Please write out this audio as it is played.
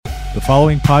The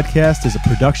following podcast is a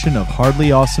production of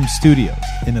Hardly Awesome Studios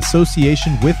in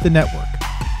association with the network.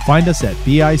 Find us at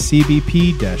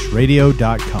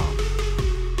bicbp-radio.com.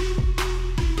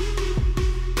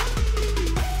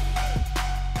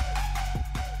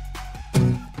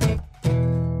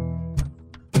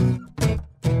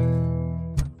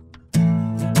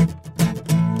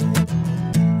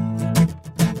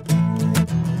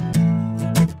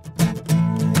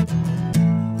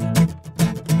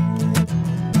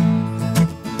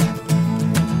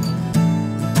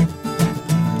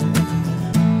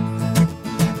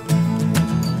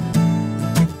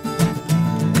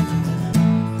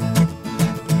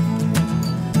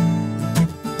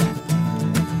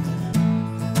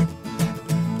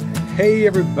 Hey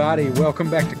everybody, welcome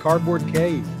back to Cardboard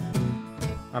Cave.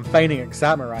 I'm feigning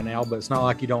excitement right now, but it's not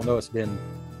like you don't know it's been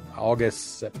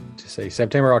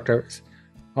September, October.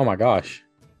 Oh my gosh.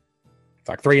 It's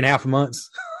like 3.5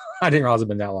 months. I didn't realize it's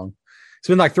been that long. It's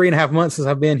been like 3.5 months since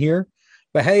I've been here.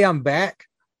 But hey, I'm back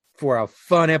for a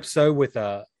fun episode with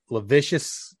a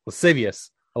lascivious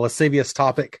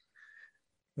topic.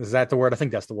 Is that the word? I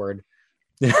think that's the word.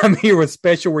 I'm here with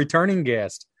special returning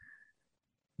guest,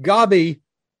 Gabi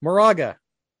Moraga.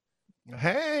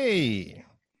 Hey,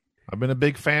 I've been a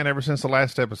big fan ever since the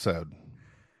last episode.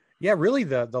 Yeah, really,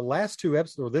 the last two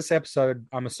episodes, or this episode,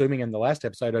 I'm assuming, and the last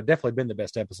episode have definitely been the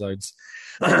best episodes.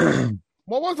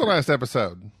 What was the last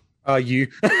episode? You.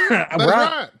 That's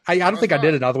right. I don't think I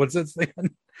did another one since then.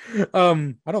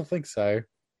 I don't think so.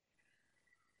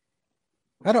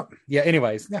 Yeah.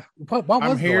 Anyways, yeah. What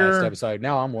was the last episode?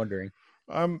 Now I'm wondering.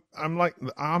 I'm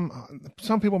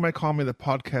some people may call me the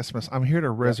podcast mess. I'm here to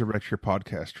resurrect your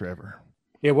podcast, Trevor.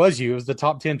 It was you. It was the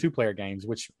top 10 2-player games,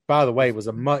 which, by the way, was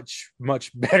a much,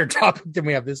 much better topic than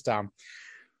we have this time.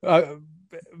 But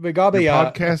Gabi, your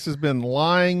podcast has been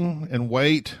lying in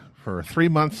wait for 3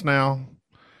 months now,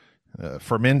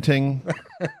 fermenting,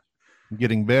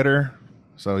 getting better.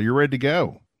 So you're ready to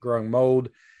go. Growing mold.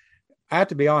 I have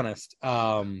to be honest.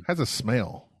 Has a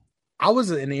smell. I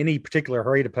wasn't in any particular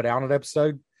hurry to put out an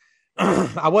episode.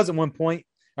 I was at one point.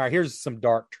 All right, here's some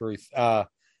dark truth. I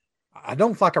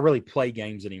don't feel like I really play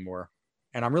games anymore,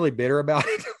 and I'm really bitter about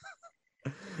it.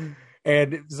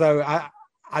 And so I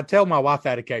tell my wife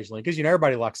that occasionally because,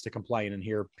 everybody likes to complain and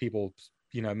hear people,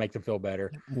 make them feel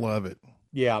better. Love it.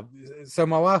 Yeah. So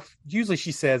my wife, usually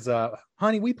she says,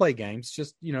 honey, we play games.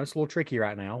 Just, it's a little tricky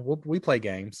right now. We play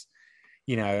games.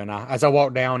 And as I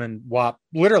walk down and wipe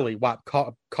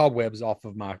cobwebs off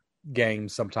of my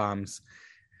games sometimes.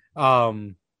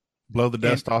 Blow the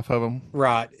dust off of them.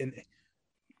 Right. And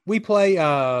we play,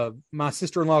 my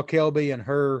sister-in-law, Kelby, and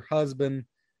her husband,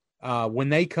 when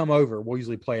they come over, we'll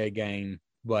usually play a game,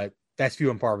 but that's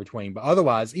few and far between. But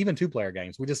otherwise, even 2-player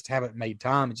games, we just haven't made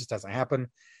time. It just doesn't happen.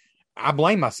 I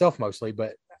blame myself mostly,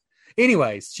 but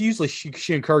anyways, she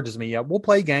encourages me. Yeah, we'll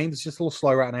play games. It's just a little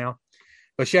slow right now.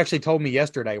 But she actually told me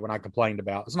yesterday when I complained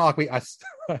about, it's not like I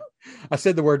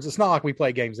said the words, it's not like we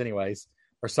play games anyways,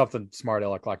 or something smart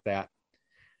aleck like that.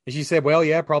 And she said, well,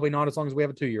 yeah, probably not as long as we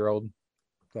have a 2-year-old.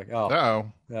 Like,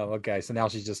 oh, okay. So now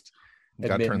she's just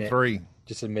got to turn 3.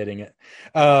 Just admitting it.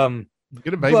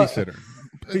 Get a babysitter.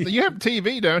 You have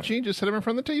TV, don't you? Just sit them in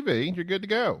front of the TV. You're good to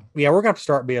go. Yeah, we're going to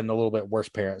start being a little bit worse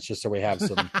parents just so we have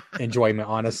some enjoyment,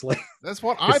 honestly. That's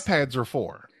what iPads are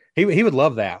for. He would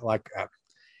love that. Like,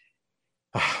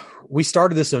 we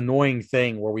started this annoying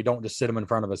thing where we don't just sit them in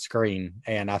front of a screen.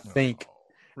 And I think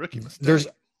rookie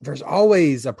mistake. There's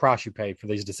always a price you pay for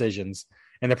these decisions.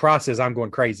 And the price is I'm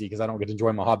going crazy because I don't get to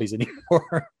enjoy my hobbies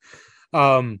anymore.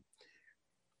 Gabi,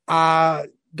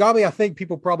 I think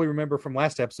people probably remember from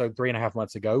last episode 3.5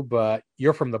 months ago, but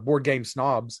you're from the Board Game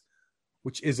Snobs,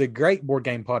 which is a great board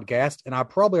game podcast. And I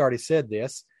probably already said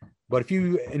this, but if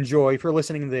you're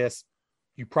listening to this,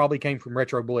 you probably came from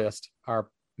Retro Blist,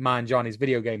 mine, Johnny's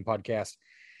video game podcast.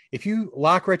 If you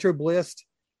like Retro Blist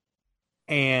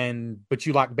but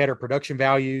you like better production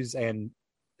values and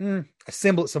a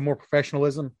semblance of more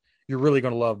professionalism, you're really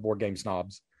going to love Board Game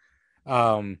Snobs.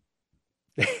 And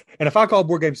if I call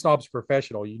Board Game Snobs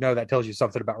professional, that tells you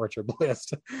something about Retro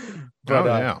Blist. But,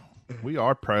 yeah, we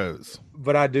are pros.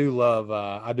 But I do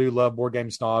love Board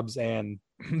Game Snobs, and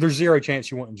there's zero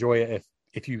chance you won't enjoy it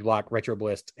if you like Retro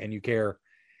Blist and you care.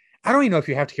 I don't even know if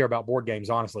you have to care about board games,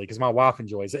 honestly, because my wife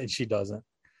enjoys it and she doesn't.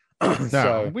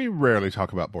 No, we rarely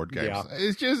talk about board games. Yeah.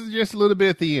 It's just a little bit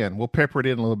at the end. We'll pepper it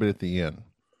in a little bit at the end.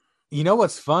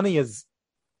 What's funny is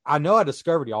I know I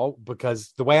discovered y'all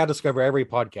because the way I discover every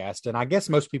podcast, and I guess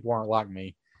most people aren't like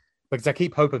me because I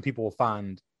keep hoping people will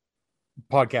find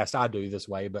podcasts I do this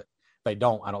way, but they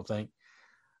don't, I don't think.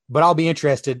 But I'll be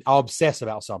interested. I'll obsess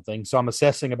about something. So I'm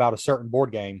obsessing about a certain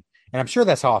board game. And I'm sure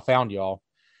that's how I found y'all.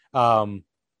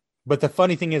 But the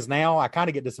funny thing is now I kind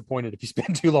of get disappointed if you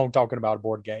spend too long talking about a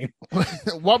board game.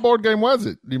 What board game was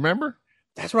it? Do you remember?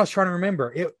 That's what I was trying to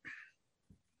remember.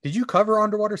 Did you cover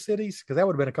Underwater Cities? Because that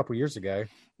would have been a couple years ago.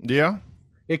 Yeah.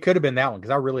 It could have been that one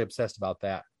because I was really obsessed about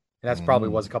that. And that's probably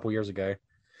was a couple years ago.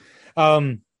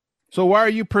 So why are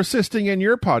you persisting in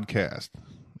your podcast?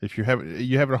 If you're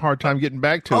having a hard time getting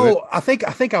back to it. I think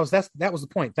that was the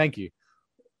point. Thank you.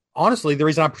 Honestly, the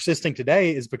reason I'm persisting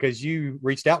today is because you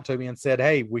reached out to me and said,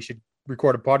 "Hey, we should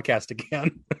record a podcast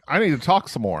again." I need to talk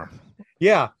some more.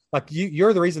 Yeah, like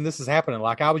you're the reason this is happening.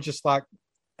 Like I was just like,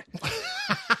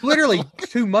 literally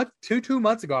 2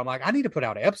 months ago, I'm like, I need to put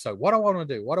out an episode. What do I want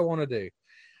to do?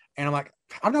 And I'm like,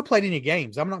 I've not played any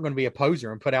games. I'm not going to be a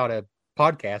poser and put out a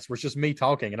podcast where it's just me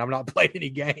talking and I'm not playing any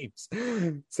games.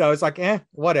 So it's like,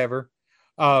 whatever.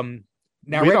 Now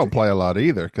we don't play a lot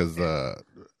either because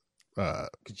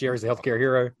Jerry's a healthcare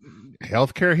hero.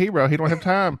 Healthcare hero. He don't have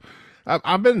time.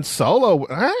 I've been solo.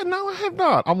 No, I have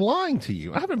not. I'm lying to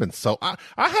you. I haven't been solo. I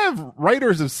have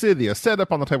Raiders of Scythia set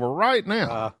up on the table right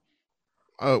now.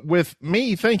 With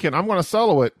me thinking I'm going to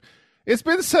solo it. It's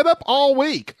been set up all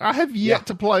week. I have yet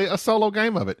to play a solo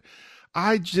game of it.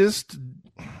 I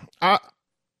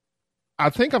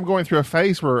think I'm going through a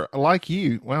phase where, like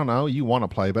you, well, no, you want to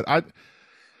play, but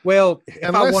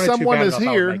unless someone is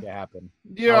here, I would make it happen.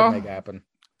 Yeah, I would make it happen.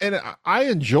 And I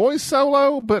enjoy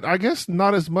solo, but I guess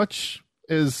not as much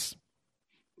as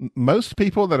most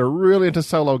people that are really into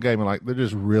solo gaming. Like they're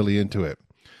just really into it.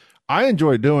 I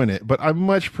enjoy doing it, but I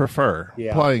much prefer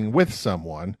playing with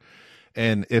someone.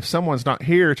 And if someone's not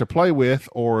here to play with,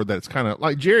 or that's kind of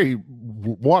like Jerry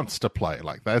wants to play,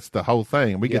 like that's the whole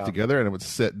thing. We get together and it would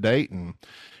set date and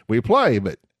we play,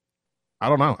 but I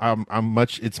don't know.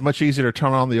 It's much easier to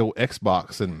turn on the old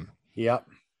Xbox and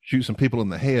shoot some people in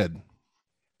the head.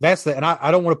 And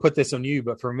I don't want to put this on you,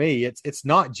 but for me, it's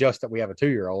not just that we have a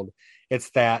 2-year-old. It's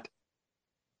that,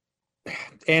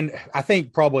 and I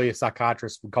think probably a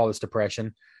psychiatrist would call this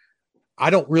depression. I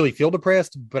don't really feel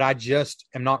depressed, but I just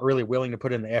am not really willing to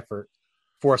put in the effort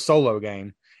for a solo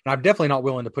game. And I'm definitely not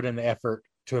willing to put in the effort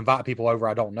to invite people over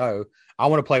I don't know. I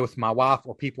want to play with my wife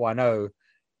or people I know.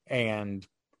 And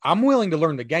I'm willing to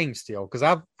learn the game still because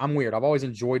I'm weird. I've always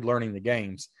enjoyed learning the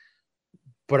games,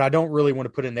 but I don't really want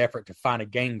to put in the effort to find a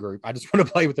game group. I just want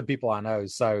to play with the people I know.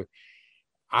 So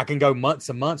I can go months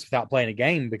and months without playing a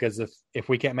game because if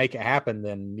we can't make it happen,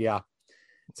 then yeah.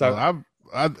 So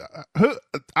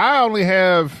I only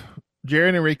have Jerry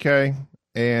and Enrique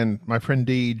and my friend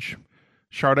Deej.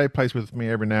 Sade plays with me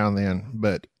every now and then,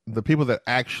 but the people that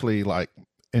actually like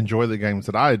enjoy the games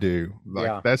that I do,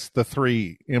 that's the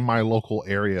 3 in my local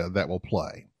area that will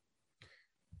play.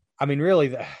 I mean,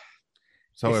 really.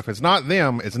 So if it's not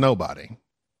them, it's nobody.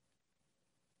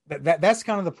 That's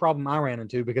kind of the problem I ran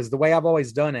into because the way I've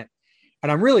always done it, and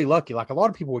I'm really lucky. Like a lot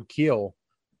of people would kill.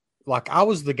 Like I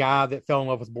was the guy that fell in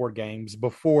love with board games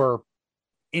before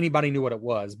anybody knew what it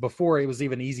was, before it was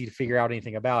even easy to figure out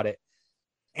anything about it.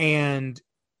 And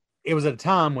it was at a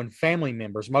time when family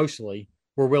members mostly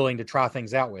were willing to try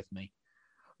things out with me,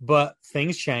 but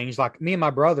things changed. Like me and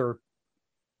my brother,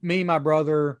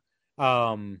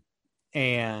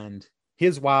 and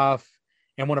his wife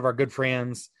and one of our good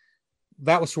friends,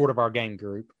 that was sort of our game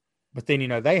group. But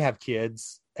then, they have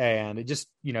kids and it just,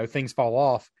 things fall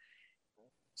off.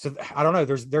 So I don't know.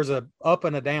 There's a up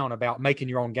and a down about making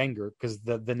your own game group because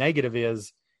the negative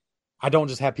is I don't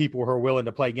just have people who are willing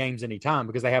to play games anytime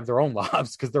because they have their own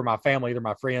lives because they're my family, they're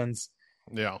my friends.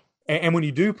 Yeah. And when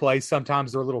you do play,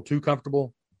 sometimes they're a little too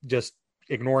comfortable, just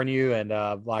ignoring you and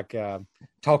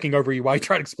talking over you while you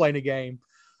try to explain a game.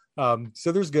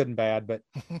 So there's good and bad, but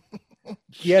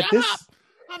yeah,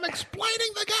 I'm explaining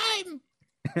the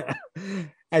game.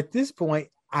 At this point,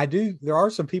 there are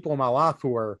some people in my life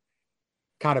who are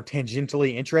kind of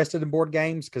tangentially interested in board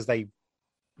games because they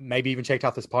maybe even checked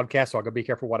out this podcast, so I gotta be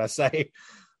careful what I say.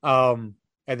 And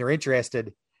they're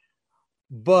interested,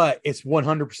 but it's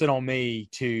 100% on me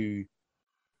to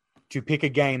pick a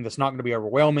game that's not going to be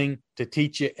overwhelming, to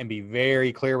teach it and be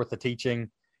very clear with the teaching.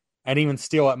 And even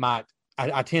still,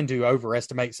 I tend to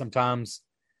overestimate sometimes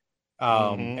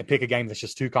and pick a game that's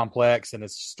just too complex and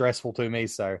it's stressful to me.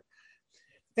 So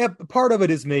yeah, part of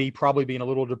it is me probably being a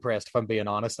little depressed, if I'm being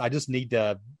honest. I just need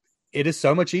it is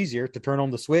so much easier to turn on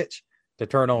the Switch, to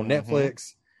turn on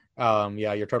Netflix.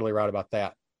 Yeah, you're totally right about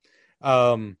that.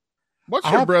 What's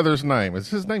your brother's name? Is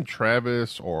his name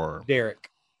Travis or Derek?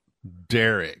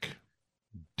 Derek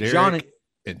Johnny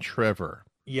and Trevor.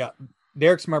 Yeah.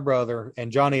 Derek's my brother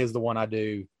and Johnny is the one I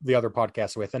do the other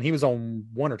podcast with. And he was on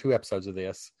 1 or 2 episodes of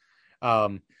this.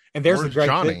 And there's Where's the great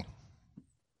Johnny.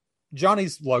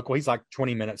 Johnny's local. He's like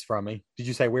 20 minutes from me. Did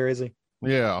you say where is he?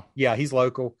 Yeah. Yeah, he's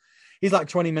local. He's like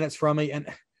 20 minutes from me. And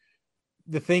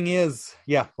the thing is,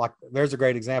 yeah, like there's a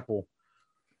great example.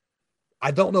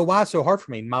 I don't know why it's so hard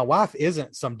for me. My wife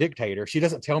isn't some dictator. She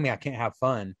doesn't tell me I can't have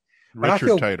fun. But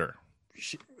Richard Tater.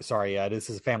 Sorry, yeah, this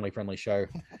is a family friendly show.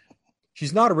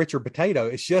 She's not a Richard Potato.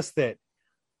 It's just that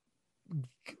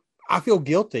I feel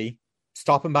guilty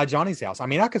stopping by Johnny's house. I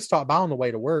mean, I could stop by on the way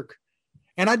to work,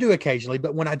 and I do occasionally,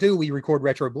 but when I do, we record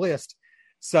Retro Bliss.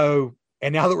 So,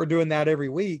 and now that we're doing that every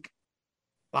week,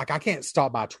 like I can't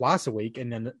stop by twice a week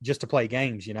and then just to play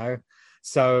games, you know?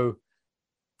 So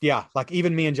yeah, like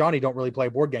even me and Johnny don't really play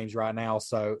board games right now.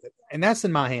 So, and that's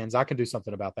in my hands. I can do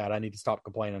something about that. I need to stop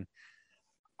complaining.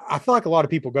 I feel like a lot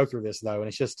of people go through this though. And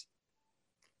it's just,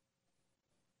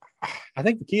 I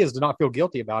think the key is to not feel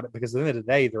guilty about it because at the end of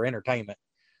the day, they're entertainment.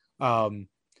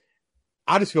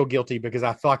 I just feel guilty because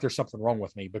I feel like there's something wrong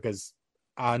with me because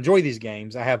I enjoy these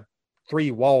games. I have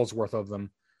 3 walls worth of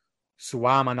them. So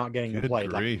why am I not getting to play?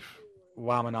 Like,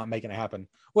 why am I not making it happen?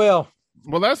 Well,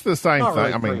 that's the same thing.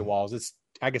 Really I mean, 3 walls.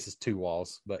 I guess it's 2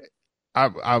 walls, but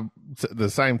I the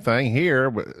same thing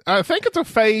here. But I think it's a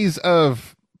phase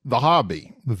of the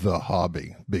hobby.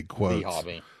 Big quotes.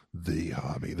 The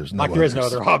hobby. There's no. Like there is no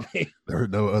other hobby. There are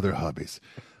no other hobbies.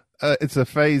 It's a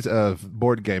phase of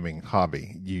board gaming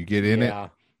hobby. You get in it,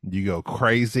 you go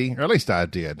crazy, or at least I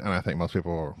did, and I think most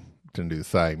people tend to do the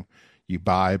same. You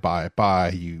buy.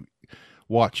 You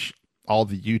watch all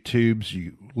the YouTubes.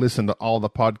 You listen to all the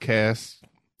podcasts.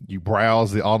 You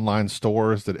browse the online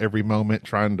stores at every moment,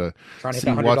 trying to hit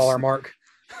the $100 mark.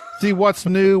 See what's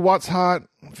new, what's hot,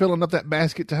 filling up that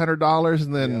basket to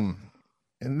 $100,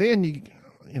 and then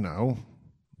you know,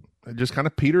 it just kind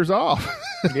of peters off.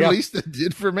 At least it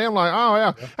did for me. I'm like, oh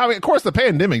yeah. I mean, of course, the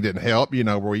pandemic didn't help. You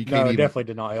know, where you can't. No, it definitely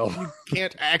did not help. You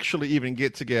can't actually even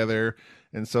get together,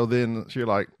 and so then you're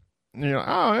like, oh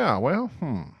yeah, well,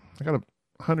 I got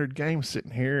 100 games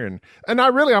sitting here, and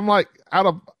I'm like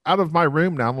out of my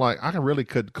room now. I'm like, I really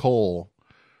could cull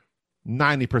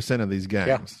 90% of these games.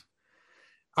 Yeah.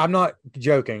 I'm not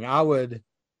joking. I would,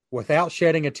 without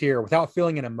shedding a tear, without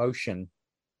feeling an emotion,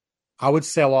 I would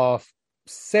sell off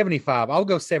 75. I'll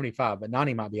go 75, but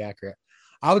 90 might be accurate.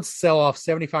 I would sell off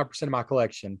 75% of my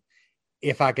collection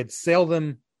if I could sell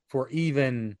them for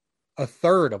even a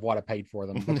third of what I paid for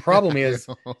them. The problem is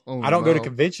I don't go to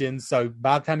conventions, so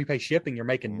by the time you pay shipping, you're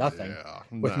making nothing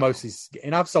with most of these.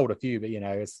 And I've sold a few, but you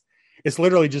know, it's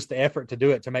literally just the effort to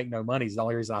do it to make no money is the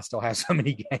only reason I still have so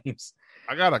many games.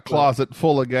 I got a closet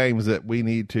full of games that we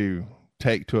need to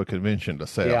take to a convention to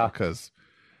sell because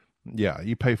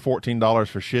you pay $14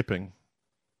 for shipping.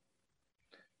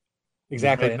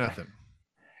 Exactly. Nothing.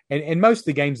 And most of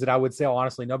the games that I would sell,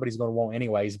 honestly, nobody's going to want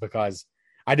anyways, because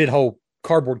I did a whole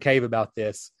Cardboard Cave about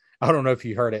this. I don't know if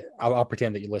you heard it. I'll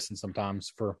pretend that you listen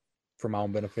sometimes for my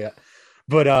own benefit.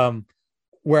 But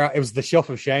where it was the Shelf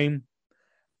of Shame.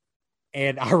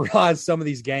 And I realized some of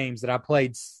these games that I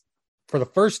played for the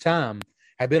first time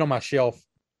had been on my shelf.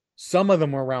 Some of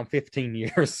them were around 15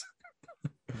 years.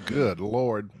 Good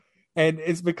Lord. And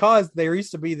it's because there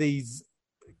used to be these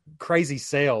crazy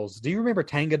sales. Do you remember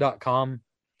Tanga.com?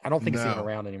 I don't think it's even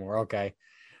around anymore. Okay.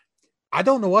 I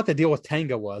don't know what the deal with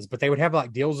Tanga was, but they would have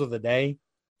like deals of the day.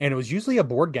 And it was usually a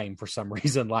board game for some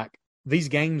reason. Like these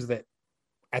games that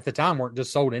at the time weren't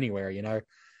just sold anywhere, you know?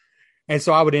 And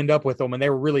so I would end up with them, and they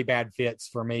were really bad fits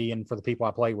for me and for the people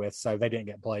I play with. So they didn't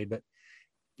get played. But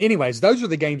anyways, those are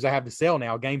the games I have to sell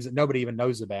now, games that nobody even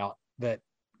knows about, that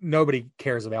nobody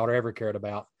cares about or ever cared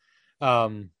about.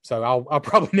 So I'll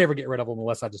probably never get rid of them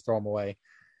unless I just throw them away.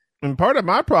 And part of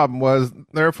my problem was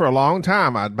there for a long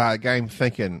time, I'd buy a game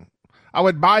thinking I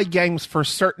would buy games for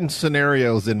certain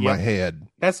scenarios in my head.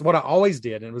 That's what I always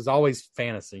did. And it was always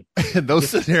fantasy. And those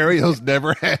scenarios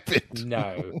never happened.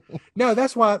 No,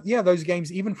 that's why, those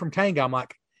games, even from Tanga, I'm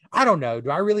like, I don't know. Do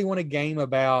I really want a game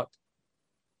about,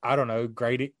 I don't know,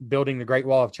 building the Great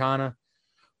Wall of China?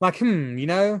 Like, you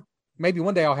know, maybe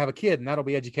one day I'll have a kid and that'll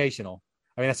be educational.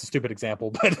 I mean, that's a stupid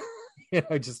example, but, you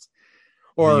know,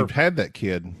 or you've had that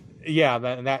kid. Yeah.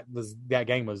 That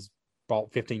game was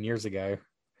bought 15 years ago.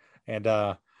 And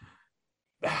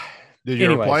did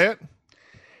you ever play it?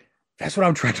 That's what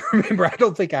I'm trying to remember. I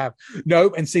don't think I have.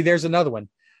 Nope. And see, there's another one.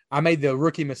 I made the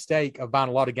rookie mistake of buying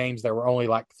a lot of games that were only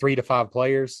like 3 to 5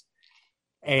 players.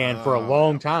 And for a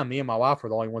long time, me and my wife were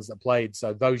the only ones that played.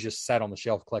 So those just sat on the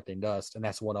shelf collecting dust. And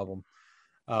that's one of them.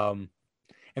 And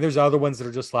there's other ones that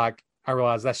are just like, I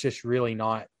realize that's just really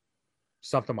not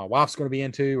something my wife's going to be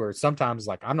into, or sometimes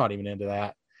like I'm not even into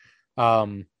that.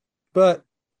 But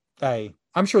hey,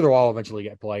 I'm sure they'll all eventually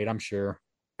get played. I'm sure,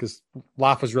 because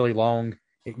life is really long.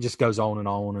 It just goes on.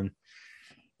 And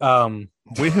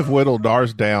We have whittled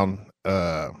ours down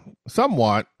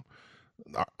somewhat.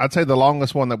 I'd say the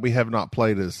longest one that we have not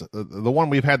played is the one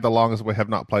we've had the longest we have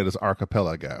not played is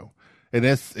Archipelago. And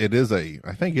I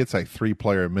think it's a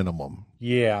 3-player minimum.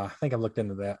 Yeah, I think I've looked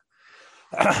into that.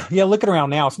 Yeah, looking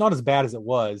around now, it's not as bad as it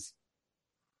was.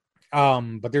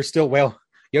 But there's still,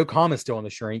 Yokohama's still in the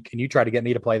shrink, and you try to get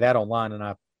me to play that online, and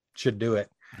I should do it.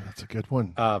 That's a good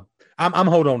one. I'm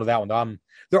holding on to that one though. I'm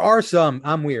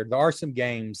weird. There are some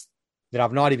games that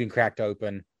I've not even cracked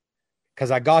open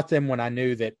because I got them when I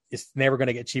knew that it's never going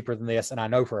to get cheaper than this, and I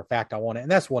know for a fact I want it,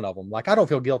 and that's one of them. Like, I don't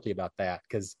feel guilty about that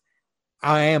because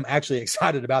I am actually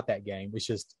excited about that game. It's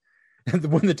just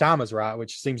when the time is right,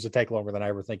 which seems to take longer than I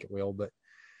ever think it will.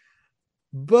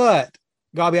 But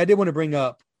Gobby, I did want to bring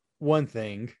up one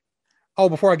thing. Oh,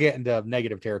 before I get into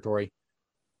negative territory,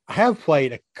 I have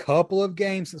played a couple of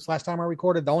games since last time I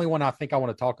recorded. The only one I think I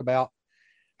want to talk about.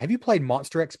 Have you played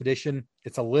Monster Expedition?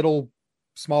 It's a little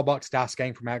small box dice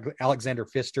game from Alexander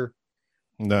Pfister.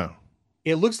 No.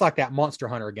 It looks like that Monster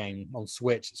Hunter game on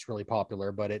Switch. It's really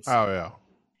popular, but it's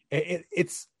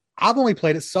it's I've only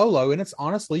played it solo, and it's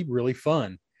honestly really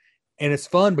fun. And it's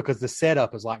fun because the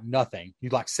setup is like nothing. You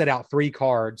like set out 3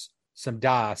 cards, some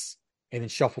dice, and then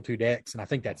shuffle 2 decks, and I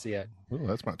think that's it. Ooh,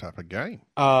 that's my type of game.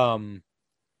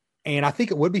 And I think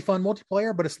it would be fun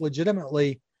multiplayer, but it's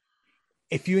legitimately,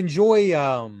 if you enjoy,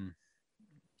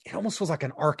 it almost feels like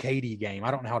an arcadey game.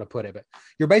 I don't know how to put it, but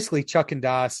you're basically chucking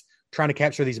dice, trying to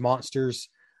capture these monsters,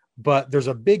 but there's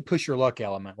a big push your luck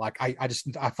element. Like I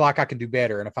feel like I can do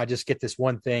better. And if I just get this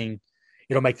one thing,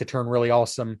 it'll make the turn really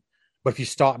awesome. But if you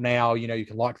stop now, you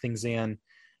can lock things in.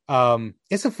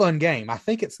 It's a fun game. I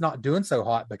think it's not doing so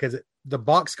hot because the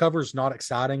box cover is not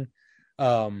exciting.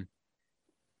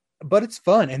 But it's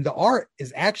fun, and the art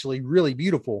is actually really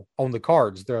beautiful on the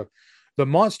cards. The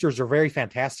monsters are very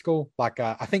fantastical. Like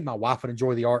I think my wife would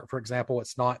enjoy the art. For example,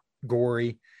 it's not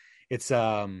gory. It's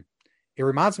it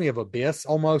reminds me of Abyss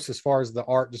almost, as far as the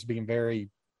art just being very.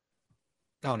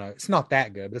 I don't know. It's not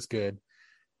that good, but it's good.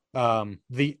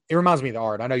 It reminds me of the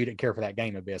art. I know you didn't care for that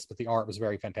game Abyss, but the art was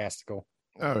very fantastical.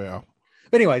 Oh yeah.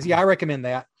 But anyways, yeah, I recommend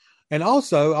that. And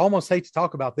also, I almost hate to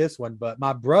talk about this one, but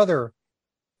my brother.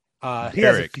 My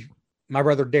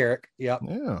brother Derek. Yep.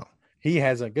 Yeah. He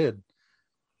has a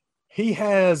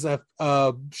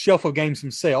shelf of games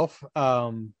himself.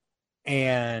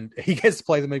 And he gets to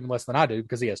play them even less than I do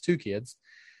because he has 2 kids.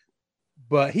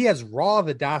 But he has Raw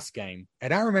the Dice game.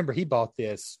 And I remember he bought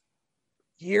this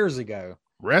years ago.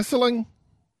 Wrestling?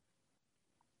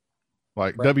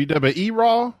 Like WWE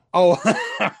Raw? Oh,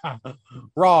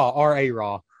 Raw, R-A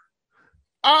Raw.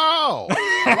 Oh,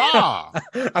 Raw.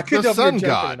 I couldn't the tell Sun if you're joking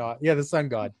God. or not. Yeah, the Sun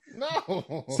God.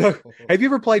 No. So, have you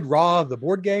ever played Raw, the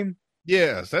board game?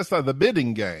 Yes, that's the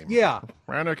bidding game. Yeah.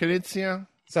 Rano Knizia.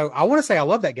 So I want to say I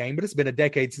love that game, but it's been a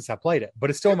decade since I played it.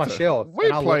 But it's still on my shelf. We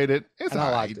played it. It's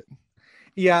I liked it.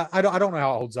 Yeah, I don't know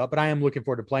how it holds up, but I am looking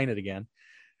forward to playing it again.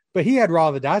 But he had Raw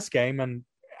the Dice game, and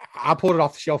I pulled it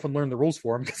off the shelf and learned the rules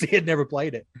for him because he had never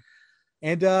played it.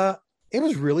 And it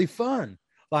was really fun.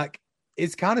 Like,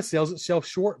 it kind of sells itself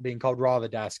short being called Raw the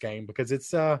Dice game because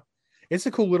it's a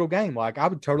cool little game. Like, I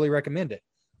would totally recommend it.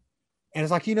 And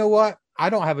it's like, you know what? I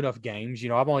don't have enough games.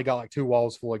 I've only got like 2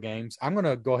 walls full of games. I'm going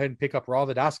to go ahead and pick up Raw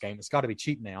the Dice game. It's got to be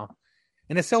cheap now.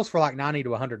 And it sells for like $90 to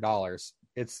 $100.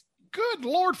 It's good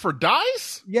Lord for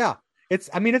dice. Yeah. It's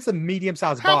a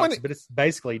medium-sized box, but it's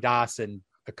basically dice and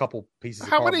a couple pieces of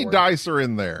cardboard. How many dice are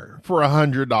in there for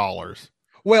 $100?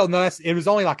 Well, no, it was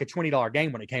only like a $20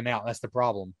 game when it came out. That's the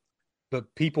problem.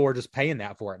 But people are just paying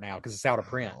that for it now because it's out of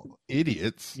print. Oh,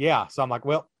 idiots. Yeah. So I'm like,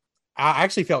 well, I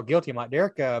actually felt guilty. I'm like,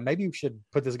 Derek, maybe you should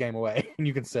put this game away and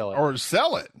you can sell it. Or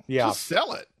sell it. Yeah. Just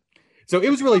sell it. So it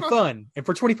was really fun. And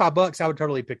for $25, I would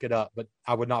totally pick it up, but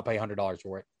I would not pay $100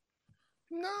 for it.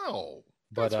 No.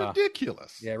 That's But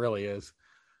ridiculous. Yeah, it really is.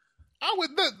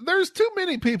 There's too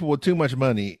many people with too much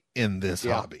money in this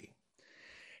hobby.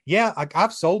 Yeah,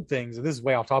 I've sold things, and this is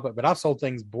way off topic, but I've sold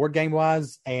things board game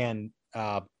wise, and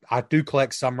I do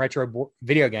collect some retro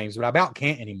video games, but I about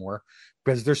can't anymore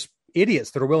because there's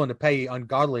idiots that are willing to pay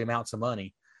ungodly amounts of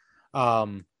money.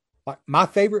 Like my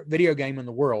favorite video game in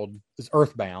the world is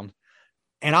Earthbound,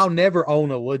 and I'll never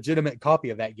own a legitimate copy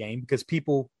of that game because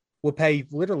people will pay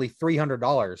literally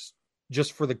 $300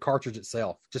 just for the cartridge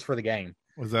itself, just for the game.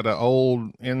 Was that an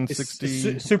old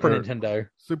N60? Super Nintendo.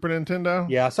 Super Nintendo?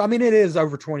 Yeah. So, I mean, it is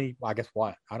over 20, I guess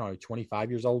what? I don't know, 25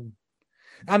 years old.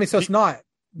 I mean, so it's not.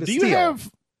 Do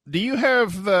you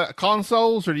have the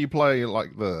consoles or do you play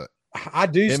like the I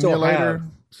do still have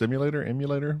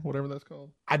emulator, whatever that's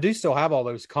called? I do still have all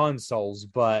those consoles,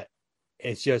 but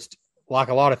it's just like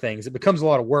a lot of things. It becomes a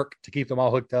lot of work to keep them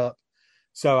all hooked up.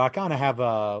 So I kind of have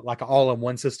like an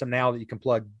all-in-one system now that you can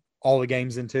plug all the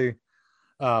games into.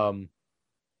 Are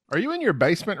you in your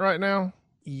basement right now?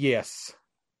 Yes.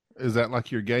 Is that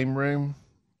like your game room?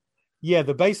 Yeah,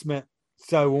 the basement.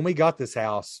 So when we got this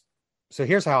house, so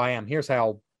here's how I am. Here's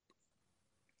how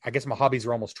I guess my hobbies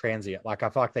are almost transient. Like I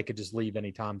feel like they could just leave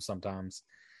anytime sometimes,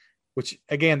 which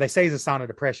again, they say is a sign of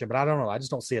depression, but I don't know. I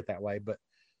just don't see it that way. But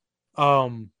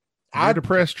You're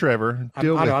depressed, Trevor.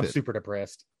 Deal with it. I'm super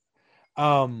depressed.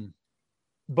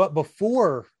 But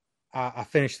before I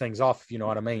finish things off, if you know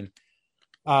what I mean,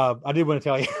 I did want to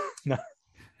tell you, no,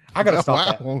 I got to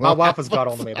stop that. My wife has got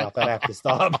on to me about that. I have to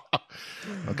stop.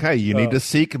 Okay. You need to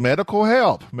seek medical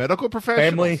help, medical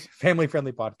professionals. Family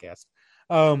friendly podcast.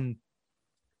 I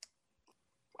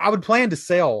would plan to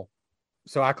sell.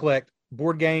 So I collect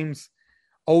board games,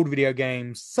 old video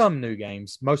games, some new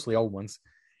games, mostly old ones.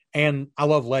 And I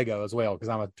love Lego as well because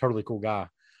I'm a totally cool guy.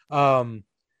 And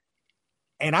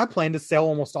I plan to sell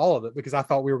almost all of it because I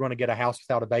thought we were going to get a house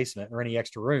without a basement or any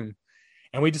extra room.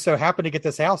 And we just so happened to get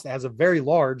this house that has a very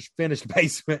large finished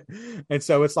basement. And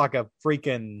so it's like a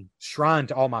freaking shrine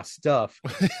to all my stuff.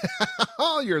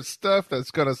 All your stuff that's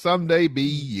going to someday be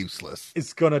useless.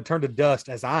 It's going to turn to dust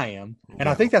as I am. And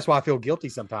I think that's why I feel guilty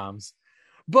sometimes.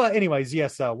 But anyways,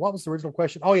 yes. What was the original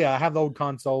question? Oh yeah. I have the old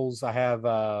consoles. I have,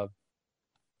 I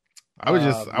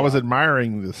was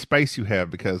admiring the space you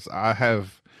have because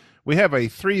we have a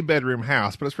 3-bedroom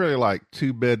house, but it's really like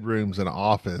 2 bedrooms and an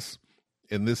office.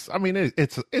 In this, I mean,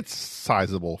 it's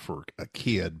sizable for a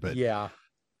kid, but yeah,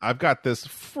 I've got this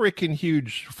freaking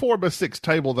huge 4x6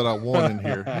 table that I want in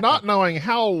here, not knowing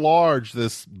how large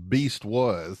this beast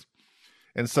was,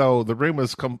 and so the room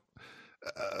was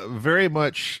very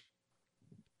much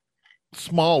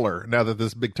smaller now that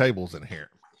this big table's in here.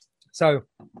 So,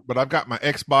 but I've got my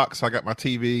Xbox, I got my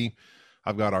TV,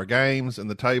 I've got our games and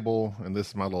the table, and this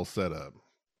is my little setup.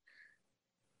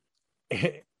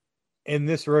 In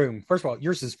this room, first of all,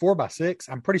 yours is 4x6.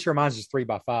 I'm pretty sure mine's just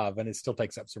 3x5, and it still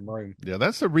takes up some room. Yeah,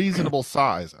 that's a reasonable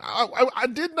size. I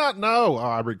did not know. Oh,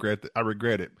 I regret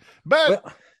it,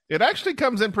 but it actually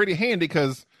comes in pretty handy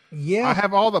because I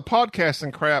have all the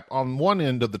podcasting crap on one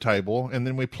end of the table, and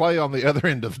then we play on the other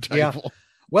end of the table. Yeah.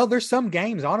 Well, there's some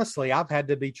games, honestly, I've had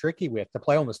to be tricky with to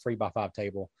play on this 3x5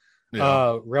 table.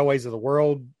 Yeah. Railways of the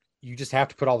World, you just have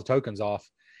to put all the tokens off.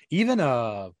 Even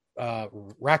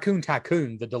Raccoon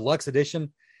Tycoon, the deluxe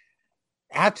edition.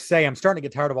 I have to say, I'm starting to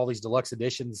get tired of all these deluxe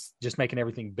editions, just making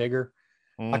everything bigger.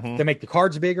 Mm-hmm. Like they make the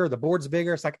cards bigger, the boards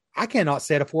bigger. It's like, I cannot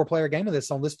set a 4-player game of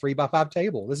this on this 3x5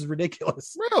 table. This is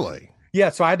ridiculous. Really?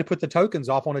 Yeah. So I had to put the tokens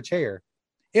off on a chair.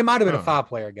 It might've been a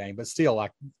 5-player game, but still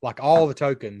like all the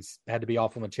tokens had to be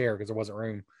off on the chair because there wasn't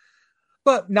room,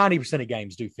 but 90% of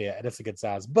games do fit. That's a good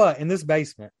size. But in this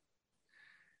basement,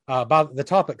 the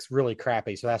topic's really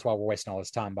crappy, so that's why we're wasting all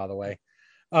this time, by the way.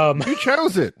 You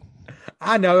chose it.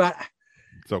 I know.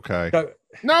 It's okay. So,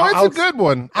 no, it's a good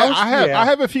one. I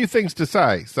have a few things to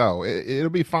say, so it'll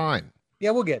be fine.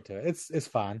 Yeah, we'll get to it. It's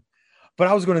fine. But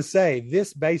I was going to say,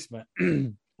 this basement...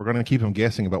 We're going to keep them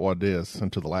guessing about what it is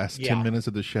until the last 10 minutes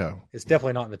of the show. It's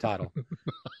definitely not in the title.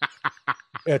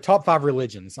 Top 5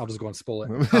 religions. I'll just go and spoil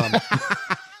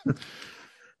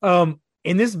it.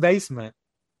 In this basement,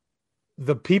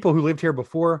 the people who lived here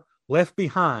before left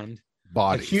behind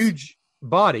huge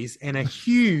bodies and a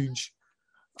huge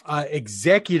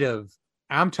executive.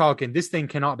 I'm talking, this thing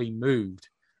cannot be moved.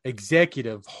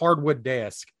 Executive hardwood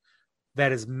desk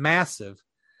that is massive.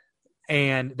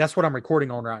 And that's what I'm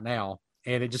recording on right now.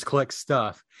 And it just collects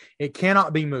stuff. It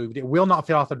cannot be moved. It will not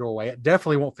fit off the doorway. It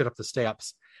definitely won't fit up the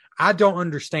steps. I don't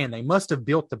understand. They must have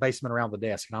built the basement around the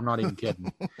desk, and I'm not even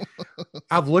kidding.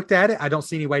 I've looked at it. I don't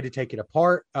see any way to take it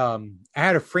apart. I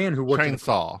had a friend who worked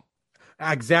chainsaw.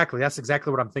 Exactly. That's exactly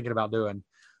what I'm thinking about doing.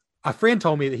 A friend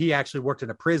told me that he actually worked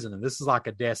in a prison, and this is like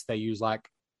a desk they use like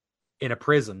in a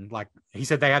prison. Like he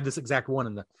said, they had this exact one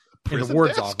in the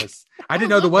ward's office. I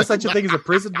didn't know there was such a thing as a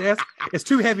prison desk. It's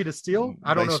too heavy to steal.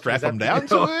 I don't know. Strap them down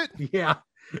to it. Yeah,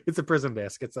 it's a prison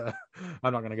desk. I'm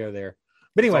not going to go there.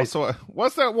 But anyway, so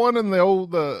what's that one in the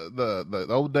old the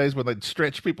old days when they'd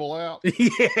stretch people out?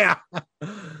 Yeah,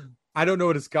 I don't know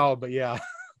what it's called, but yeah,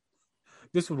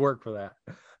 this would work for that.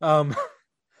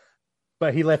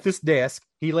 But he left this desk.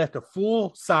 He left a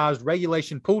full-sized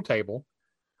regulation pool table.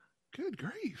 Good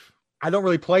grief! I don't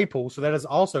really play pool, so that is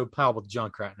also piled with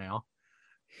junk right now.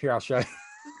 Here, I'll show you.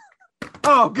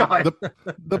 Oh God,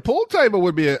 the pool table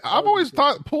would be. I've always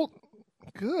thought pool.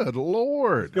 Good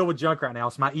Lord. It's filled with junk right now.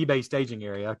 It's my eBay staging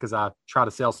area because I try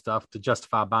to sell stuff to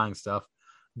justify buying stuff.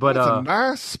 But it's a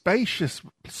nice, spacious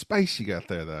space you got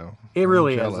there, though. It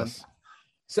really is.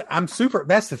 So I'm super.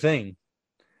 That's the thing.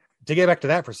 To get back to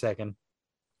that for a second,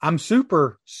 I'm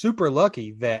super, super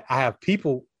lucky that I have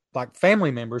people like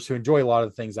family members who enjoy a lot of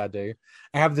the things I do.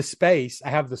 I have the space, I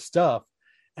have the stuff.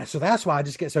 And so that's why I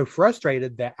just get so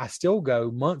frustrated that I still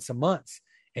go months and months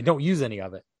and don't use any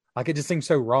of it. Like it just seems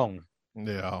so wrong.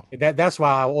 Yeah. That's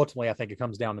why ultimately I think it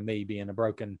comes down to me being a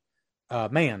broken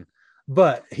man.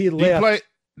 But he left.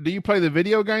 Do you play the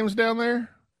video games down there?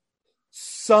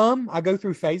 Some I go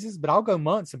through phases, but I'll go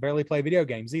months and barely play video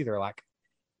games either. Like,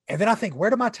 and then I think, where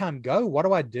did my time go? What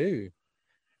do I do?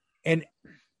 And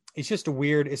it's just a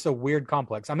weird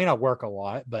complex. I mean, I work a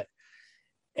lot,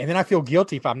 and then I feel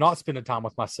guilty if I'm not spending time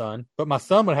with my son, but my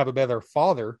son would have a better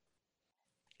father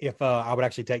if I would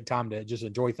actually take time to just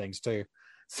enjoy things too.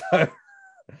 So,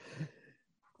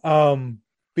 but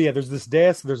yeah, there's this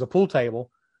desk, there's a pool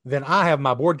table, then I have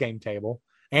my board game table,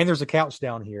 and there's a couch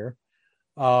down here.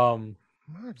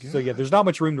 So yeah, there's not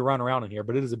much room to run around in here,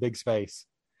 but it is a big space.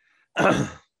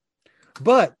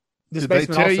 But this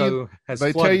basement also has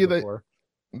flooded before.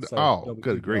 So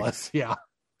good grief. Yeah.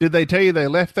 Did they tell you they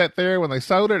left that there when they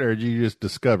sold it, or did you just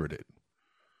discovered it?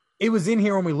 It was in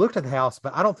here when we looked at the house,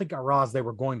 but I don't think I realized they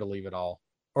were going to leave it all.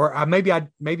 Or maybe I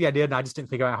did, and I just didn't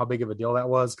think about how big of a deal that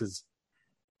was, because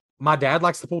my dad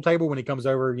likes the pool table when he comes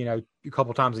over, a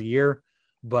couple times a year,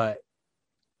 but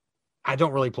I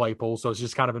don't really play pool, so it's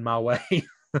just kind of in my way.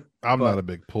 I'm not a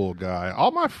big pool guy.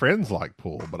 All my friends like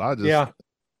pool, but I just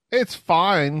it's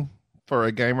fine for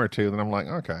a game or two. Then I'm like,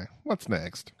 okay, what's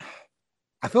next?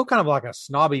 I feel kind of like a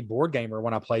snobby board gamer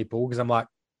when I play pool, because I'm like,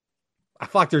 I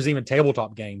feel like there's even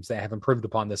tabletop games that have improved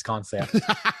upon this concept.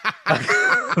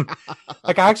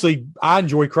 Like I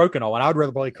enjoy Crokinole, and I would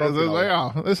rather play Crokinole.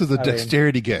 Yeah, this is a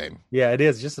dexterity game. Yeah, it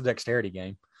is just a dexterity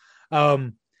game.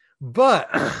 But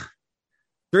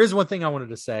there is one thing I wanted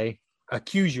to say,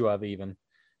 accuse you of even.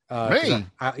 Me?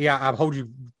 I hold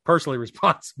you personally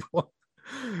responsible.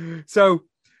 So,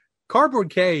 Cardboard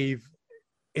Cave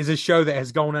is a show that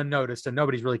has gone unnoticed and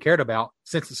nobody's really cared about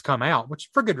since it's come out, which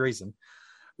for good reason.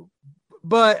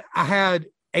 But I had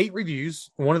 8 reviews.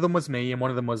 One of them was me, and one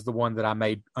of them was the one that I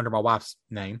made under my wife's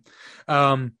name.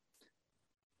 There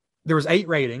was 8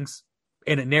 ratings,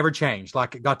 and it never changed.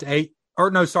 Like it got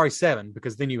to 7,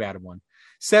 because then you added one.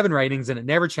 7 ratings, and it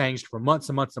never changed for months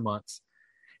and months and months.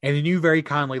 And then you very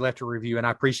kindly left a review, and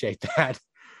I appreciate that.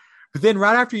 But then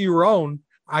right after you were on,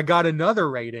 I got another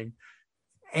rating,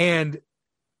 and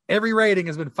every rating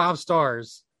has been 5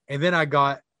 stars. And then I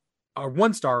got a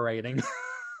 1-star rating.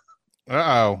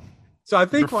 Uh-oh. So I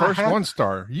think your first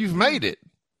 1-star. You've made it.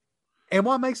 And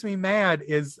what makes me mad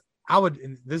is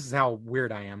and this is how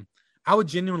weird I am, I would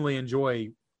genuinely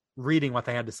enjoy reading what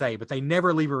they had to say, but they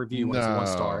never leave a review when it's a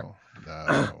 1-star.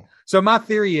 No. So my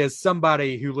theory is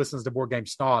somebody who listens to Board Game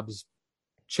Snobs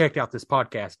checked out this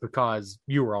podcast because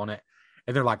you were on it,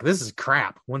 and they're like, this is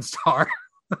crap, 1 star.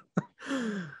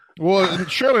 Well,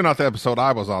 surely not the episode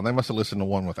I was on. They must have listened to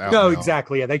one without. No,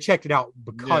 exactly. Yeah, they checked it out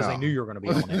because they knew you were going to be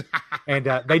on it, and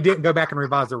they didn't go back and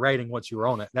revise the rating once you were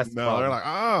on it. That's the problem. They're like,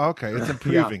 oh, okay, it's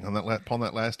improving on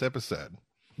that last episode.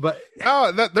 But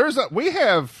we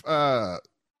have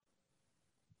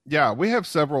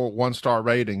several 1-star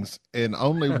ratings, and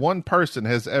only one person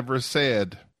has ever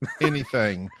said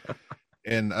anything.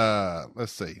 And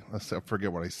let's see, I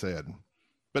forget what he said.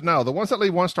 But no, the ones that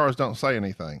leave 1 stars don't say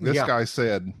anything. This guy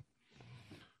said,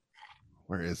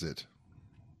 where is it?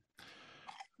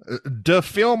 The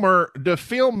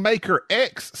Filmmaker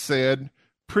X said,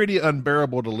 pretty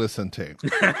unbearable to listen to.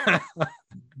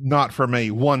 Not for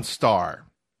me, 1 star.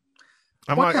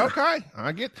 I'm okay,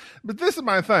 I get, but this is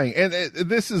my thing. And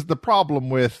this is the problem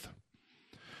with,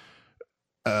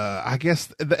 I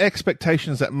guess the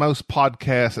expectations that most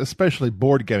podcasts, especially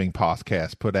board gaming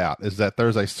podcasts, put out is that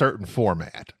there's a certain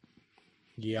format.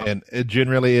 Yeah. And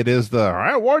generally it is all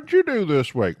right, what'd you do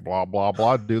this week? Blah, blah,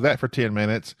 blah. Do that for 10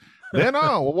 minutes. Then,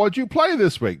 what'd you play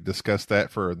this week? Discuss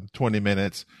that for 20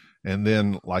 minutes. And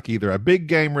then like either a big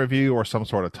game review or some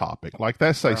sort of topic. Like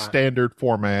that's a standard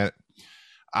format.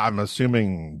 I'm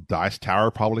assuming Dice Tower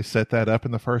probably set that up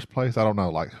in the first place. I don't know,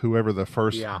 like whoever the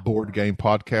first board game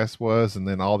podcast was, and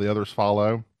then all the others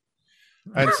follow.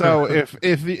 And so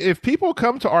if people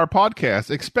come to our podcast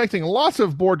expecting lots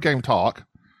of board game talk,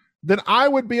 then I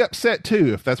would be upset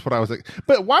too if that's what I was.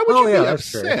 But why would you be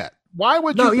upset? Why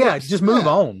would you? No, just move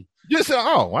on. Just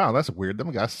wow, that's weird.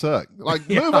 Them guys suck. Like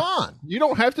move on. You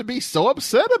don't have to be so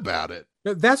upset about it.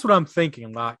 That's what I'm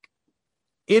thinking. Like,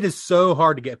 it is so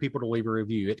hard to get people to leave a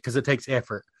review because it takes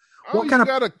effort. You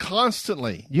have to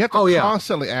constantly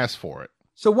ask for it.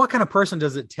 So what kind of person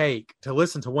does it take to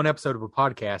listen to one episode of a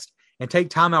podcast and take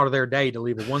time out of their day to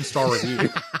leave a 1-star review?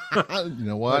 You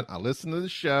know what? I listen to the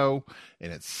show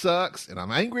and it sucks and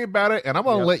I'm angry about it and I'm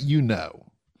going to let you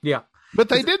know. Yeah. But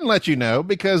they didn't let you know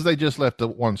because they just left a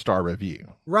 1-star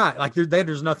review. Right. Like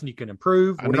there's nothing you can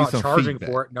improve. I We're need not some charging feedback.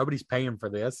 for it. Nobody's paying for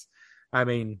this. I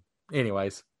mean,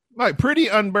 anyways. Like, pretty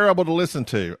unbearable to listen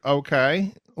to.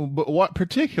 Okay. But what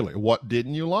particularly? What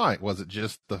didn't you like? Was it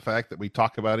just the fact that we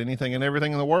talk about anything and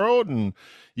everything in the world and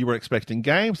you were expecting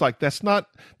games? Like, that's not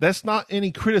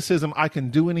any criticism I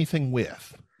can do anything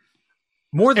with.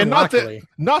 More than And likely.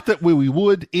 not that we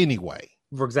would anyway.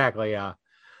 Exactly, yeah.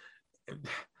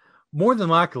 More than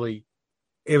likely,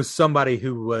 it was somebody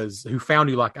who found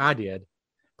you like I did,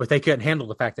 but they couldn't handle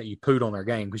the fact that you pooed on their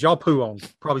game because y'all poo on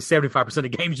probably 75%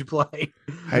 of games you play.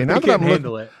 Hey, now They that couldn't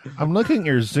handle it. I'm looking at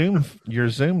your Zoom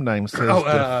name says the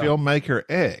Filmmaker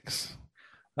X.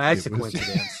 That's a It was-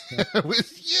 coincidence. It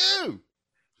was you.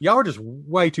 Y'all are just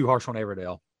way too harsh on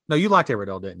Everdell. No, you liked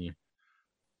Everdell, didn't you?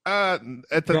 At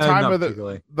the No, time not of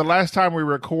particularly. the last time we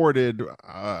recorded,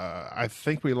 I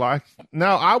think we liked. No,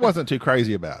 I wasn't too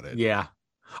crazy about it. Yeah.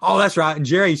 Oh, that's right. And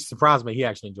Jerry surprised me. He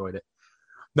actually enjoyed it.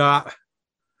 No, I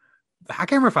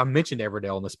can't remember if I mentioned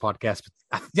Everdell on this podcast,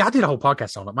 but I did a whole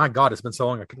podcast on it. My God, it's been so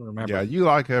long I couldn't remember. Yeah, you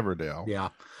like Everdell. Yeah.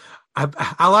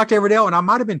 I liked Everdell, and I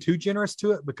might have been too generous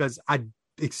to it because I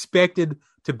expected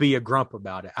to be a grump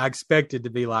about it. I expected to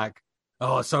be like,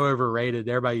 oh, it's so overrated.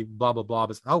 Everybody blah, blah, blah.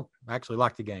 But I actually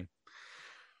liked the game.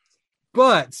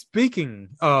 But speaking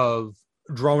of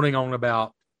droning on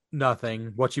about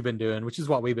nothing, what you've been doing, which is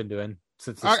what we've been doing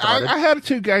since it started. I had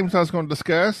 2 games I was going to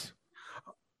discuss.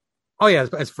 Oh, yeah,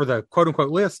 as for the quote-unquote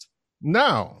list.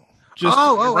 No, just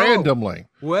Oh. randomly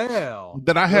Well,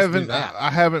 that I let's do haven't that.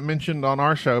 I haven't mentioned on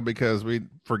our show because we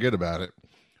forget about it.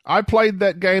 I played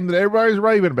that game that everybody's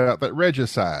raving about, that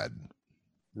Regicide.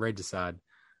 Regicide.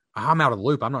 I'm out of the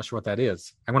loop. I'm not sure what that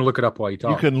is. I'm going to look it up while you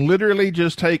talk. You can literally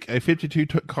just take a 52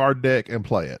 card deck and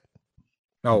play it.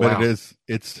 Oh, But wow.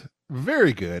 it's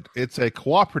very good. It's a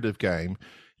cooperative game.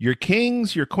 Your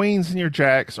kings, your queens, and your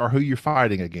jacks are who you're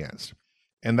fighting against.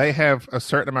 And they have a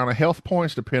certain amount of health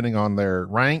points depending on their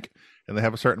rank, and they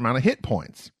have a certain amount of hit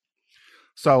points.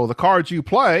 So the cards you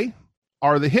play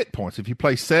are the hit points. If you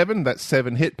play 7, that's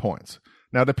 7 hit points.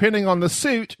 Now, depending on the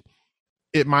suit,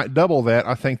 it might double that.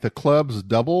 I think the clubs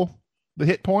double the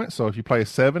hit points. So if you play a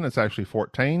 7, it's actually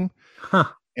 14. Huh.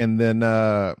 And then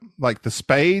like the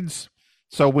spades.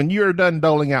 So when you're done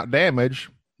doling out damage,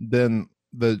 then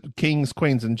the kings,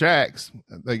 queens, and jacks,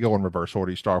 they go in reverse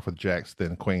order. You start off with jacks,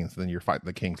 then queens, then you're fighting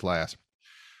the kings last.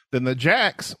 Then the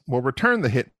jacks will return the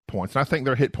hit points. And I think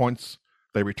their hit points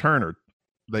they return or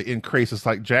they increase. It's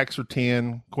like jacks are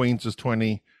 10, queens is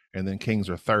 20, and then kings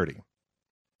are 30.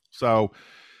 So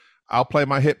I'll play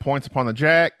my hit points upon the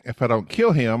jack. If I don't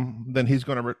kill him, then he's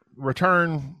going to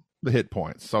return the hit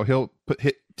points. So he'll put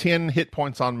 10 hit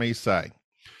points on me, say.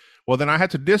 Well, then I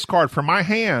have to discard from my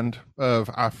hand of,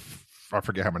 I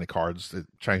forget how many cards. It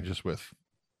changes with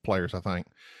players, I think.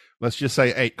 Let's just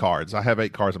say 8 cards. I have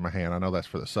 8 cards in my hand. I know that's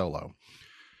for the solo.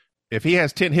 If he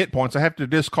has 10 hit points, I have to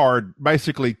discard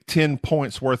basically 10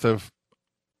 points worth of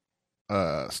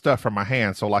stuff from my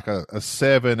hand. So like a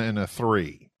 7 and a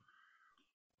 3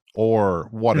 or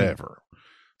whatever.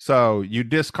 So you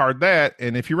discard that,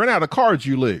 and if you run out of cards,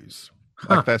 you lose.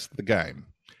 Like that's the game.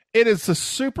 It is a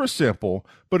super simple,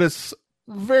 but it's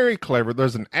very clever.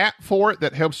 There's an app for it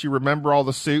that helps you remember all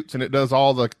the suits, and it does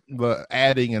all the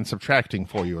adding and subtracting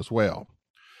for you as well.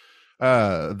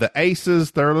 The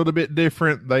aces, they're a little bit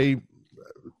different. They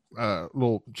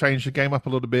will change the game up a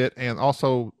little bit, and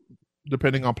also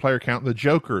depending on player count, the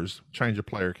jokers change the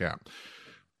player count.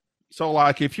 So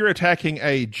like if you're attacking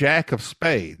a jack of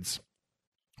spades,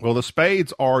 well, the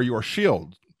spades are your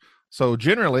shield. So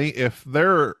generally, if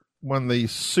they're when the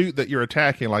suit that you're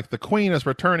attacking, like the queen is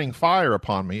returning fire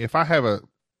upon me, if I have a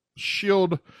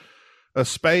shield, a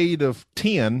spade of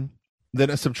 10, then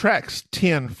it subtracts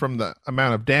 10 from the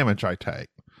amount of damage I take.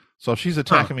 So if she's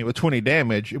attacking me with 20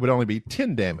 damage, it would only be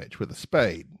 10 damage with a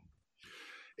spade.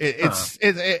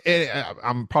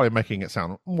 I'm probably making it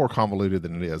sound more convoluted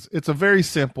than it is. It's a very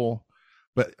simple,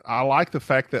 but I like the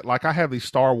fact that like I have these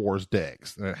Star Wars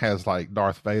decks and it has like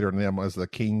Darth Vader and them as the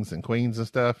kings and queens and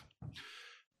stuff.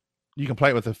 You can play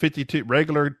it with a 52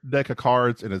 regular deck of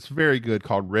cards, and it's very good,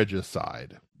 called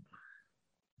Regicide.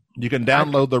 You can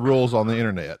download the rules on the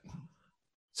internet.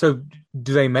 So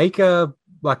do they make an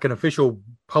official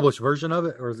published version of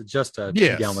it, or is it just a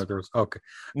download the rules? Okay.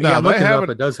 No, yeah, I'm looking it up. it.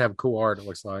 It does have cool art, it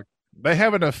looks like. They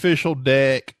have an official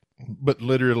deck, but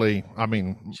literally, I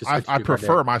mean, I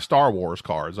prefer my Star Wars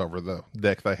cards over the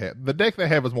deck they have. The deck they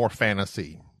have is more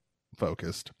fantasy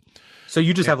focused. So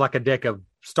you just have like a deck of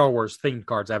Star Wars themed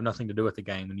cards that have nothing to do with the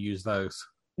game and use those.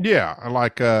 Yeah,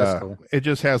 like That's cool. It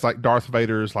just has like Darth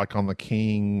Vader's like on the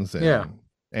kings and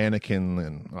Anakin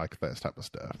and like that type of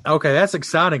stuff. Okay, that's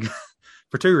exciting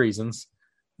for two reasons.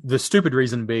 The stupid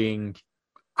reason being,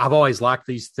 I've always liked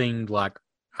these themed, like,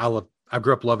 I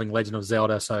grew up loving Legend of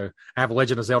Zelda, so I have a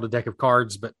Legend of Zelda deck of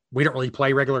cards, but we don't really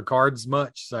play regular cards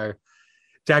much, so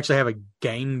to actually have a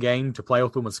game to play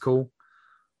with them was cool.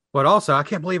 But also, I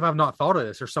can't believe I've not thought of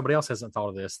this, or somebody else hasn't thought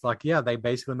of this. Like, yeah, they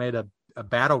basically made a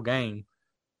battle game.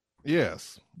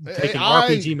 Yes. Taking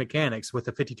RPG mechanics with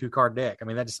a 52 card deck. I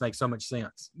mean, that just makes so much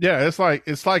sense. Yeah, it's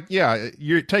like, yeah,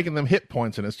 you're taking them hit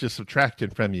points and it's just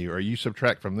subtracted from you, or you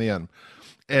subtract from them.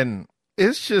 And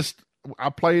it's just, I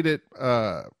played it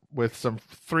with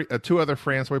two other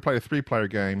friends. We played a 3-player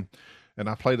game, and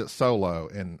I played it solo,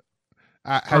 and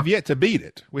I have yet to beat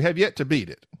it. We have yet to beat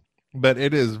it, but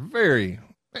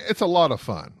it's a lot of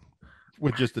fun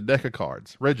with just a deck of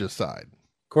cards. Regicide.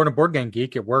 According to Board Game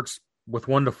Geek, it works with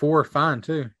 1 to 4 fine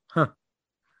too. Huh.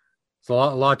 So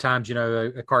a lot of times,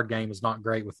 a card game is not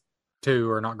great with 2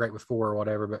 or not great with 4 or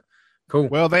whatever, but cool.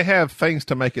 Well, they have things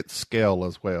to make it scale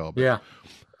as well. But, yeah.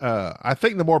 I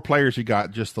think the more players you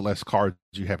got, just the less cards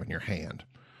you have in your hand.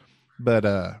 But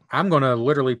I'm going to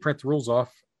literally print the rules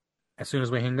off as soon as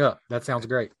we hang up. That sounds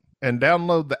great. And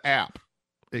download the app.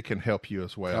 It can help you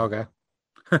as well. Okay.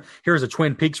 Here's a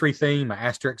Twin Peaks retheme, an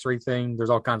Asterix retheme. There's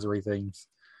all kinds of rethemes.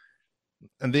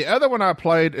 And the other one I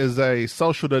played is a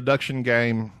social deduction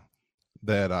game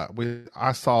that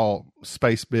I saw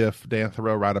Space Biff Dan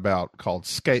Thoreau write about, called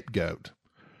Scapegoat.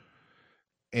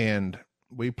 And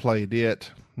we played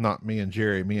it, not me and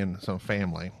Jerry, me and some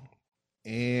family.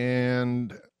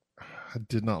 And I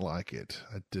did not like it.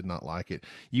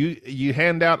 You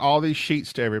hand out all these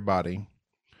sheets to everybody.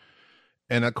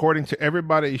 And according to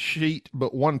everybody's sheet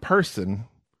but one person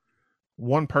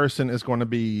is going to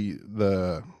be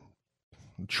the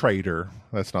traitor.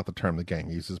 That's not the term the game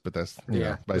uses, but that's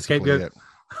basically it.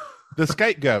 The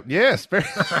scapegoat. Yes.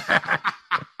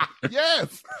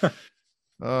 Yes.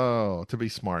 Oh, to be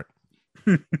smart.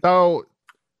 So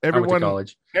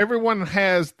everyone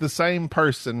has the same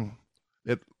person.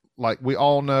 Like, we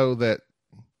all know that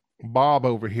Bob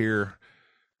over here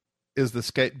is the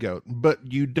scapegoat, but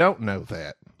you don't know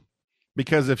that,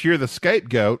 because if you're the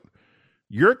scapegoat,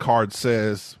 your card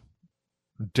says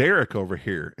Derek over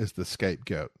here is the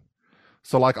scapegoat.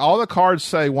 So, like, all the cards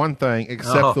say one thing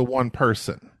except the one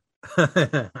person,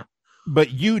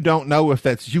 but you don't know if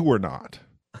that's you or not.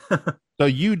 So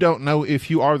you don't know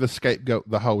if you are the scapegoat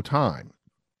the whole time.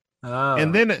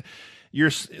 And then you're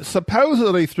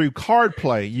supposedly, through card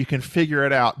play, you can figure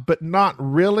it out, but not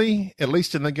really, at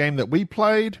least in the game that we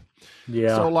played.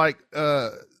 Yeah. So, like,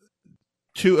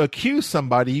 to accuse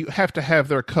somebody, you have to have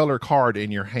their color card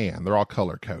in your hand. They're all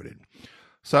color coded.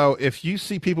 So if you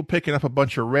see people picking up a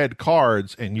bunch of red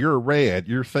cards and you're red,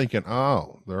 you're thinking,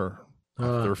 oh,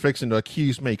 they're fixing to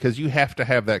accuse me, because you have to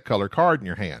have that color card in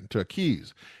your hand to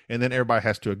accuse. And then everybody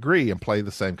has to agree and play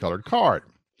the same colored card.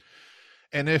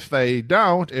 And if they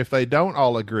don't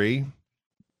all agree,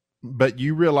 but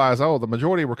you realize, oh, the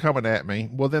majority were coming at me,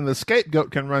 well, then the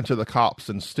scapegoat can run to the cops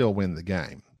and still win the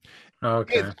game.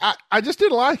 Okay. I just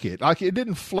didn't like it. Like, it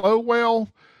didn't flow well,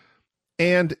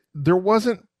 and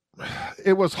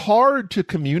it was hard to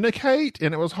communicate,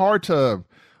 and it was hard to,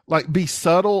 like, be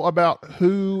subtle about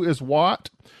who is what.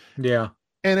 Yeah.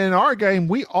 And in our game,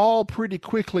 we all pretty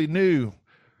quickly knew,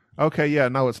 okay, yeah,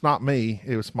 no, it's not me.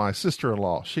 It was my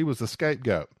sister-in-law. She was the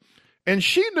scapegoat. And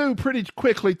she knew pretty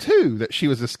quickly, too, that she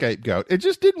was the scapegoat. It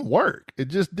just didn't work. It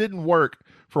just didn't work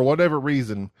for whatever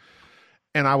reason.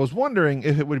 And I was wondering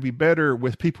if it would be better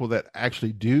with people that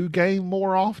actually do game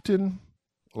more often.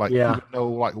 Like, you know,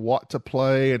 like, what to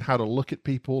play and how to look at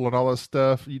people and all that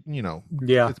stuff. You know,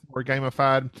 it's more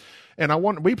gamified. And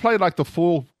we played like the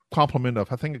full complement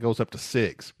of, I think it goes up to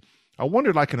 6. I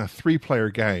wondered, like, in a 3-player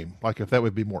game, like, if that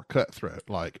would be more cutthroat,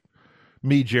 like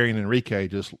me, Jerry, and Enrique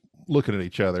just looking at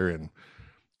each other and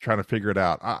trying to figure it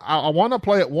out. I want to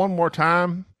play it one more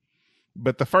time,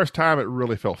 but the first time it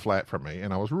really fell flat for me,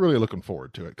 and I was really looking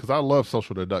forward to it because I love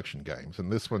social deduction games,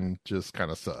 and this one just kind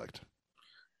of sucked.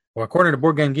 Well, according to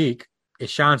Board Game Geek, it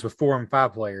shines with 4 and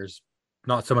 5 players,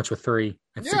 not so much with 3.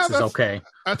 And 6 is okay.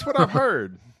 That's what I've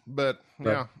heard, but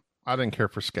yeah, I didn't care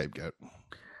for Scapegoat.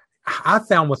 I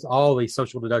found with all these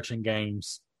social deduction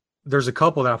games, there's a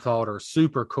couple that I thought are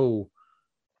super cool,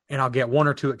 and I'll get 1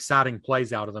 or 2 exciting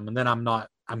plays out of them, and then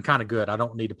I'm kind of good. I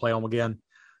don't need to play them again.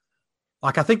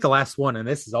 Like, I think the last one, and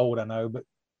this is old, I know, but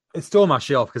it's still on my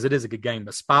shelf because it is a good game.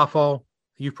 But Spyfall,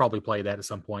 you've probably played that at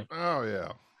some point. Oh,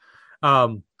 yeah. I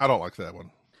don't like that one.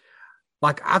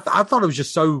 Like, I thought it was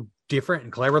just so different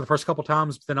and clever the first couple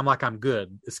times, but then I'm like, I'm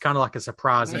good. It's kind of like a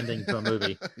surprise ending to a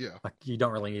movie. Yeah. Like you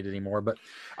don't really need it anymore. But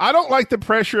I don't like the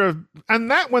pressure of,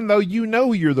 and that one though, you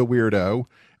know, you're the weirdo,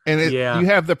 and you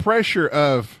have the pressure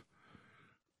of,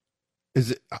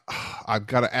 is it? I've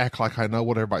got to act like I know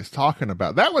what everybody's talking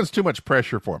about. That one's too much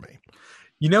pressure for me.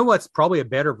 You know what's probably a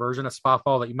better version of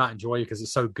Spyfall that you might enjoy because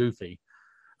it's so goofy.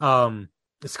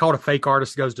 It's called A Fake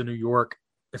Artist Goes to New York.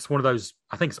 It's one of those,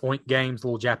 I think it's Oink games,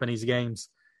 little Japanese games.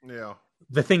 Yeah.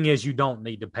 The thing is, you don't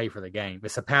need to pay for the game.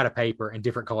 It's a pad of paper and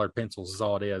different colored pencils is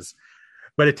all it is.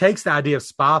 But it takes the idea of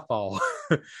Spyfall,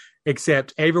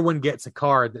 except everyone gets a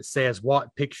card that says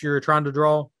what picture you're trying to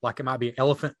draw. Like it might be an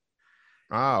elephant.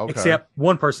 Ah, okay. Except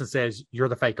one person says you're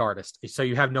the fake artist. So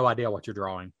you have no idea what you're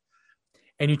drawing.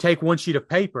 And you take one sheet of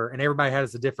paper and everybody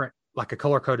has a different, like a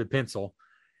color-coded pencil,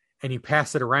 and you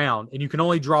pass it around and you can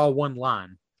only draw one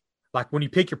line. Like when you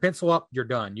pick your pencil up, you're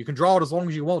done. You can draw it as long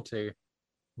as you want to,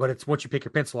 but it's once you pick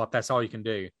your pencil up, that's all you can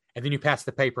do. And then you pass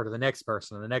the paper to the next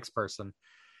person and the next person.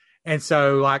 And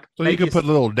so like, so you can put a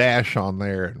little dash on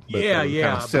there. Yeah.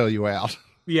 Kind of sell you out.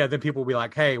 Yeah. Then people will be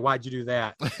like, hey, why'd you do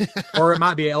that? Or it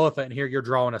might be an elephant and here you're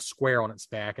drawing a square on its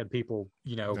back and people,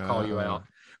 call you out.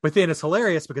 But then it's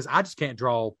hilarious because I just can't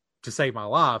draw to save my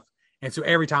life. And so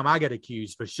every time I get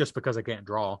accused, but it's just because I can't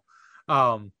draw.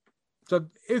 So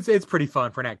it's pretty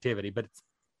fun for an activity, but it's,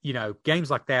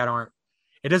 games like that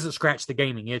it doesn't scratch the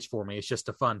gaming itch for me. It's just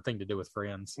a fun thing to do with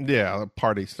friends. Yeah.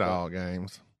 Party style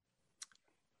games.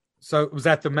 So was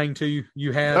that the main two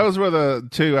you had? Those were the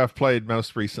two I've played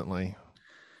most recently.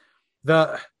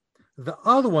 The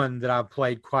other one that I've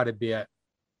played quite a bit,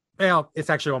 well, it's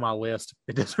actually on my list.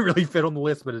 It doesn't really fit on the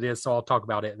list, but it is, so I'll talk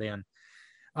about it then.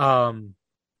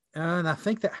 And I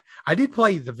think that I did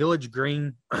play The Village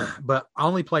Green, but I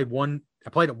only played one. I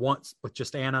played it once with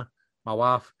just Anna, my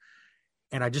wife,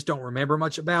 and I just don't remember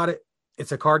much about it.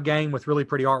 It's a card game with really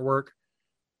pretty artwork.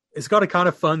 It's got a kind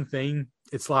of fun theme.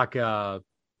 It's like, I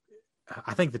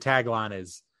think the tagline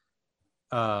is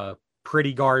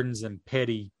pretty gardens and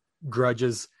petty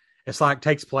grudges. It's like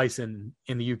takes place in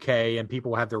the UK and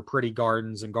people have their pretty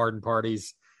gardens and garden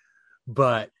parties,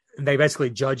 but they basically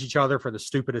judge each other for the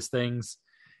stupidest things.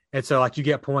 And so like you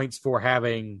get points for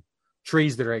having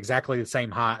trees that are exactly the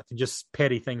same height and just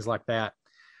petty things like that.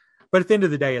 But at the end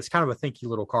of the day, it's kind of a thinky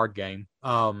little card game.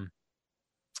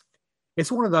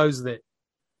 It's one of those that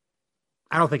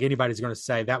I don't think anybody's going to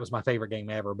say that was my favorite game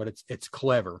ever, but it's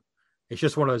clever. It's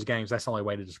just one of those games. That's the only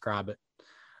way to describe it.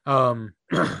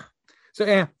 So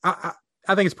yeah,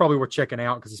 I think it's probably worth checking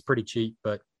out because it's pretty cheap,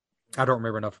 but I don't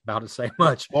remember enough about it to say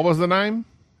much. What was the name?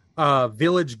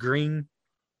 Village Green.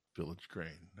 Village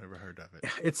Green. Never heard of it.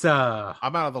 It's I'm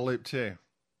out of the loop too.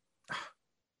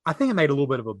 I think it made a little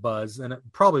bit of a buzz, and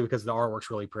probably because the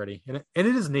artwork's really pretty, and it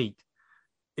is neat.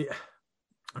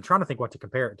 I'm trying to think what to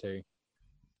compare it to.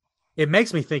 It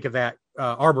makes me think of that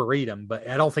Arboretum, but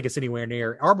I don't think it's anywhere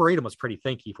near. Arboretum was pretty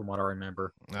thinky from what I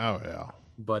remember. Oh yeah,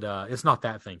 but it's not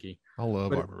that thinky. I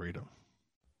love Arboretum.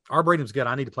 Arboretum's good.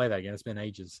 I need to play that again. It's been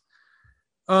ages.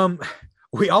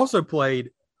 We also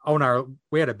played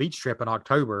we had a beach trip in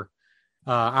October.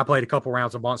 I played a couple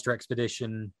rounds of Monster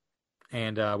Expedition,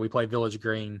 and we played Village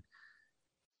Green.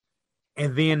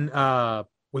 And then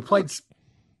we played.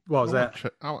 What was that?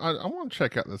 I want to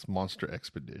check out this Monster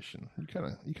Expedition. You kind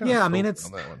of. Yeah, I mean it's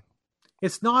on that one.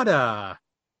 It's not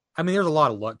I mean, there's a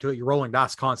lot of luck to it. You're rolling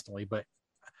dice constantly, but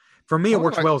for me, it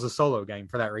works well as a solo game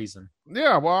for that reason.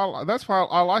 Yeah, well, that's why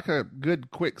I like a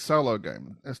good, quick solo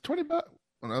game. It's $20.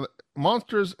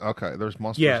 Monsters. Okay, there's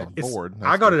monsters on board.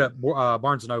 I got it at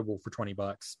Barnes and Noble for $20.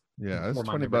 Yeah, it's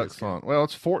 $20 on. Well,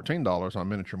 it's $14 on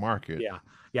Miniature Market.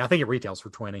 Yeah. I think it retails for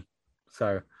 $20.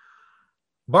 So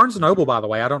Barnes and Noble, by the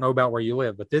way, I don't know about where you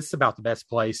live, but this is about the best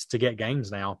place to get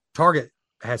games now. Target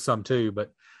has some too,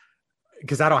 but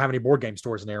because I don't have any board game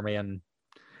stores near me, and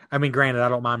I mean, granted, I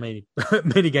don't mind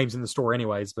many games in the store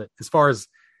anyways, but as far as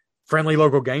friendly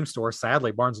local game stores,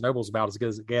 sadly, Barnes and Noble is about as good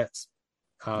as it gets.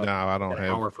 No, I don't have an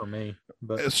hour for me.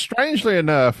 But strangely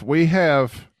enough, we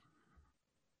have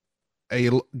a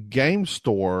game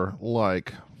store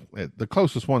like the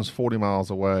closest one's 40 miles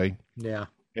away. Yeah,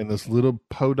 in this little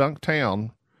podunk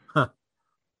town. Huh.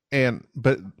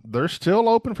 But they're still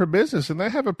open for business, and they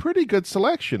have a pretty good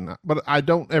selection. But I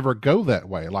don't ever go that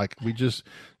way. Like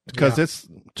because it's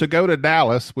to go to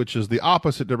Dallas, which is the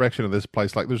opposite direction of this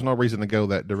place. Like there's no reason to go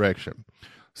that direction.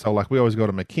 So like we always go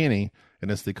to McKinney, and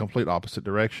it's the complete opposite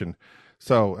direction.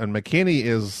 So, and McKinney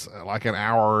is like an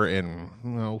hour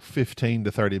and 15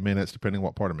 to 30 minutes, depending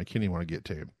what part of McKinney you want to get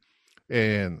to.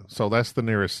 And so that's the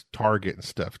nearest Target and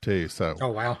stuff too. So, oh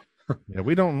wow. Yeah,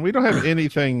 we don't have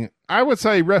anything. I would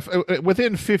say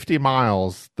within 50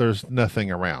 miles, there's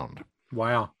nothing around.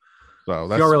 Wow. So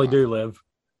that's Y'all really do live.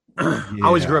 Yeah. I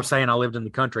always grew up saying I lived in the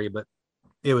country, but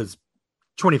it was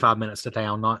 25 minutes to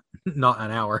town, not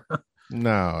an hour.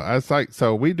 No, it's like,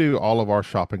 so we do all of our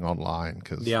shopping online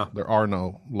because Yeah. there are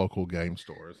no local game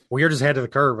stores. Well, you're just ahead of the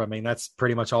curve. I mean, that's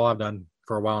pretty much all I've done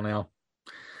for a while now.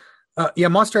 Yeah,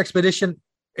 Monster Expedition,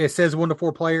 it says 1 to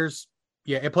 4 players.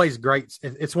 Yeah, it plays great.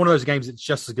 It's one of those games that's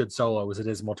just as good solo as it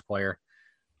is multiplayer.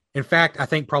 In fact, I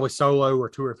think probably solo or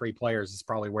 2 or 3 players is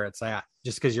probably where it's at,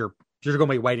 just because you're going to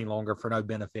be waiting longer for no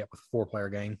benefit with a 4-player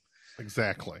game.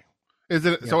 Exactly. Is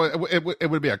it? Yeah. So it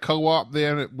would be a co-op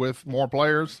then with more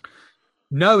players?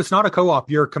 No, it's not a co-op.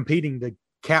 You're competing to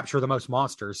capture the most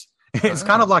monsters. It's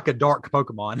kind of like a dark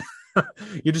Pokemon.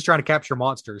 You're just trying to capture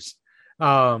monsters.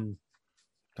 Dang,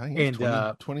 it's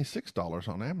And, $26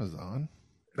 on Amazon.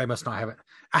 They must not have it.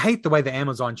 I hate the way the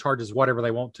Amazon charges whatever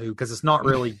they want to, because it's not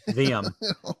really them.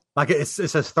 Like it's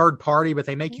a third party, but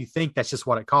they make you think that's just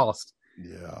what it costs.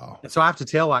 Yeah. And so I have to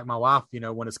tell like my wife,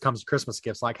 when it comes to Christmas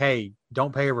gifts, like, hey,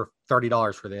 don't pay over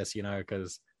 $30 for this,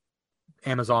 because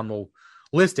Amazon will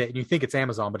list it and you think it's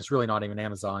Amazon, but it's really not even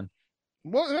Amazon.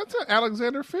 Well, that's an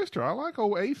Alexander Pfister. I like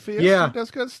old A Fist. Yeah. He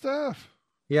does good stuff.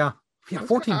 Yeah. Yeah.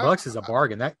 That's $14 is a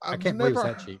bargain. That I can't believe it's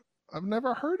that cheap. I've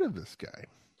never heard of this guy.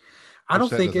 I don't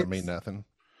think it mean nothing.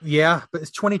 Yeah, but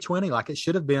it's 2020. Like it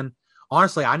should have been.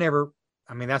 Honestly,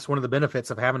 that's one of the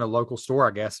benefits of having a local store,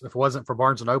 I guess. If it wasn't for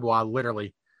Barnes & Noble, I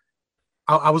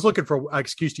was looking for an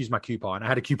excuse to use my coupon. I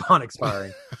had a coupon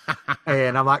expiring.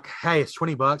 And I'm like, hey, it's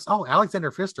 $20. Oh,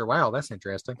 Alexander Pfister. Wow, that's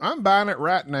interesting. I'm buying it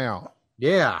right now.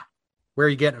 Yeah. Where are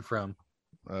you getting it from?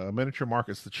 Miniature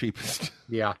Market's the cheapest.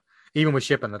 Yeah. Even with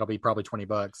shipping, that'll be probably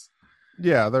 $20.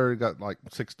 Yeah, they got like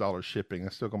 $6 shipping.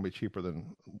 It's still going to be cheaper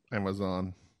than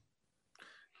Amazon.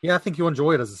 Yeah, I think you'll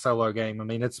enjoy it as a solo game. I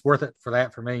mean, it's worth it for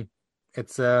that for me.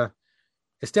 It's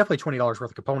definitely $20 worth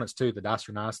of components too. The dice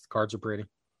are nice, the cards are pretty.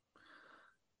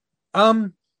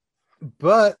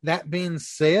 But that being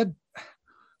said,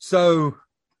 so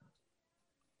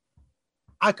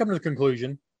I come to the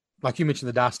conclusion, like you mentioned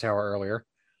the Dice Tower earlier,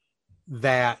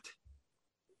 that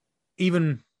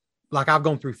even like I've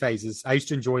gone through phases. I used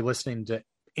to enjoy listening to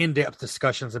in-depth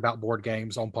discussions about board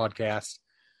games on podcasts.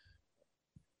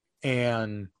 But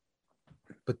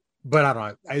I don't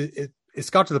know. It's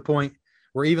got to the point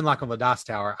where even like on the Dice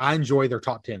Tower, I enjoy their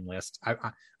top 10 list.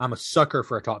 I'm a sucker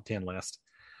for a top 10 list.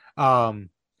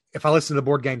 If I listen to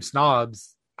Board Game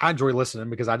Snobs, I enjoy listening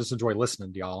because I just enjoy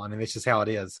listening to y'all. I mean, it's just how it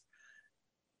is.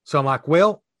 So I'm like,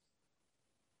 well,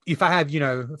 if I have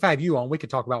you on, we could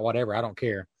talk about whatever. I don't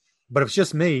care. But if it's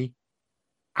just me,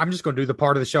 I'm just going to do the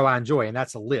part of the show I enjoy, and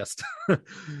that's a list.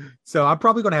 So I'm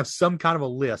probably going to have some kind of a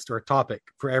list or a topic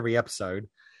for every episode.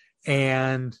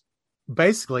 And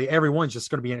basically, everyone's just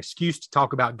going to be an excuse to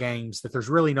talk about games that there's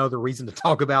really no other reason to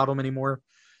talk about them anymore.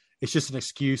 It's just an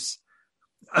excuse.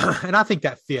 And I think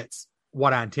that fits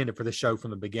what I intended for the show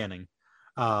from the beginning.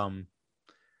 Because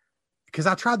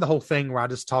I tried the whole thing where I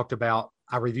just talked about,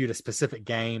 I reviewed a specific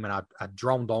game and I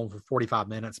droned on for 45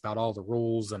 minutes about all the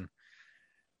rules. And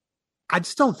I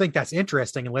just don't think that's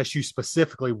interesting unless you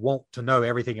specifically want to know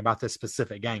everything about this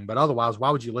specific game. But otherwise, why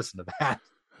would you listen to that?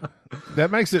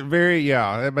 That makes it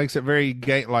very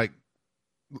game. Like,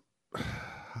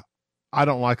 I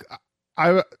don't like,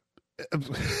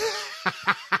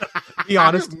 Be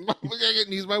honest. I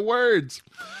can use my words.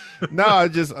 No,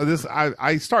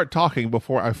 I start talking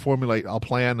before I formulate a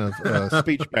plan of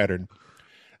speech pattern.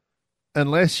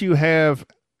 Unless you have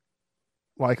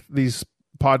like these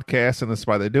podcasts, and that's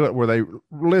why they do it, where they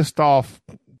list off,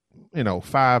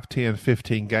 5, 10,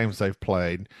 15 games they've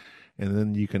played, and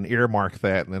then you can earmark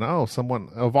that, and then, someone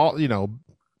of all,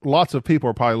 lots of people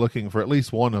are probably looking for at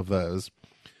least one of those.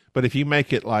 But if you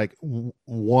make it like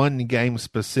one game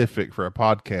specific for a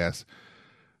podcast,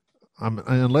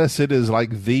 unless it is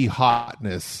like the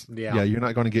hotness, you're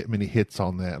not going to get many hits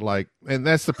on that. Like, and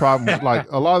that's the problem.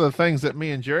 Like a lot of the things that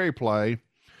me and Jerry play,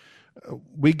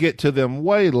 we get to them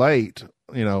way late,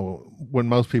 when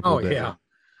most people do. Yeah.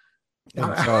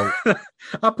 And so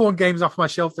I'm pulling games off my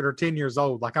shelf that are 10 years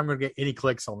old. Like I'm going to get any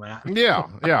clicks on that. Yeah.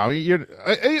 Even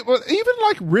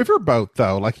like Riverboat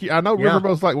though. Like I know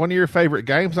Riverboat's like one of your favorite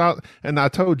games. And I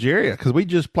told Jerry, because we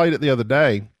just played it the other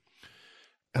day,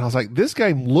 and I was like, this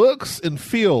game looks and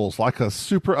feels like a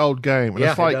super old game. And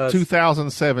it's like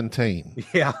 2017.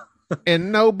 Yeah.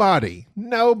 And nobody's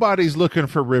looking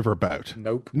for Riverboat.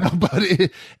 Nope. Nobody.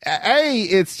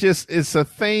 It's a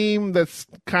theme that's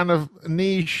kind of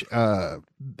niche.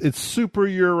 It's super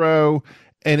Euro,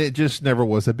 and it just never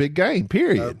was a big game,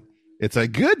 period. Nope. It's a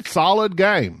good, solid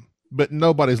game. but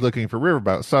nobody's looking for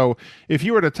Riverboat. So if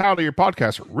you were to title your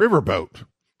podcast Riverboat,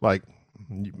 like,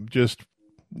 just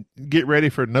get ready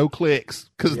for no clicks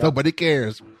because nobody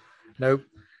cares. Nope.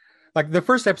 Like the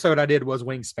first episode I did was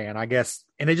Wingspan, I guess,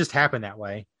 and it just happened that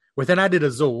way. But then I did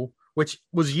Azul, which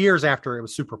was years after it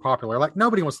was super popular. Like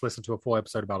nobody wants to listen to a full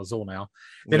episode about Azul now.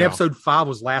 Then episode 5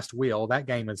 was Last Wheel. That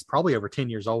game is probably over 10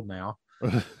 years old now.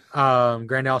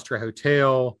 Grand Austria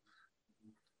Hotel,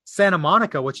 Santa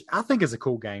Monica, which I think is a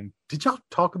cool game. Did y'all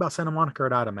talk about Santa Monica,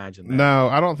 or I'd imagine that? No,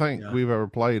 I don't think we've ever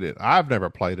played it. I've never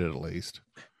played it, at least.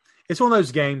 It's one of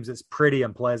those games that's pretty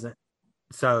unpleasant.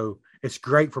 So it's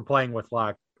great for playing with,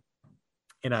 like,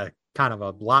 in a kind of a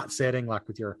light setting, like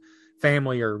with your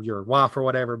family or your wife or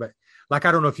whatever. But like,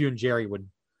 I don't know if you and Jerry would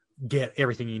get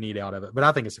everything you need out of it, but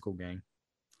I think it's a cool game.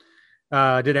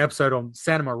 I did an episode on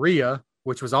Santa Maria,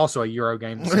 which was also a Euro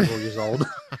game several years old.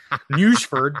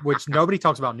 Newsford, which nobody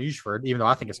talks about Newsford, even though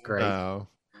I think it's great. No.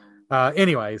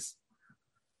 Anyways,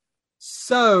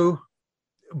 so,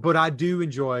 but I do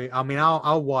enjoy, I mean,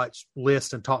 I'll watch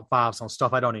lists and top fives on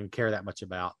stuff I don't even care that much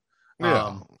about.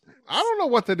 Yeah. I don't know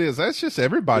what that is. That's just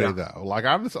everybody though. Like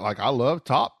I love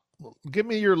top. Give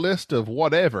me your list of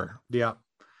whatever. Yeah.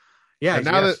 Yeah.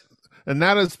 And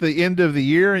now that's the end of the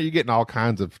year, you're getting all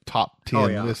kinds of top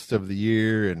 10 lists of the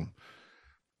year and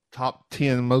top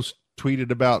 10 most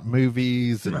tweeted about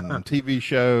movies and TV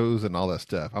shows and all that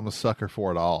stuff. I'm a sucker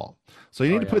for it all. So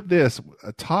you need to put this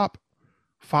a top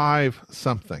 5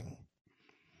 something.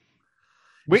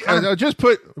 We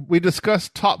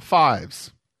discussed top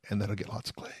 5s. And that'll get lots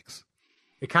of clicks.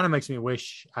 It kind of makes me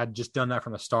wish I'd just done that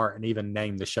from the start and even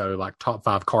named the show like Top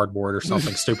 5 Cardboard or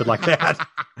something stupid like that.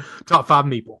 Top 5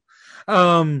 Meeple.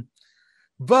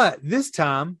 But this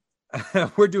time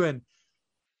we're doing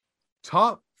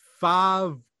top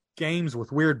 5 games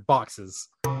with weird boxes.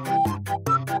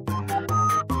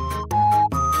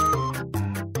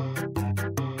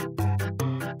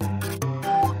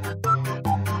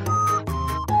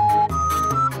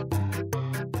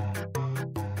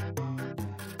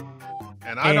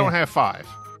 I don't have 5.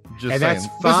 Just saying. That's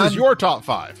fine. This is your top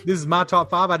 5. This is my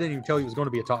top 5. I didn't even tell you it was going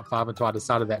to be a top 5 until I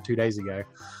decided that 2 days ago.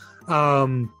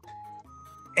 And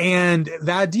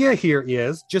the idea here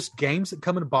is just games that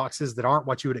come in boxes that aren't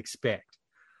what you would expect.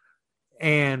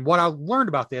 And what I learned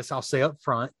about this, I'll say up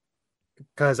front,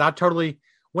 because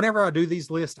whenever I do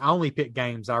these lists, I only pick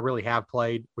games I really have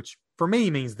played, which for me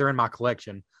means they're in my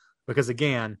collection. Because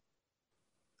again,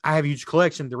 I have a huge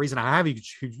collection. The reason I have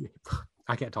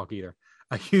I can't talk either.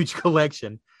 A huge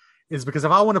collection is because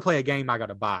if I want to play a game, I got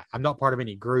to buy it. I'm not part of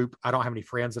any group. I don't have any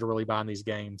friends that are really buying these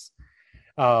games.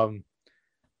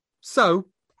 So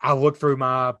I look through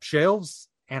my shelves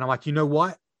and I'm like, you know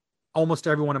what? Almost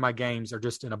every one of my games are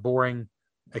just in a boring,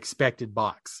 expected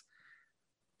box.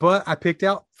 But I picked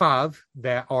out 5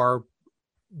 that are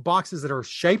boxes that are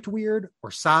shaped weird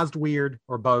or sized weird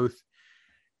or both.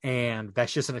 And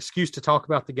that's just an excuse to talk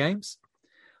about the games.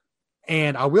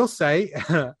 And I will say,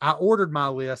 I ordered my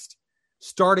list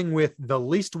starting with the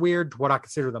least weird to what I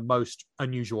consider the most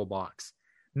unusual box.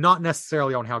 Not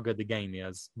necessarily on how good the game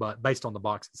is, but based on the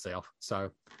box itself. So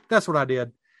that's what I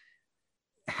did.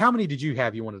 How many did you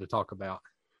have you wanted to talk about?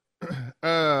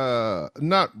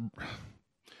 Not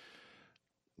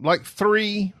like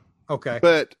 3. Okay.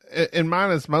 But in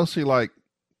mine is mostly like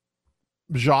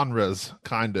genres,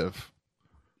 kind of.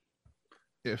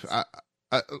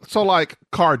 So like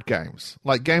card games,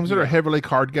 like games that are heavily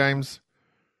card games.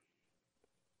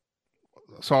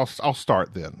 So I'll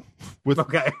start then with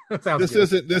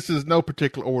this is no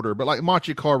particular order, but like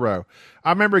Machi Koro. I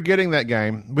remember getting that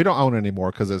game. We don't own it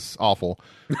anymore because it's awful,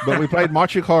 but we played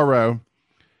Machi Koro,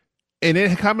 and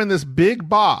it come in this big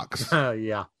box.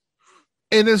 And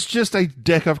it's just a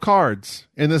deck of cards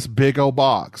in this big old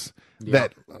box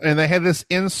and they had this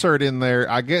insert in there.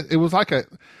 I guess it was like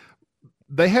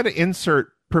they had an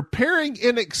insert preparing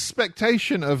in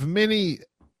expectation of many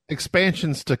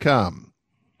expansions to come,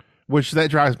 which that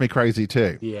drives me crazy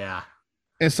too. Yeah.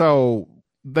 And so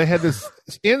they had this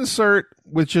insert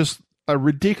with just a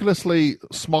ridiculously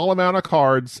small amount of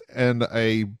cards and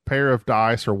a pair of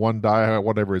dice or one die or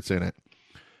whatever it's in it.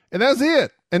 And that's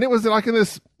it. And it was like in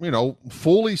this,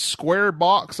 fully square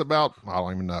box about, I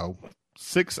don't even know,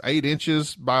 6-8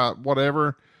 inches by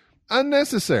whatever.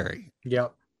 Unnecessary.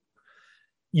 Yep.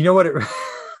 You know what it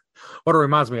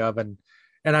reminds me of, and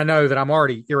I know that I'm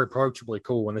already irreproachably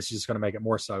cool, and this is just going to make it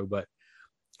more so, but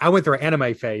I went through an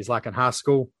anime phase like in high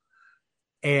school,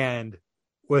 and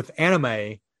with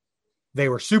anime, they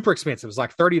were super expensive. It was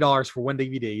like $30 for one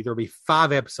DVD. There would be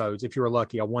 5 episodes, if you were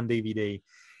lucky, on one DVD,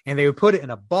 and they would put it in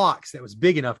a box that was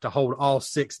big enough to hold all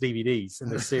 6 DVDs in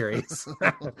this series.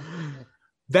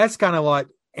 that's kind of like,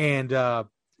 and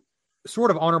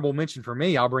sort of honorable mention for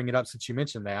me. I'll bring it up since you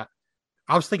mentioned that.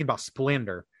 I was thinking about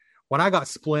Splendor. When I got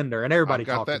Splendor, and everybody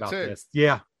talked about this.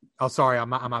 Yeah. Oh, sorry. I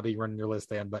might be running your list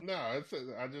then, but no, I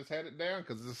just had it down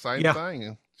because it's the same thing.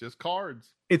 It's just cards.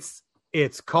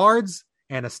 It's cards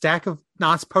and a stack of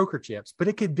nice poker chips, but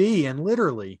it could be in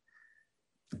literally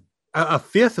a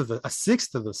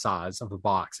sixth of the size of the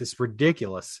box. It's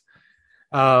ridiculous.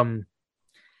 Yeah.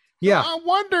 I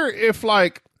wonder if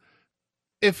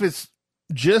it's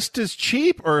just as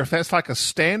cheap or if that's like a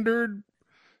standard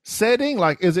setting.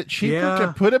 Like, is it cheaper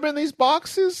to put them in these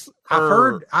boxes?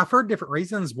 I've heard different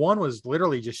reasons. One was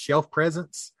literally just shelf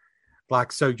presence,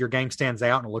 like so your game stands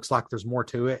out and it looks like there's more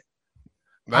to it.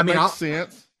 That makes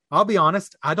sense. I'll be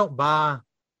honest, I don't buy.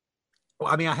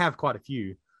 Well, I mean, I have quite a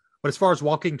few, but as far as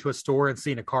walking to a store and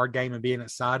seeing a card game and being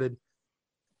excited,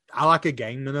 I like a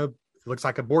game and it looks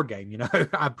like a board game. You know,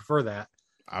 I prefer that.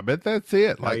 I bet that's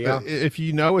it. Like, if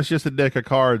you know it's just a deck of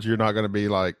cards, you're not going to be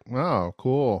like, oh,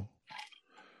 cool.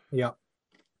 Yeah.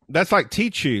 That's like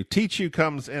Tichu. Tichu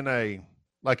comes in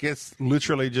it's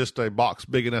literally just a box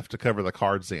big enough to cover the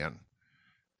cards in.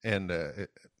 And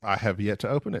I have yet to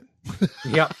open it.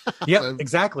 Yep,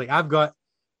 exactly. I've got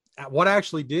what I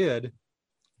actually did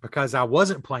because I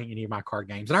wasn't playing any of my card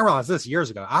games. And I realized this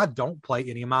years ago. I don't play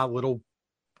any of my little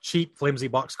cheap, flimsy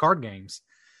box card games.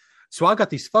 So I got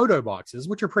these photo boxes,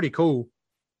 which are pretty cool.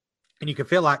 And you can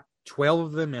fit like 12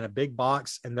 of them in a big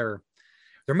box. And they're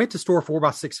meant to store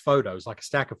 4x6 photos, like a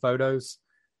stack of photos.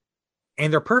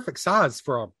 And they're perfect size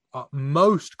for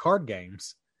most card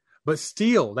games. But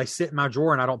still, they sit in my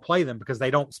drawer and I don't play them because they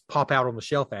don't pop out on the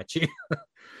shelf at you.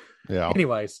 Yeah.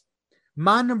 Anyways,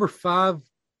 my number 5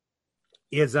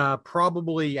 is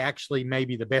probably actually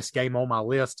maybe the best game on my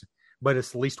list, but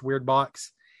it's the least weird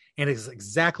box. And it's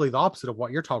exactly the opposite of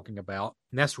what you're talking about.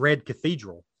 And that's Red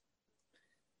Cathedral.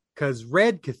 Because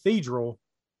Red Cathedral,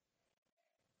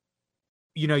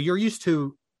 you know, you're used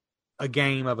to a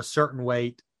game of a certain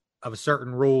weight, of a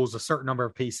certain rules, a certain number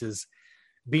of pieces,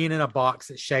 being in a box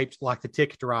that's shaped like the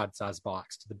Ticket to Ride size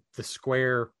box, the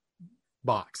square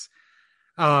box.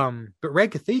 But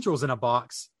Red Cathedral's in a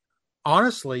box,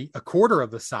 honestly, a quarter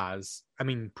of the size. I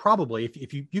mean, probably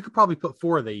if you could probably put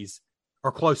 4 of these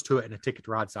or close to it in a Ticket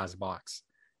to Ride size box.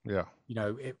 Yeah. You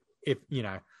know, if you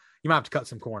know, you might have to cut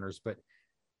some corners, but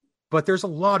there's a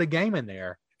lot of game in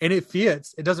there and it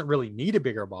fits. It doesn't really need a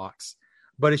bigger box,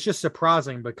 but it's just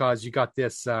surprising because you got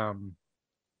this,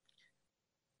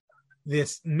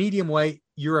 this medium weight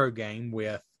Euro game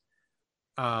with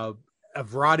a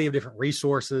variety of different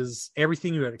resources,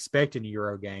 everything you would expect in a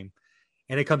Euro game.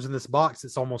 And it comes in this box.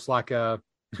 It's almost like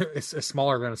it's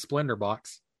smaller than a Splendor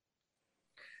box.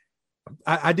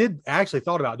 I actually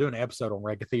thought about doing an episode on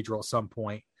Red Cathedral at some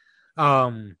point.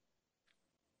 But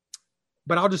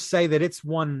I'll just say that it's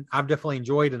one I've definitely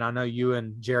enjoyed. And I know you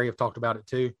and Jerry have talked about it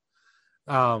too.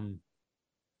 I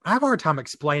have a hard time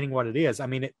explaining what it is. I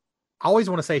mean, I always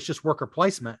want to say it's just worker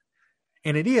placement,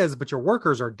 and it is, but your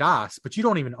workers are dice, but you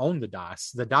don't even own the dice.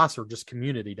 The dice are just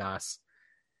community dice.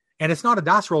 And it's not a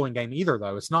dice rolling game either,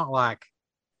 though. It's not like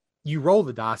you roll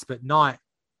the dice, but not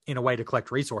in a way to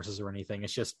collect resources or anything.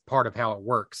 It's just part of how it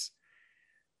works.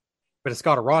 But it's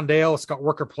got a rondelle, it's got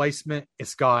worker placement,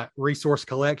 it's got resource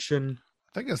collection.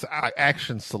 I think it's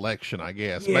action selection, I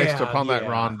guess. Based upon that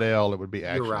rondelle, it would be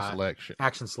action selection.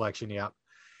 Action selection, yeah.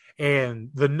 And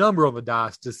the number on the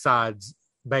dice decides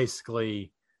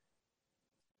basically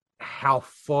how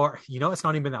far, you know, it's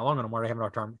not even been that long anymore. I haven't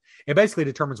had time. It basically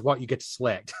determines what you get to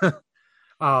select.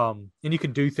 And you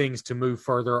can do things to move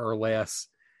further or less,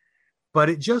 but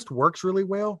it just works really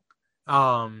well.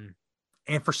 And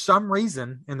for some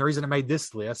reason, and the reason I made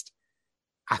this list,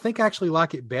 I think I actually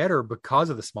like it better because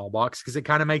of the small box, because it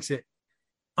kind of makes it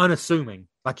unassuming.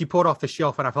 Like you pull it off the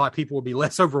shelf and I feel like people will be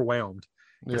less overwhelmed.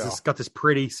 Because it's got this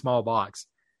pretty small box.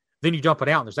 Then you dump it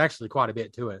out and there's actually quite a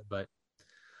bit to it. But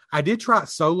I did try it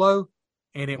solo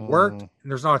and it worked. And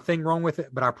there's not a thing wrong with it,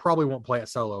 but I probably won't play it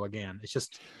solo again. It's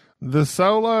just the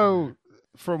solo,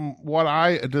 from what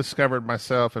I discovered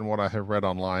myself and what I have read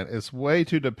online, is way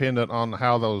too dependent on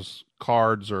how those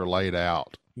cards are laid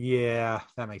out. Yeah,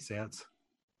 that makes sense.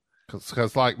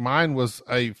 Because like mine was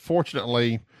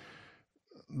fortunately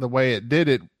the way it did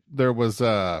it, there was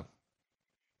the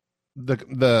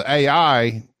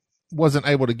AI wasn't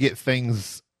able to get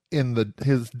things in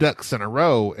his ducks in a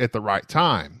row at the right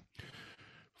time,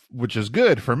 which is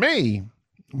good for me.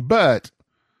 But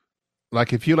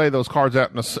like if you lay those cards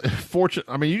out in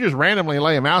you just randomly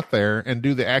lay them out there and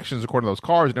do the actions according to those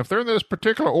cards. And if they're in this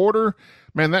particular order,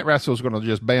 man, that rascal's going to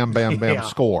just bam, bam, bam,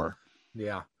 score.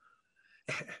 Yeah.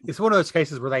 it's one of those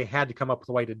cases where they had to come up with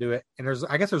a way to do it. And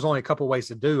I guess there's only a couple ways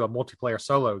to do a multiplayer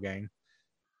solo game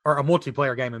or a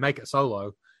multiplayer game and make it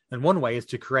solo. And one way is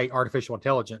to create artificial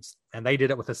intelligence. And they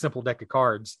did it with a simple deck of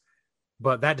cards,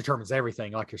 but that determines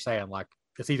everything. Like you're saying, like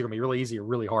it's either gonna be really easy or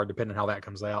really hard, depending on how that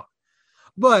comes out.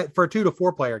 But for a 2 to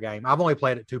 4 player game, I've only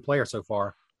played it 2 player so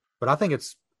far, but I think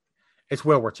it's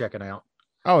well worth checking out.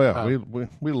 Oh yeah.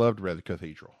 We loved Red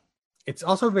Cathedral. It's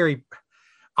also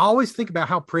I always think about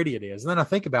how pretty it is. And then I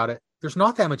think about it. There's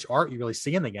not that much art you really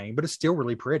see in the game, but it's still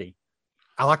really pretty.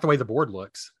 I like the way the board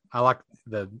looks. I like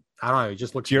I don't know. It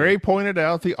just looks Jerry good. pointed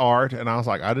out the art, and I was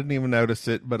like, I didn't even notice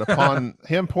it. But upon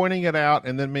him pointing it out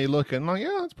and then me looking, like,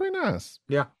 yeah, it's pretty nice.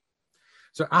 Yeah.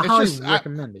 So I highly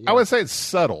recommend it. Yeah. I would say it's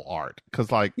subtle art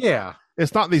because, like, yeah,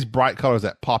 it's not these bright colors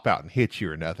that pop out and hit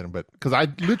you or nothing. But because I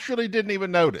literally didn't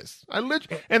even notice. And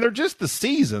they're just the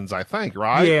seasons, I think,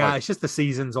 right? Yeah, like, it's just the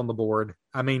seasons on the board.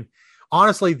 I mean,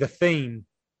 honestly, the theme.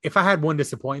 If I had one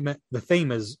disappointment, the theme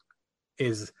is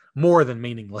more than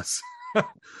meaningless.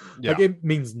 Yeah. Like it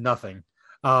means nothing.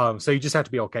 So you just have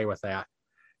to be okay with that.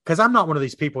 Because I'm not one of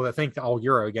these people that think that all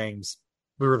Euro games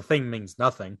where the thing means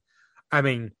nothing. I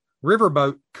mean,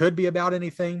 Riverboat could be about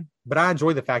anything, but I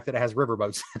enjoy the fact that it has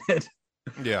riverboats in it.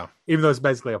 Yeah. Even though it's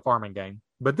basically a farming game.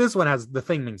 But this one has the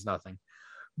thing means nothing.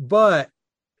 But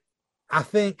I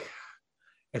think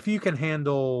if you can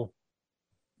handle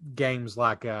games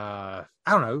like I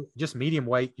don't know, just medium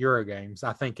weight Euro games,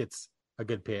 I think it's a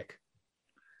good pick.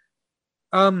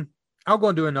 I'll go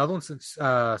and do another one since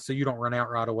so you don't run out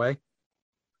right away.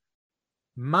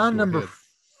 My number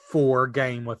 4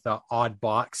 game with the odd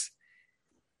box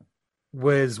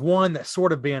was one that's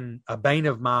sort of been a bane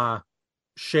of my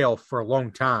shelf for a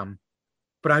long time,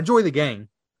 but I enjoy the game.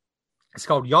 It's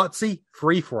called Yahtzee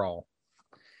Free For All.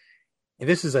 And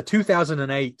this is a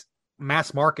 2008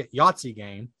 mass market Yahtzee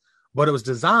game, but it was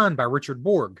designed by Richard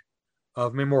Borg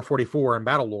of Memoir 44 and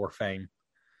Battle Lore fame.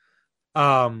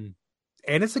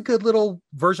 And it's a good little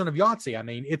version of Yahtzee. I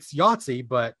mean, it's Yahtzee,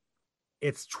 but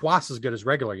it's twice as good as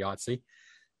regular Yahtzee.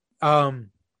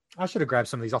 I should have grabbed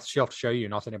some of these off the shelf to show you,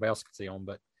 not that anybody else can see them,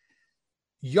 but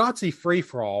Yahtzee Free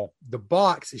For All, the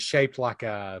box is shaped like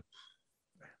I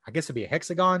guess it'd be a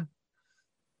hexagon.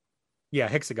 Yeah,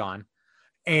 hexagon.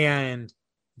 And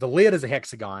the lid is a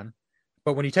hexagon,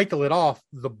 but when you take the lid off,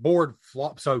 the board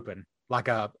flops open like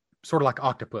sort of like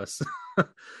octopus.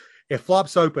 It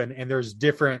flops open and there's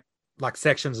different like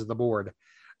sections of the board.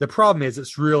 The problem is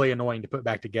it's really annoying to put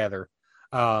back together.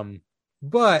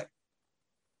 But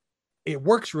it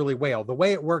works really well. The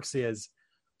way it works is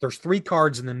there's 3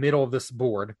 cards in the middle of this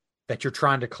board that you're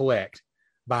trying to collect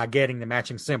by getting the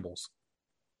matching symbols.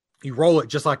 You roll it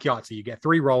just like Yahtzee. You get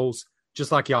 3 rolls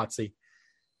just like Yahtzee,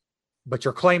 but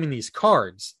you're claiming these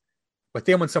cards. But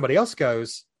then when somebody else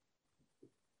goes,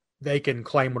 they can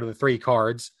claim one of the 3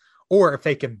 cards, or if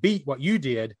they can beat what you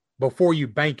did before you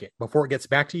bank it, before it gets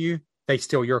back to you, they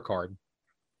steal your card.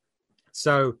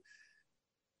 So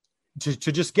to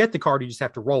just get the card, you just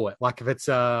have to roll it. Like if it's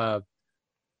 2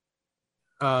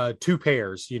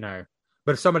 pairs, you know,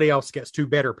 but if somebody else gets 2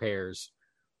 better pairs,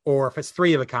 or if it's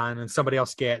 3 of a kind and somebody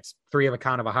else gets 3 of a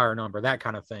kind of a higher number, that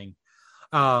kind of thing.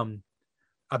 A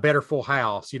better full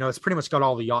house, you know, it's pretty much got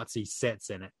all the Yahtzee sets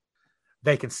in it.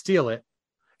 They can steal it.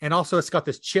 And also it's got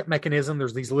this chip mechanism.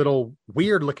 There's these little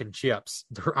weird looking chips.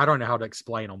 I don't know how to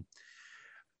explain them.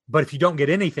 But if you don't get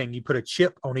anything, you put a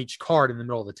chip on each card in the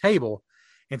middle of the table.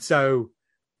 And so,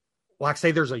 like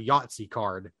say there's a Yahtzee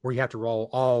card where you have to roll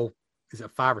all, is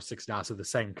it 5 or 6 dice of the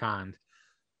same kind?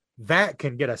 That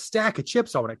can get a stack of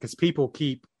chips on it because people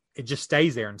it just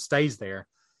stays there and stays there.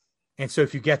 And so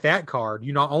if you get that card,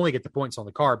 you not only get the points on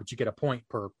the card, but you get a point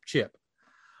per chip.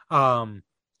 And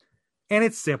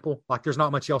it's simple. Like there's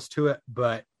not much else to it,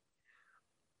 but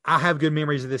I have good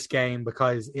memories of this game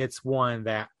because it's one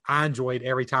that I enjoyed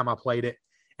every time I played it.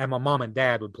 And my mom and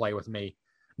dad would play with me.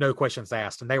 No questions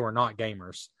asked. And they were not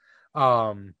gamers.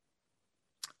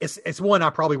 It's one I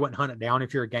probably wouldn't hunt it down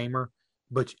if you're a gamer,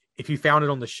 but if you found it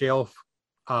on the shelf,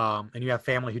 and you have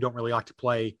family who don't really like to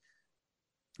play,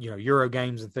 you know, Euro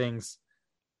games and things,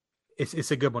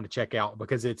 it's a good one to check out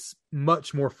because it's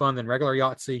much more fun than regular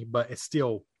Yahtzee, but it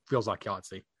still feels like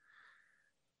Yahtzee.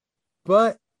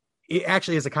 But it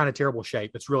actually is a kind of terrible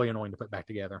shape. It's really annoying to put back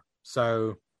together.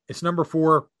 So it's number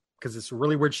 4 because it's a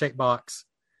really weird shaped box,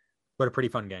 but a pretty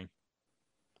fun game.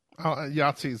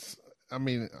 Yahtzee's, I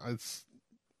mean,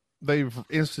 they've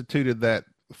instituted that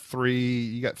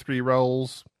you got 3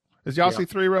 rolls. Is Yahtzee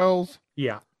 3 rolls?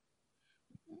 Yeah.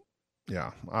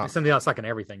 Yeah. It's something else like in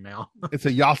everything now. It's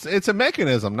a Yahtzee. It's a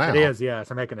mechanism now. It is. Yeah.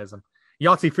 It's a mechanism.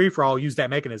 Yahtzee Free For All used that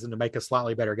mechanism to make a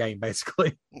slightly better game,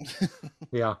 basically.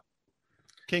 Yeah.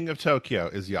 King of Tokyo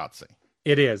is Yahtzee.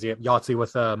 It is, yeah, Yahtzee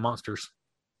with monsters.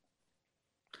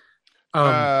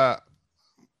 The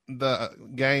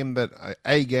game that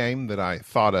I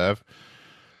thought of,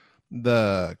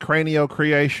 the Cranio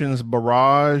Creations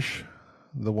Barrage,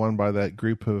 the one by that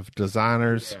group of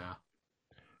designers. Yeah.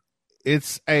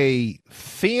 It's a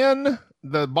thin.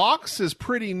 The box is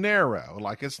pretty narrow.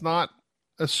 Like, it's not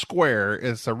a square;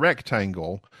 it's a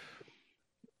rectangle,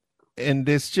 and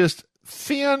it's just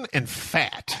thin and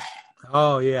fat.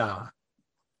 Oh yeah.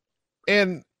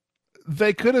 And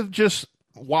they could have just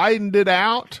widened it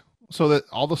out so that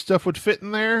all the stuff would fit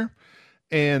in there,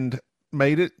 and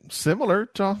made it similar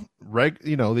to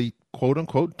the quote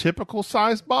unquote typical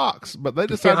size box. But they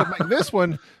decided to make this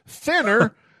one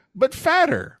thinner but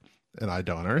fatter. And I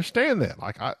don't understand that.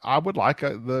 Like, I would like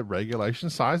the regulation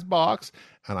size box,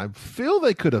 and I feel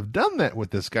they could have done that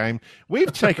with this game.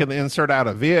 We've taken the insert out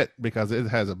of it because it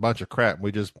has a bunch of crap.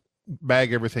 We just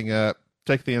bag everything up,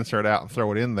 take the insert out, and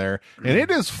throw it in there. And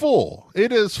it is full.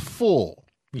 It is full.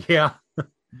 Yeah.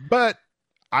 But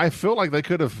I feel like they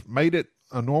could have made it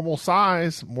a normal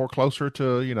size, more closer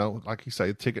to, like you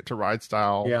say, Ticket to Ride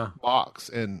style box,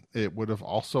 and it would have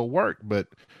also worked. But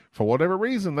for whatever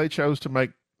reason, they chose to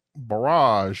make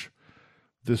Barrage.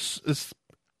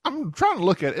 I'm trying to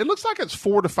look at it. It looks like it's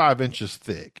 4 to 5 inches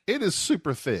thick. It is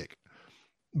super thick,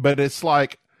 but it's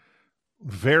like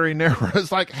very narrow. It's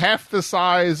like half the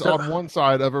size on one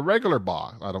side of a regular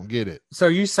box. I don't get it. So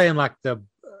you saying like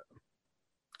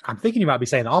I'm thinking you might be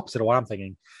saying the opposite of what I'm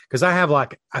thinking, because I have,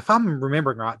 like, if I'm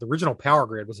remembering right, the original Power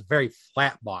Grid was a very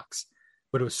flat box,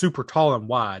 but it was super tall and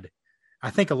wide. I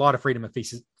think a lot of Freedom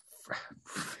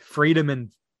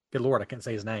and good Lord, I can't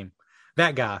say his name.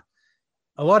 That guy.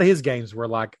 A lot of his games were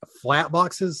like flat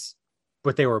boxes,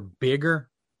 but they were bigger,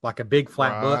 like a big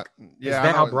flat book. Yeah, is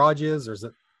that how Barrage is, or is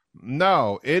it?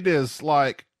 No, it is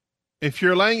like if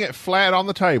you're laying it flat on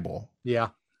the table. Yeah.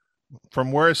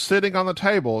 From where it's sitting on the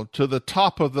table to the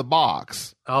top of the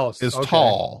box is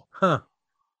tall. Huh.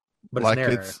 But like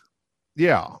it's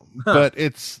narrow. But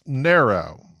it's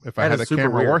narrow. If I had a camera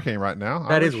weird. Working right now.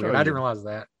 That is weird. I didn't realize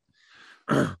that.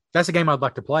 That's a game I'd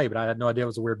like to play, but I had no idea it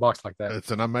was a weird box like that.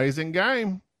 It's an amazing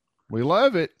game. We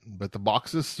love it, but the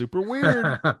box is super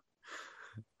weird.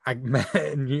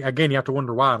 Again, you have to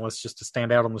wonder why, unless just to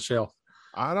stand out on the shelf.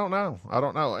 I don't know.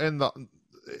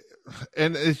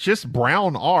 And it's just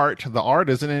brown art. The art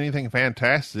isn't anything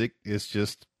fantastic. It's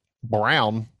just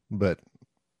brown. But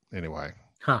anyway.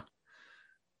 Huh.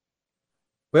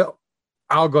 Well,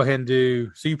 I'll go ahead and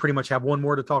do. So you pretty much have one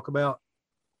more to talk about?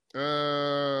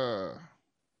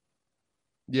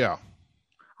 Yeah.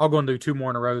 I'll go and do 2 more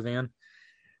in a row then.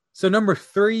 So number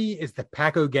 3 is the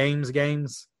Paco games.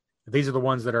 These are the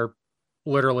ones that are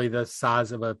literally the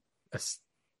size of the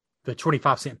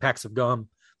 25-cent packs of gum.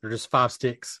 They're just 5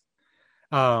 sticks.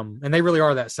 And they really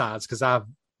are that size, because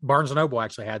Barnes & Noble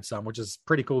actually had some, which is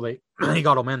pretty cool. He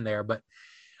got them in there, but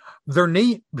they're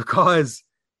neat because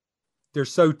they're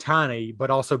so tiny, but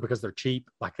also because they're cheap.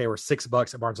 Like, they were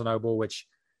 $6 at Barnes & Noble, which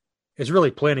is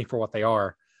really plenty for what they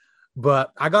are.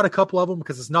 But I got a couple of them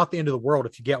because it's not the end of the world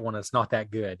if you get one that's not that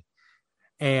good.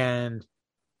 And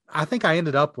I think I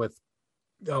ended up with,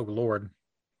 oh Lord,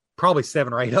 probably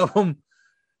 7 or 8 of them.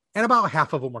 And about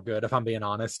half of them are good, if I'm being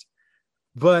honest.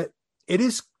 But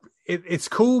it's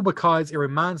cool because it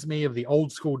reminds me of the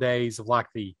old school days of like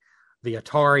the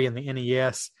Atari and the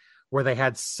NES, where they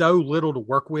had so little to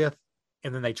work with,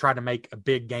 and then they tried to make a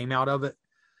big game out of it.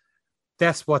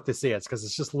 That's what this is, because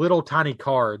it's just little tiny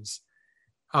cards.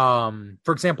 For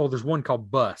example, there's one called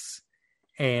Bus,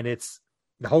 and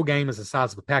the whole game is the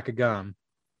size of a pack of gum,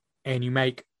 and you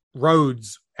make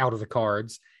roads out of the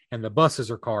cards, and the buses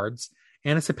are cards,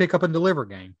 and it's a pick up and deliver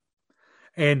game.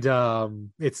 And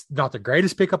it's not the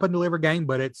greatest pick up and deliver game,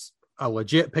 but it's a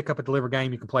legit pick up and deliver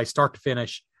game. You can play start to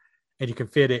finish, and you can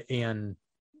fit it in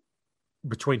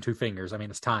between 2 fingers. I mean,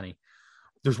 it's tiny.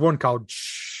 There's one called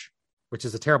Shh, which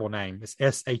is a terrible name. It's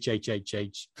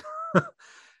SHHHH.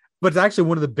 But it's actually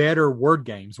one of the better word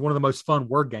games, one of the most fun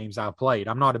word games I've played.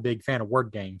 I'm not a big fan of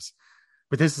word games,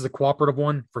 but this is a cooperative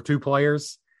one for 2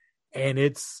 players, and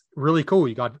it's really cool.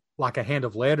 You got like a hand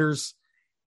of letters,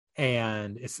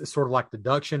 and it's sort of like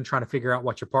deduction, trying to figure out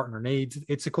what your partner needs.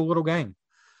 It's a cool little game.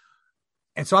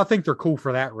 And so I think they're cool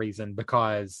for that reason,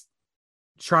 because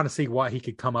trying to see what he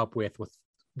could come up with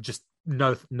just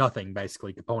nothing,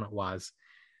 basically, component-wise.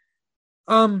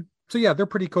 So yeah, they're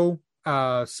pretty cool.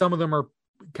 Some of them are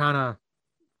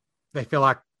they feel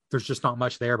like there's just not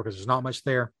much there because there's not much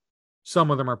there. Some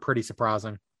of them are pretty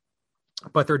surprising,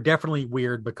 but they're definitely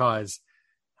weird because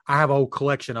I have a whole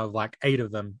collection of like 8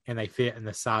 of them, and they fit in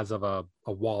the size of a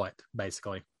wallet,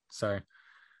 basically. So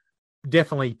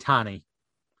definitely tiny.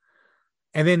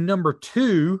 And then number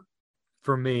 2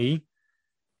 for me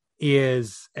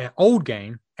is an old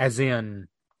game, as in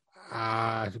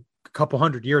a couple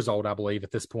hundred years old, I believe,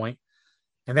 at this point.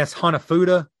 And that's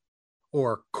Hanafuda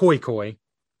or Koi Koi.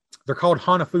 They're called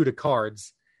Hanafuda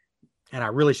cards. And I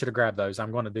really should have grabbed those.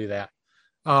 I'm going to do that.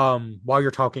 While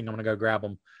you're talking, I'm going to go grab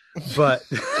them. But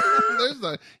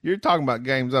you're talking about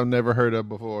games I've never heard of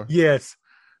before. Yes.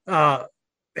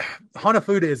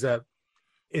 Hanafuda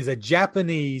is a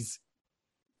Japanese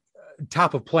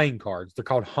type of playing cards. They're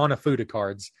called Hanafuda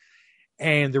cards.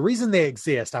 And the reason they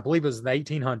exist, I believe it was in the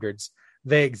 1800s,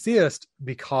 they exist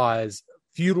because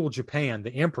feudal Japan,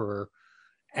 the emperor,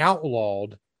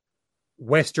 outlawed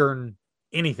Western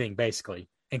anything, basically,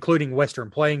 including Western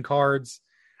playing cards,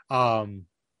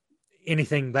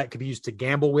 anything that could be used to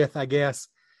gamble with, I guess.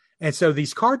 And so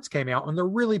these cards came out, and they're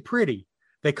really pretty.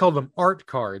 They call them art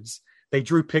cards. They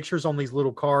drew pictures on these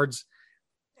little cards,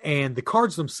 and the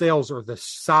cards themselves are the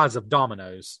size of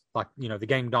dominoes, like, the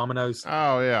game dominoes.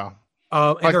 Oh, yeah.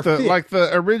 Like the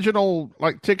original,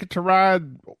 like Ticket to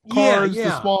Ride cards, yeah.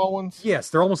 the small ones. Yes,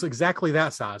 they're almost exactly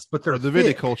that size, but they're the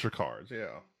thick. viticulture cards.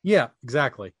 Yeah. Yeah,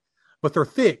 exactly. But they're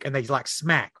thick, and they like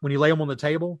smack when you lay them on the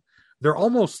table. They're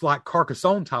almost like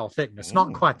Carcassonne tile thickness.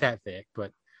 Not quite that thick,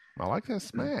 but I like that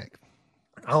smack.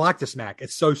 I like the smack.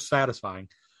 It's so satisfying.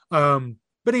 But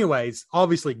anyways,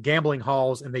 obviously gambling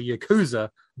halls and the Yakuza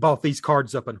bought these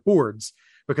cards up in hordes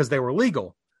because they were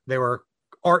legal. They were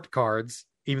art cards,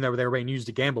 even though they were being used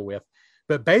to gamble with.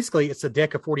 But basically, it's a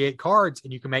deck of 48 cards,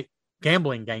 and you can make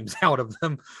gambling games out of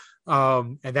them.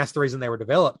 And that's the reason they were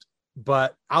developed.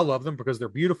 But I love them because they're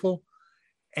beautiful.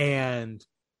 And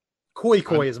Koi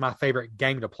Koi is my favorite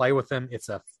game to play with them. It's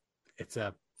a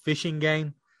fishing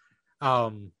game.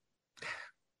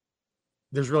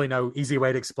 There's really no easy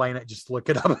way to explain it. Just look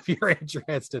it up if you're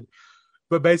interested.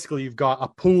 But basically, you've got a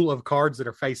pool of cards that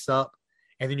are face up,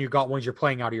 and then you've got ones you're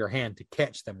playing out of your hand to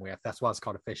catch them with. That's why it's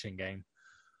called a fishing game.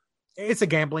 It's a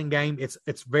gambling game.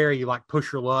 It's very like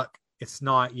push your luck. It's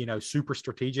not, super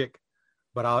strategic,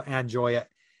 but I enjoy it.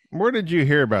 Where did you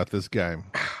hear about this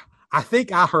game? I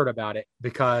think I heard about it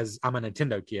because I'm a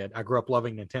Nintendo kid. I grew up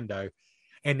loving Nintendo,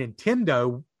 and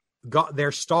Nintendo got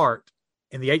their start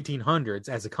in the 1800s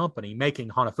as a company making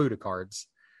Hanafuda cards.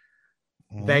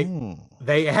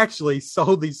 They actually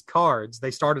sold these cards.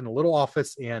 They started in a little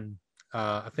office in,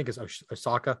 I think it's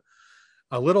Osaka,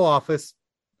 a little office,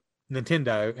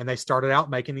 Nintendo, and they started out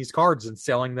making these cards and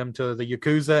selling them to the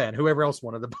Yakuza and whoever else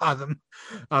wanted to buy them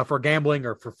for gambling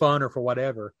or for fun or for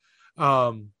whatever.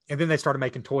 And then they started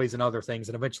making toys and other things,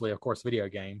 and eventually, of course, video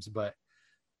games. But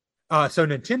so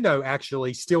Nintendo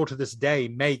actually still to this day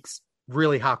makes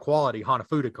really high quality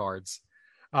Hanafuda cards.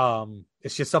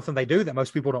 It's just something they do that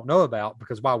most people don't know about,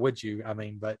 because why would you? I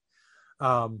mean, but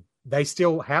they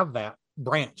still have that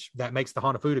branch that makes the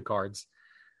Hanafuda cards.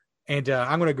 And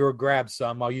I'm going to go grab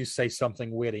some while you say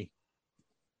something witty.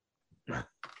 You're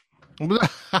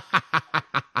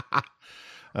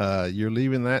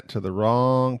leaving that to the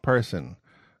wrong person.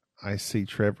 I see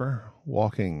Trevor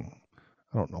walking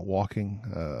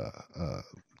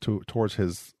towards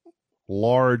his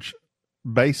large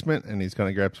basement, and he's going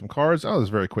to grab some cards. Oh, this is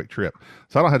a very quick trip.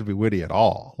 So I don't have to be witty at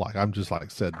all. Like, I'm just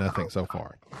said nothing so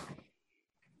far.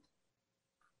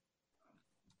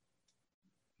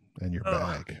 And you're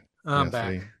back. I'm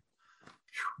back. See?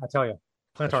 I tell you,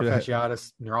 plantar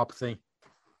fasciitis, neuropathy.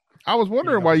 I was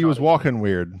wondering why you was walking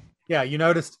weird. Yeah, you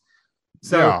noticed.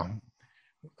 So yeah.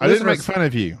 I didn't make fun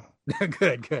of you.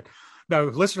 Good. No,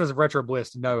 listeners of Retro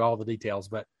Bliss know all the details,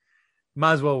 but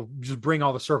might as well just bring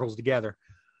all the circles together.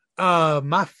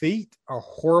 My feet are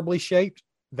horribly shaped.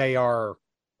 They are,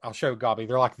 I'll show Gobby.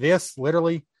 They're like this,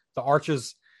 literally. The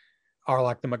arches are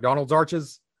like the McDonald's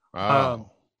arches.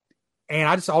 Oh. And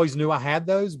I just always knew I had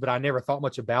those, but I never thought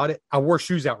much about it. I wore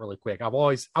shoes out really quick. I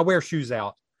wear shoes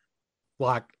out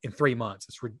like in 3 months.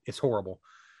 It's horrible.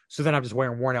 So then I'm just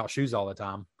wearing worn out shoes all the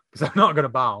time because I'm not going to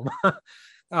buy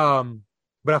them.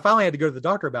 But I finally had to go to the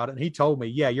doctor about it, and he told me,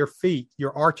 yeah, your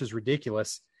arch is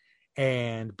ridiculous.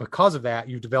 And because of that,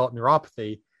 you've developed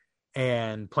neuropathy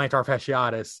and plantar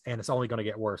fasciitis, and it's only going to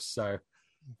get worse. So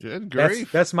good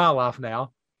grief. That's my life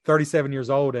now, 37 years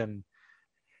old. And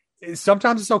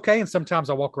sometimes it's okay, and sometimes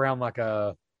I walk around like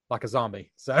a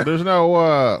zombie. So there's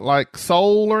no like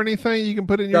sole or anything you can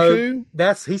put in your shoe?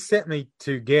 He sent me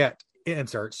to get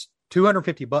inserts.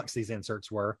 $250 these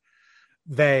inserts were.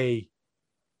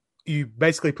 You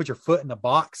basically put your foot in the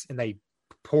box, and they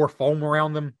pour foam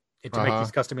around them to make these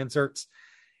custom inserts.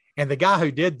 And the guy who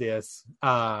did this,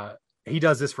 he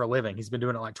does this for a living. He's been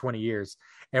doing it like 20 years.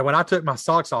 And when I took my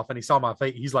socks off and he saw my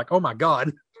feet, he's like, "Oh my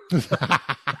God."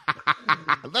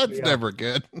 That's never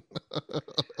good.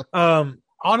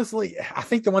 Honestly, I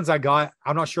think the ones I got,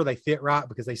 I'm not sure they fit right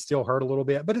because they still hurt a little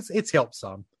bit, but it's helped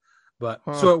some. But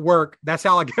so at work, that's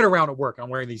how I get around at work. I'm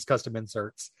wearing these custom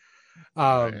inserts.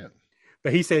 But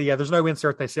he said, yeah, there's no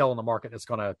insert they sell on the market that's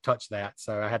going to touch that.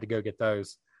 So I had to go get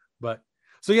those. But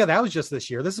so, yeah, that was just this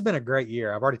year. This has been a great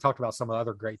year. I've already talked about some of the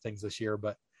other great things this year,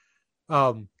 but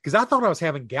because I thought I was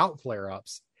having gout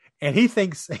flare-ups. And he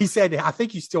said, I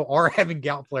think you still are having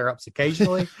gout flare-ups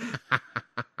occasionally.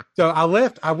 So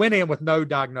I went in with no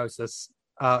diagnosis,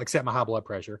 except my high blood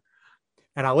pressure.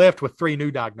 And I left with 3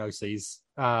 new diagnoses,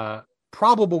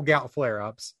 probable gout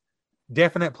flare-ups,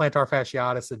 definite plantar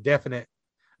fasciitis, and definite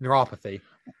neuropathy.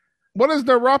 What is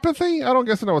neuropathy? I don't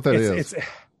guess I know what that is.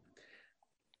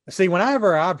 See,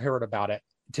 whenever I've heard about it,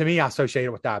 to me, I associate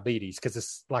it with diabetes because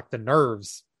it's like the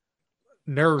nerves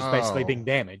basically being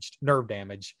damaged, nerve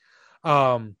damage.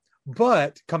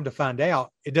 But come to find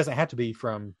out, it doesn't have to be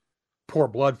from poor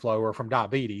blood flow or from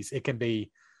diabetes. It can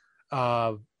be,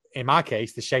 in my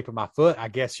case, the shape of my foot. I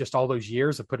guess just all those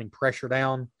years of putting pressure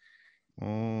down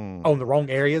on the wrong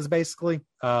areas, basically.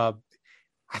 I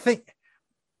think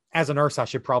as a nurse, I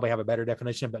should probably have a better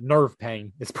definition, but nerve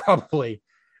pain is probably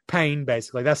pain,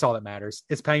 basically. That's all that matters.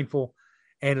 It's painful,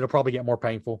 and it'll probably get more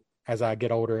painful as I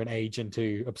get older and age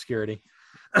into obscurity.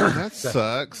 That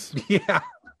sucks. Yeah.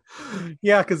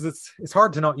 Yeah, because it's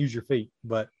hard to not use your feet,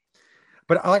 but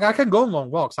like I can go on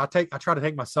long walks. I try to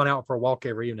take my son out for a walk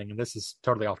every evening, and this is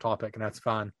totally off topic, and that's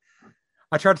fine.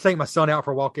 I try to take my son out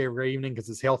for a walk every evening because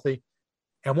it's healthy.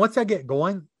 And once I get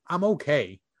going, I'm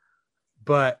okay.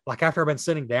 But like after I've been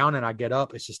sitting down and I get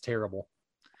up, it's just terrible.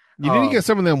 You need to get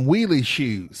some of them wheelie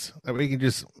shoes that we can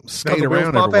just skate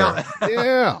around everywhere.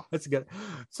 Yeah, that's good.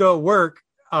 So at work,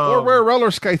 or wear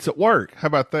roller skates at work. How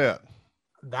about that?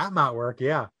 That might work.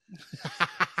 Yeah.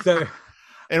 So,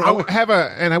 and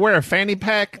I wear a fanny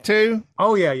pack too.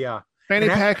 Oh yeah. Fanny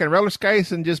pack and roller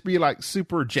skates, and just be like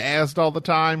super jazzed all the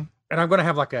time. And I'm going to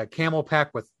have like a camel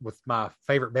pack with my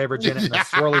favorite beverage in it and a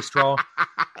swirly straw.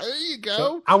 There you go.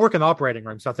 So I work in the operating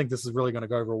room, so I think this is really going to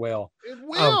go over well. It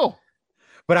will.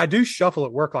 But I do shuffle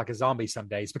at work like a zombie some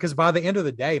days because by the end of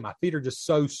the day, my feet are just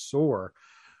so sore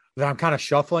that I'm kind of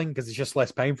shuffling because it's just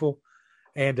less painful.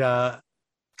 And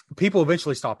people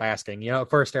eventually stop asking. You know, at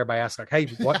first everybody asks like, "Hey,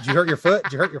 what? Did you hurt your foot?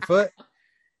 Did you hurt your foot?"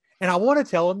 And I want to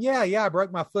tell them, yeah, I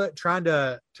broke my foot trying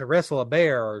to wrestle a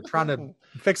bear or trying to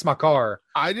fix my car.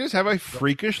 I just have a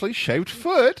freakishly shaped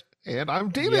foot, and I'm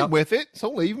dealing with it,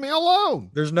 so leave me alone.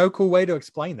 There's no cool way to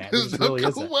explain that. There's no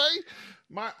cool way.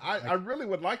 I really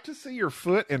would like to see your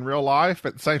foot in real life, but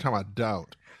at the same time, I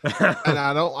don't. And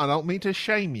I don't mean to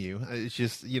shame you. It's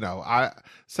just, you know, I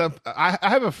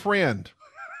have a friend.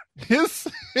 His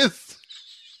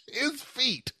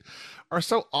feet are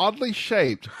so oddly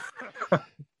shaped.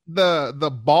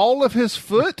 The ball of his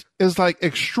foot is like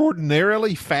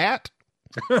extraordinarily fat.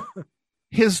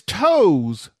 His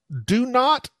toes do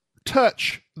not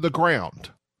touch the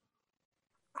ground.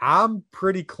 I'm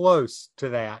pretty close to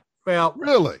that. Well,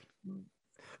 really,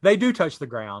 they do touch the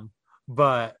ground,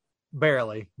 but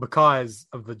barely because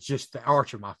of the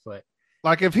arch of my foot.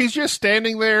 Like if he's just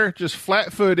standing there, just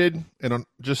flat-footed and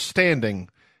just standing,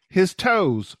 his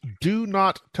toes do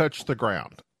not touch the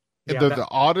ground. Yeah, They're the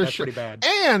oddest. That's pretty bad.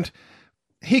 And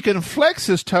he can flex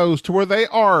his toes to where they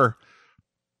are.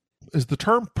 Is the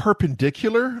term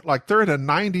perpendicular? Like they're at a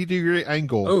 90-degree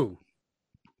angle. Oh,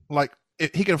 like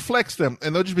he can flex them,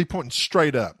 and they'll just be pointing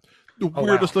straight up. The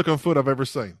weirdest looking foot I've ever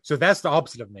seen. So that's the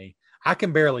opposite of me. I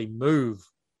can barely move,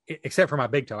 except for my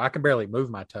big toe. I can barely move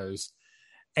my toes.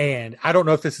 And I don't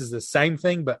know if this is the same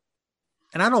thing,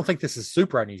 and I don't think this is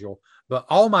super unusual, but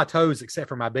all my toes, except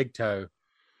for my big toe,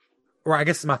 or I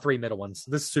guess it's my 3 middle ones.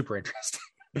 This is super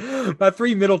interesting. My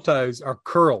 3 middle toes are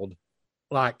curled,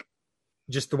 like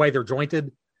just the way they're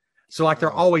jointed. So like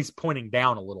they're always pointing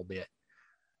down a little bit.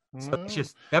 So it's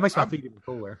just, that makes my feet even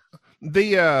cooler.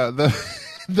 The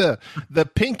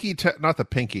pinky, not the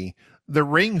pinky, the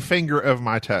ring finger of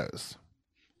my toes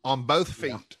on both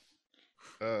feet.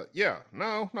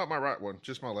 No, not my right one,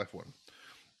 just my left one.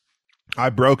 I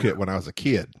broke it when I was a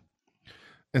kid.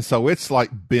 And so it's like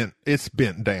bent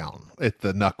down at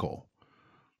the knuckle.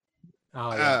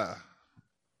 Oh, yeah.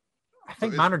 I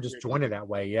think mine are just jointed that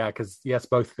way. Yeah. Cause yes,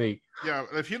 both feet. Yeah.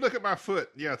 If you look at my foot,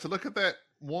 to look at that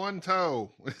one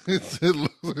toe, it's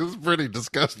pretty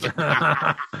disgusting.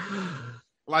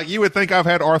 Like you would think I've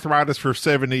had arthritis for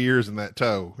 70 years in that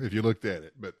toe if you looked at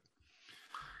it, but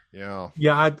yeah.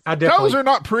 Yeah, I definitely. Toes are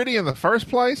not pretty in the first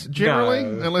place, generally,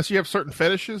 unless you have certain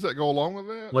fetishes that go along with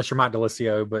that. Unless you're Mike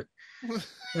DeLisio, but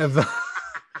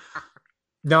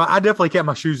No, I definitely kept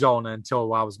my shoes on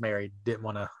until I was married. Didn't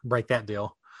want to break that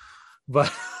deal,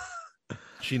 but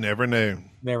She never knew.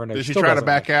 never knew. Did she Still try to doesn't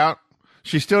back know. out?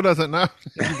 She still doesn't know.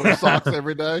 You wear socks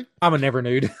every day. I'm a never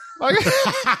nude. Like,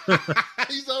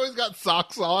 he's always got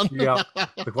socks on. Yeah,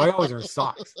 like why always wearing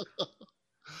socks?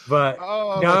 But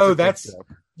Oh, no, that's a good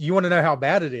tip. you want to know how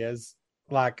bad it is.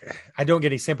 Like I don't get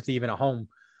any sympathy even at home.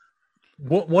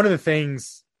 One of the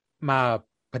things my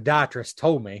podiatrist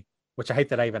told me, which I hate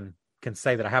that I even can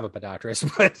say that I have a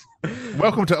podiatrist, but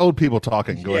Welcome to old people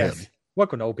talking. Go yes. ahead.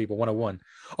 Welcome to Old People 101.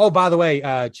 Oh, by the way,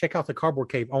 check out the Cardboard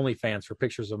Cave OnlyFans for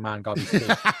pictures of mine.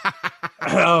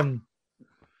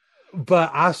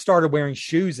 But I started wearing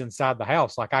shoes inside the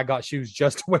house. Like I got shoes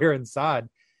just to wear inside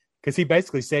because he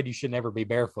basically said you should never be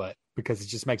barefoot because it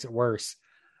just makes it worse.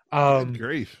 Good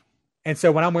grief. And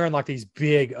so when I'm wearing like these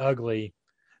big, ugly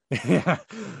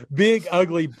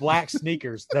black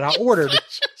sneakers that I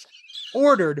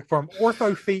ordered from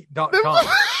orthofeet.com.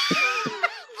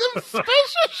 Them special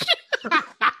shit.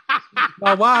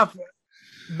 My wife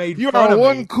made You fun are of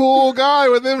one me. cool guy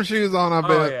with them shoes on, I Oh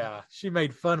bet. yeah, she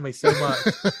made fun of me so much.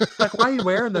 Like, why are you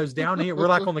wearing those down here? We're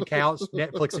like on the couch,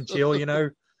 Netflix and chill, you know.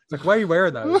 It's like, why are you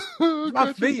wearing those? My Got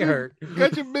your feet big- hurt.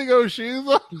 Got your big old shoes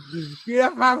on.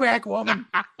 Get off my back, woman.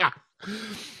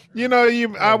 You know,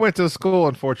 I went to school,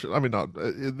 unfortunately. I mean, not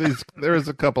there was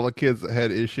a couple of kids that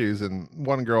had issues, and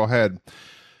one girl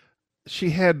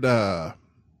she had,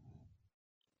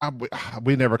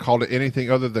 we never called it anything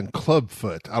other than club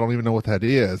foot. I don't even know what that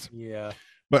is. Yeah.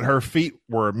 But her feet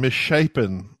were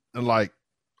misshapen, and like,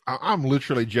 I'm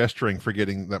literally gesturing,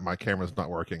 forgetting that my camera's not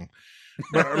working.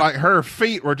 But like, her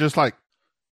feet were just like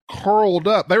curled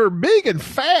up. They were big and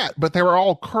fat, but they were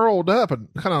all curled up and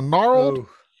kind of gnarled. Oh,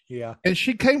 yeah. And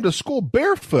she came to school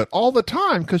barefoot all the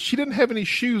time because she didn't have any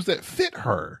shoes that fit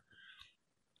her.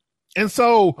 And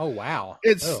so Oh wow.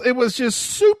 it was just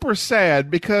super sad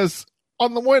because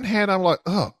on the one hand, I'm like,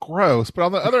 oh, gross. But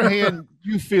on the other hand,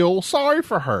 you feel sorry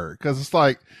for her because it's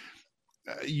like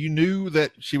you knew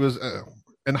that she was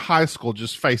in high school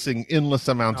just facing endless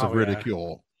amounts of Oh, yeah.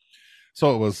 ridicule.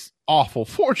 So it was awful.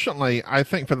 Fortunately, I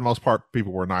think for the most part,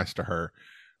 people were nice to her.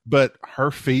 But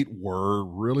her feet were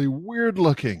really weird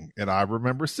looking. And I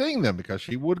remember seeing them because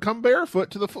she would come barefoot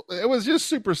to the foot. It was just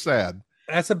super sad.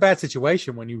 That's a bad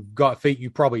situation when you've got feet you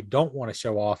probably don't want to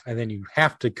show off, and then you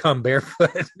have to come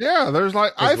barefoot. Yeah, there's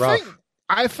like, It's rough.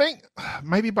 I think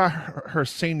maybe by her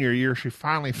senior year, she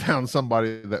finally found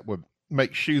somebody that would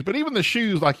make shoes. But even the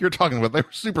shoes, like you're talking about, they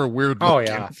were super weird Oh,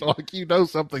 looking. yeah. So like, you know,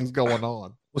 something's going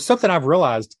on. Well, something I've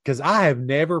realized, because I have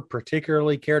never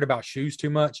particularly cared about shoes too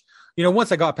much. You know,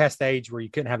 once I got past the age where you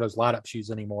couldn't have those light up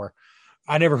shoes anymore,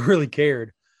 I never really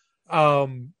cared.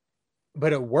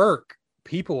 But at work,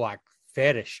 people like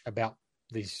fetish about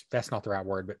these. That's not the right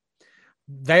word, but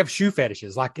they have shoe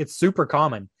fetishes. Like it's super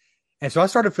common. And so I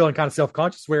started feeling kind of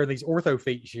self-conscious wearing these ortho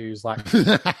feet shoes. Like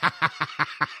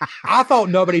I thought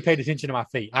nobody paid attention to my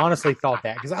feet. I honestly thought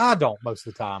that because I don't most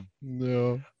of the time.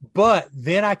 No. But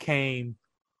then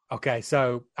okay,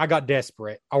 so I got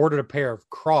desperate. I ordered a pair of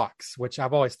Crocs, which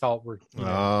I've always thought were,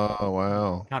 Oh,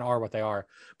 wow. kind of are what they are.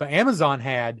 But Amazon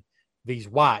had these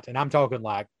white, and I'm talking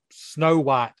like snow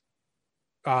white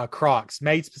Crocs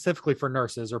made specifically for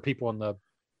nurses or people in the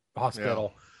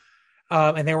hospital.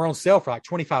 And they were on sale for like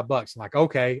 $25. I'm like,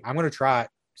 okay, I'm going to try it.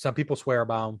 Some people swear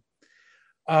by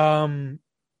them.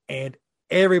 And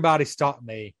everybody stopped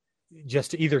me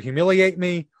just to either humiliate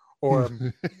me or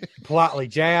politely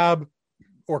jab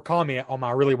or comment on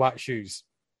my really white shoes.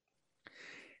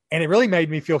 And it really made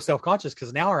me feel self-conscious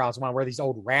because now I was want to wear these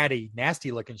old ratty,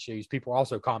 nasty looking shoes. People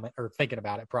also comment or thinking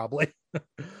about it probably.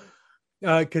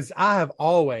 Because I have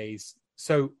always,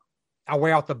 so I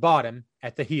wear out the bottom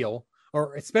at the heel,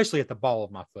 or especially at the ball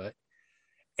of my foot.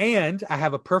 And I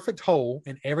have a perfect hole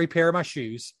in every pair of my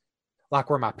shoes, like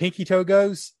where my pinky toe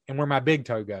goes and where my big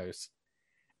toe goes.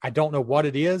 I don't know what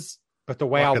it is, but the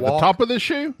way Like I at walk, the top of the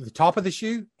shoe? the top of the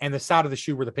shoe and the side of the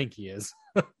shoe where the pinky is.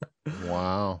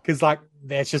 Wow. Because like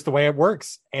that's just the way it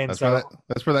works. And That's so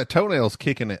where that toenail's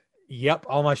kicking it. yep,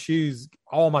 all my shoes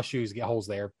get holes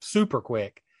there super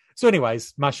quick. So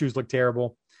anyways, my shoes look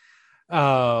terrible.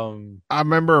 I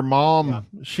remember Mom, Yeah.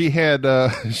 she had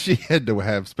to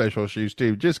have special shoes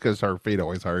too, just because her feet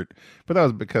always hurt. But that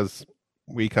was because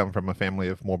we come from a family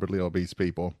of morbidly obese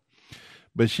people.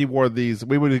 But she wore these.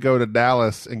 We would go to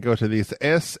Dallas and go to these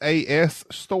SAS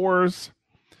stores,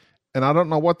 and I don't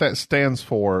know what that stands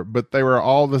for, but they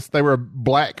were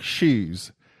black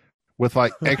shoes with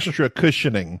like extra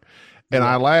cushioning. And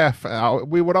I laugh.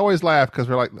 We would always laugh because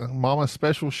we're like, Mama's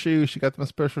special shoes. She got them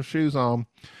special shoes on.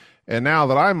 And now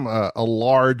that I'm a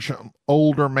large,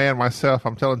 older man myself,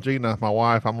 I'm telling Gina, my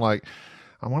wife, I'm like,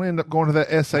 I want to end up going to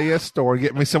that SAS store and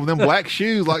get me some of them black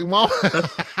shoes like Mom.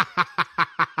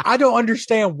 I don't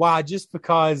understand why, just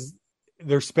because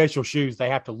they're special shoes, they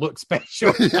have to look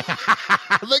special.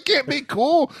 They can't be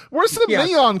cool. Where's some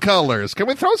neon colors? Can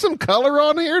we throw some color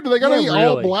on here? Do they got to be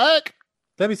all black?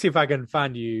 Let me see if I can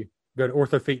find you. Go to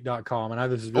orthofeet.com. I know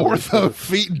this is really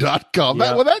orthofeet.com.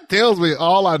 That tells me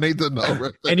all I need to know.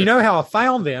 Right, and you know how I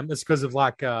found them? It's because of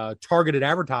like targeted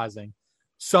advertising.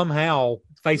 Somehow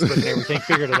Facebook and everything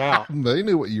figured it out. They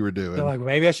knew what you were doing. They're like,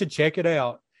 maybe I should check it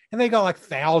out. And they got like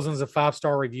thousands of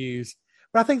 5-star reviews.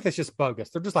 But I think that's just bogus.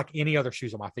 They're just like any other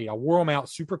shoes on my feet. I wore them out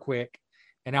super quick,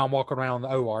 and now I'm walking around the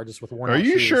OR just with worn out shoes.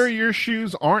 Are you sure your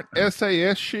shoes aren't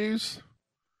SAS shoes?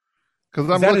 Because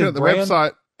I'm looking at the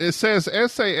website. It says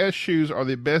SAS shoes are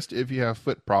the best if you have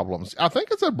foot problems. I think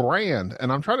it's a brand,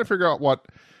 and I'm trying to figure out what.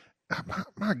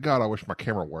 My God, I wish my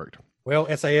camera worked. Well,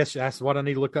 SAS, that's what I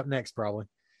need to look up next, probably.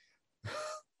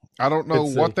 I don't know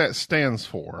what that stands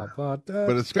for, but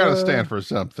it's got to stand for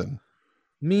something.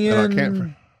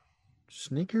 Men,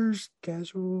 sneakers,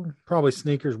 casual, probably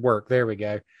sneakers work. There we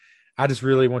go. I just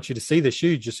really want you to see the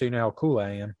shoes just so you know how cool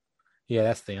I am. Yeah,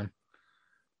 that's them.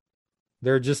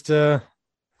 They're just,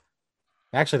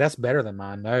 actually, that's better than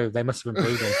mine. No, they must have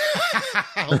improved them.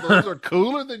 Those are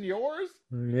cooler than yours?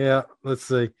 Yeah, let's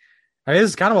see. I mean,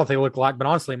 this is kind of what they look like, but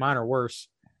honestly, mine are worse.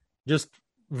 Just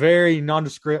very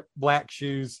nondescript black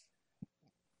shoes.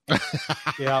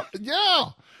 Yeah. Yeah.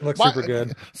 Looks super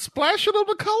good. Splash a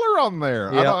little color on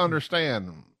there. Yep. I don't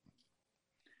understand.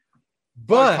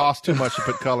 But it costs too much to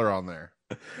put color on there.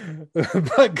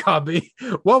 But Gobby,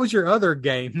 what was your other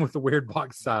game with the weird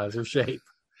box size or shape?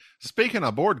 Speaking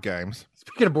of board games.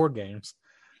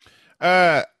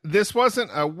 This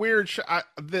wasn't a weird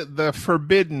the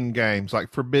forbidden games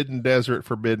like Forbidden Desert,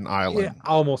 Forbidden Island. Yeah,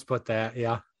 I almost put that,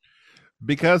 yeah.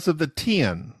 Because of the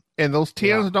tin. And those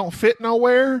tins don't fit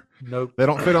nowhere. Nope. They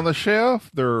don't fit on the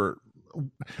shelf. They're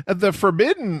the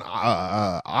Forbidden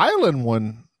Island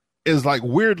one is like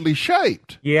weirdly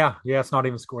shaped. Yeah, it's not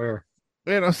even square.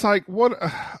 And it's like, what?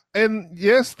 And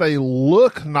yes, they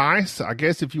look nice, I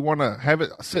guess, if you want to have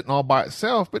it sitting all by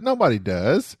itself, but nobody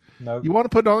does. Nope. You want to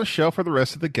put it on the shelf for the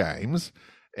rest of the games.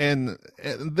 And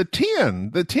the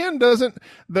tin doesn't,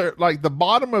 like the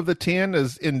bottom of the tin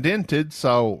is indented.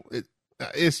 So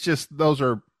it's just,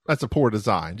 that's a poor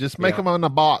design. Just make them on a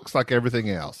box like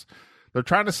everything else. They're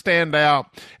trying to stand out.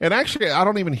 And actually, I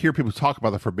don't even hear people talk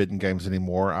about the Forbidden games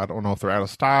anymore. I don't know if they're out of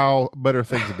style. Better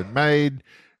things have been made.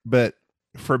 But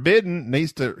Forbidden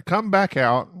needs to come back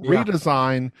out,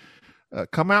 redesign,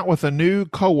 come out with a new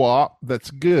co-op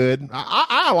that's good.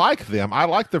 I like them. I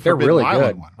like the Forbidden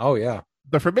Island one. Oh, yeah.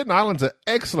 The Forbidden Island's an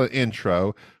excellent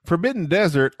intro. Forbidden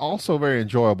Desert, also very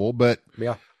enjoyable, but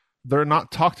they're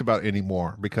not talked about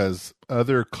anymore because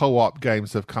other co-op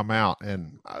games have come out,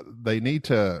 and they need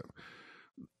to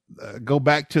go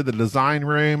back to the design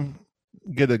room,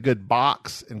 get a good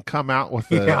box, and come out with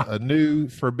a new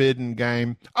Forbidden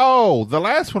game. Oh, the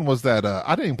last one was that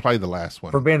I didn't even play the last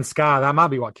one. Forbidden Sky. That might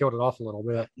be what killed it off a little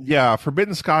bit. Yeah,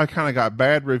 Forbidden Sky kind of got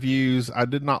bad reviews. I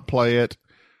did not play it.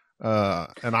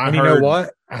 And you know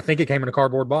what? I think it came in a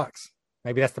cardboard box.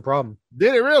 Maybe that's the problem.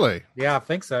 Did it really? Yeah, I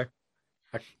think so.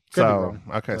 I could be wrong.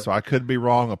 Okay, so I could be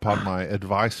wrong upon my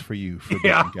advice for you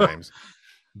Forbidden games.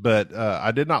 But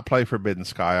I did not play Forbidden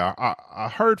Sky. I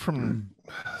heard from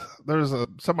there's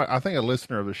somebody, I think a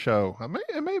listener of the show.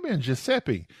 It may have been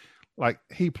Giuseppe. Like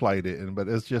he played it, but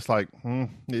it's just like it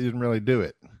didn't really do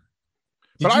it.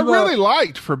 But I really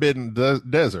liked Forbidden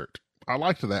Desert. I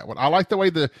liked that one. I liked the way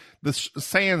the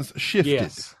sands shifted.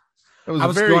 Yes. It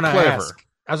was very clever.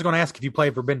 I was going to ask if you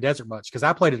played Forbidden Desert much because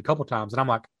I played it a couple times, and I'm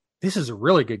like, this is a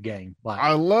really good game. Like,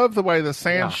 I love the way the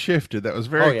sand shifted. That was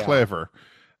very clever.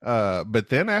 But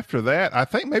then after that, I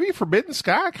think maybe Forbidden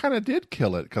Sky kind of did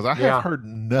kill it because I have heard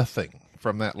nothing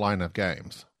from that line of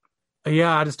games.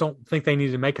 Yeah, I just don't think they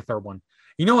needed to make a third one.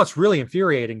 You know what's really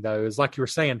infuriating, though, is like you were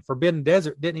saying, Forbidden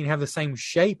Desert didn't even have the same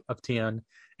shape of tin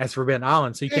as Forbidden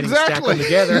Island, so you can't even stack them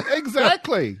together.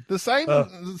 Exactly. The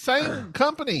same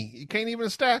company. You can't even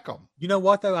stack them. You know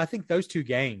what, though? I think those two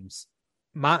games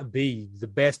might be the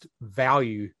best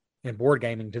value in board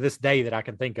gaming to this day that I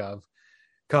can think of.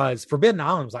 Because Forbidden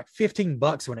Island was like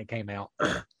 $15 when it came out.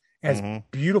 It has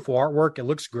beautiful artwork. It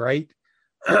looks great.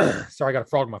 Sorry, I got a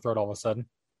frog in my throat all of a sudden.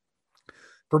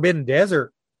 Forbidden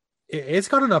Desert, it's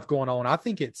got enough going on. I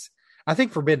think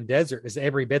Forbidden Desert is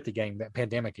every bit the game that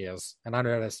Pandemic is. And I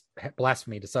know that's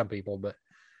blasphemy to some people, but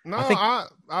no,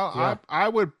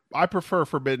 I prefer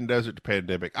Forbidden Desert to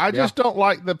Pandemic. I just don't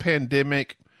like the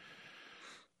Pandemic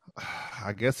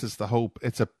I guess it's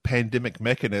it's a pandemic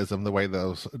mechanism, the way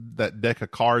that deck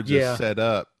of cards Yeah. is set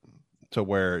up to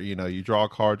where, you draw a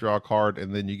card,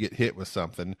 and then you get hit with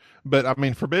something. But I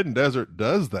mean, Forbidden Desert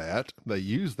does that. They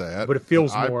use that. But it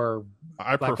feels I more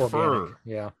I like prefer, organic.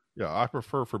 Yeah. yeah, I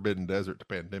prefer Forbidden Desert to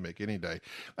Pandemic any day.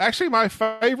 Actually, my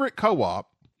favorite co-op,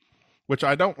 which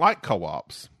I don't like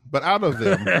co-ops, but out of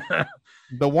them,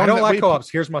 the one I don't that like we co-ops.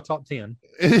 Here's my top 10.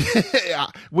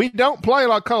 we don't play a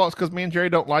lot of co-ops because me and Jerry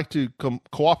don't like to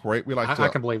cooperate. We like I to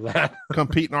can believe that.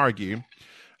 compete and argue.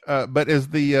 But is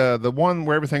the one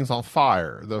where everything's on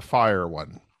fire, the fire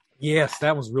one. Yes,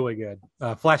 that was really good.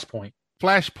 Flashpoint.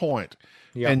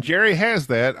 Yeah. And Jerry has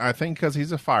that, I think, because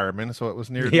he's a fireman, so it was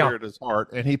near dear to his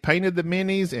heart. And he painted the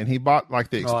minis, and he bought like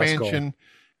the expansion,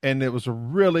 and it was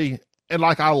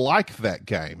I like that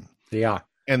game. Yeah.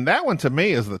 And that one to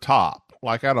me is the top,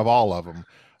 like out of all of them.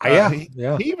 He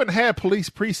even had Police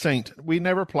Precinct. We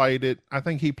never played it. I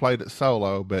think he played it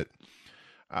solo, but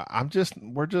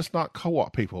we're just not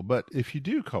co-op people. But if you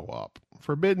do co-op,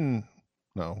 Forbidden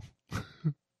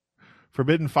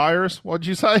Fires, what'd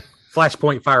you say?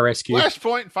 Flashpoint Fire Rescue.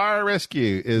 Flashpoint Fire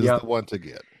Rescue is the one to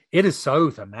get. It is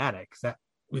so thematic.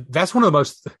 That's one of the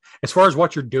most, as far as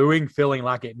what you're doing, feeling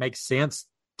like it makes sense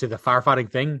to the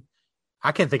firefighting thing.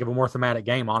 I can't think of a more thematic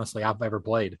game, honestly, I've ever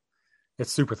played.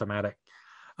 It's super thematic.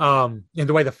 And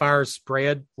the way the fires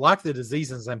spread, like the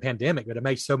diseases and pandemic, but it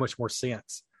makes so much more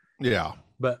sense. Yeah.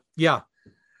 But yeah,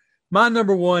 my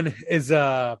number one is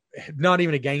not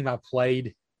even a game I've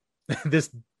played this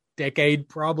decade,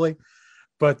 probably.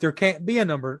 But there can't be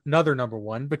another number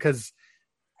one because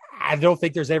I don't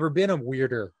think there's ever been a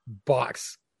weirder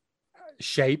box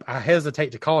shape. I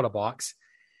hesitate to call it a box.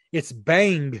 It's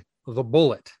Bang the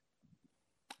Bullet.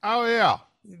 Oh yeah.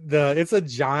 It's a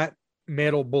giant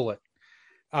metal bullet.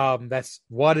 That's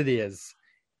what it is.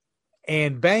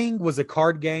 And Bang was a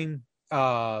card game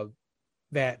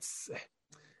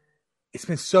it's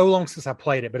been so long since I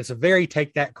played it, but it's a very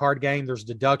take that card game. There's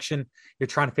deduction. You're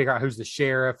trying to figure out who's the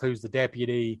sheriff, who's the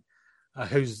deputy,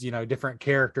 who's, different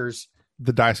characters.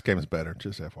 The dice game is better,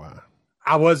 just FYI.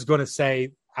 I was going to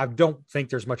say, I don't think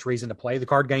there's much reason to play the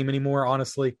card game anymore,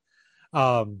 honestly.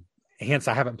 Hence,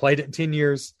 I haven't played it in 10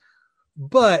 years.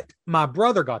 But my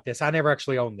brother got this. I never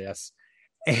actually owned this.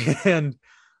 And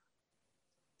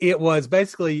it was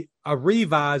basically a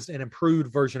revised and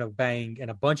improved version of Bang and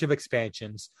a bunch of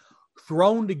expansions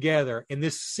thrown together in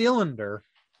this cylinder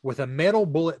with a metal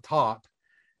bullet top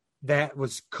that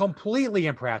was completely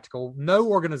impractical. No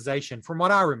organization, from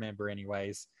what I remember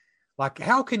anyways. Like,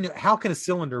 how can a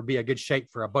cylinder be a good shape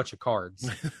for a bunch of cards?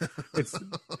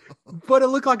 But it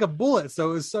looked like a bullet,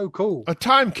 so it was so cool. A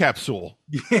time capsule.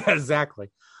 Yeah, exactly.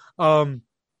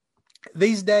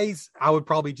 These days, I would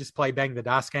probably just play Bang the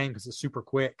Dice game because it's super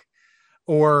quick.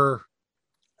 Or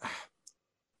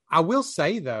I will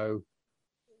say, though,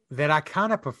 that I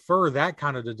kind of prefer that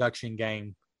kind of deduction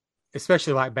game,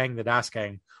 especially like Bang the Dice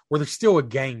game, where there's still a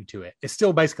game to it. It's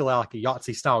still basically like a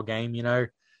Yahtzee style game,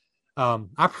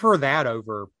 I prefer that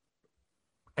over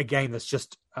a game that's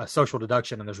just a social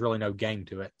deduction and there's really no game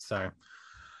to it. So,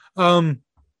 I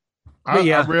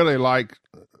really like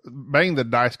Bang the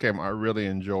Dice game. I really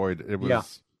enjoyed it.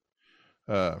 Was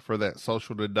for that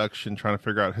social deduction, trying to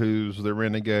figure out who's the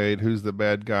renegade, who's the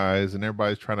bad guys, and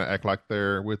everybody's trying to act like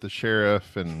they're with the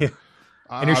sheriff, and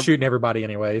and you're shooting everybody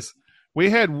anyways. We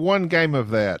had one game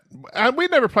of that. We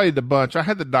never played a bunch. I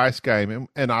had the dice game,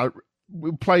 and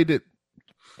we played it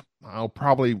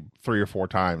probably 3 or 4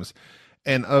 times.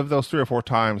 And of those 3 or 4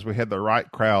 times, we had the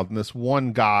right crowd. And this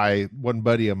one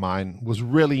buddy of mine, was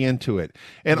really into it.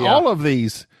 And all of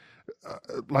these,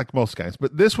 like most games,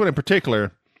 but this one in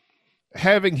particular,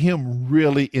 having him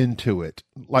really into it,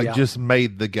 just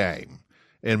made the game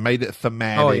and made it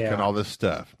thematic and all this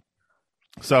stuff.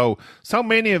 So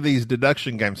many of these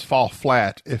deduction games fall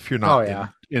flat if you're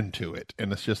not into it.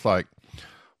 And it's just like,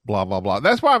 blah, blah, blah.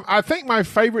 That's why I think my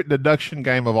favorite deduction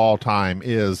game of all time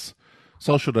is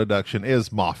social deduction,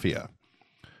 is Mafia.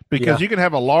 Because you can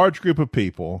have a large group of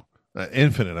people, an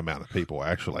infinite amount of people,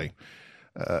 actually,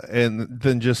 and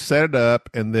then just set it up.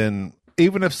 And then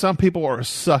even if some people are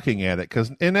sucking at it,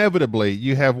 because inevitably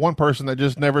you have one person that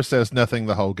just never says nothing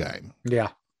the whole game. Yeah.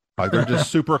 Like they're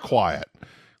just super quiet.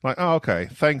 Like, oh, okay,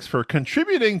 thanks for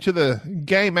contributing to the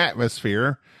game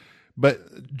atmosphere.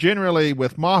 But generally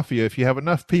with Mafia, if you have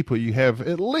enough people, you have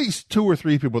at least 2 or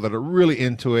 3 people that are really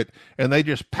into it, and they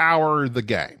just power the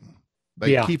game.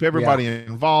 They keep everybody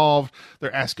involved.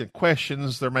 They're asking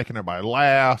questions. They're making everybody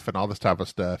laugh and all this type of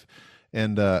stuff.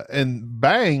 And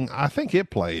Bang, I think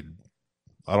it played,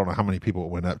 I don't know how many people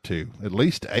it went up to. At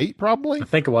least 8, probably. I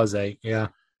think it was 8, yeah.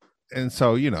 And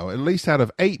so, at least out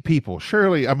of 8 people,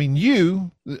 surely, I mean,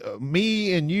 you,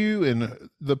 me and you and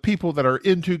the people that are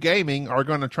into gaming are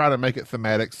going to try to make it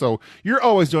thematic. So you're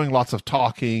always doing lots of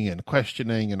talking and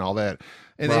questioning and all that.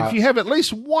 And if you have at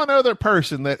least one other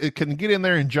person that it can get in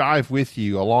there and jive with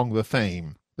you along the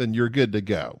theme, then you're good to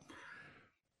go.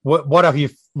 What I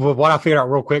figured out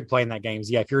real quick playing that game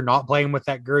is, if you're not playing with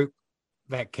that group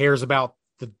that cares about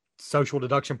the social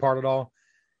deduction part at all,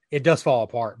 it does fall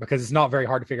apart because it's not very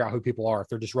hard to figure out who people are if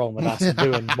they're just rolling the dice and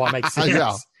doing what makes sense.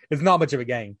 Yeah. It's not much of a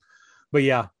game, but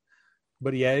yeah,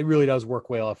 it really does work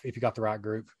well if you got the right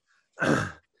group.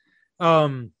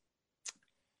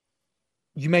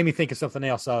 You made me think of something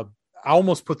else. I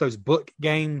almost put those book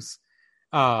games,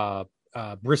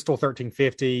 Bristol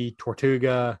 1350,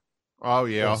 Tortuga. Oh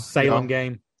yeah, Salem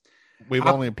game. We've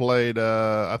only played.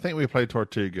 I think we played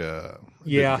Tortuga.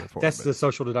 Yeah, that's the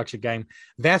social deduction game.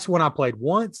 That's when I played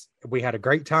once. We had a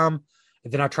great time,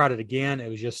 and then I tried it again. It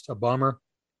was just a bummer.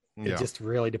 It just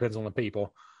really depends on the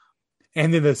people.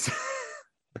 And then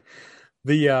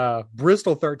the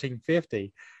Bristol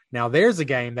 1350. Now there's a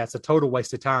game that's a total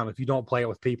waste of time if you don't play it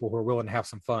with people who are willing to have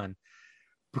some fun,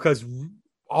 because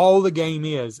all the game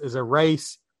is a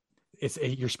race.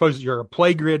 You're a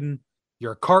play gridden.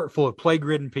 You're a cart full of play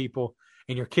gridden people,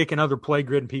 and you're kicking other play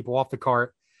gridden people off the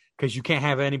cart because you can't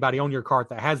have anybody on your cart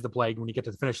that has the plague when you get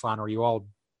to the finish line, or you all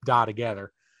die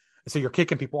together. And so you're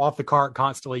kicking people off the cart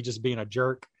constantly, just being a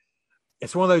jerk.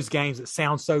 It's one of those games that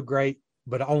sounds so great,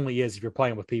 but it only is if you're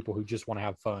playing with people who just want to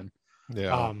have fun.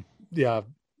 Yeah.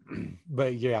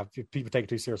 But yeah, if people take it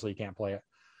too seriously, you can't play it.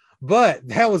 But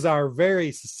that was our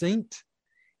very succinct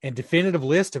and definitive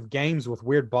list of games with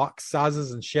weird box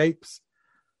sizes and shapes.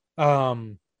 I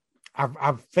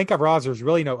think I've realized there's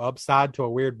really no upside to a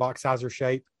weird box size or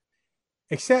shape,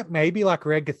 except maybe like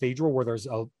Red Cathedral, where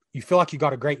you feel like you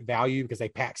got a great value because they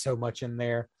pack so much in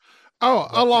there. Oh,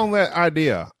 along that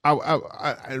idea,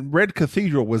 I Red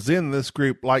Cathedral was in this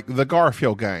group, like the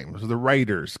Garfield games, the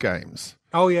Raiders games.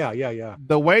 Oh yeah.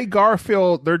 The way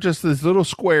Garfield, they're just these little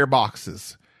square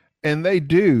boxes. And they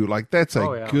do, that's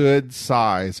a good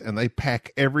size, and they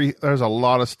pack there's a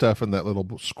lot of stuff in that little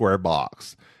square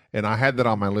box. And I had that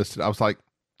on my list. I was like,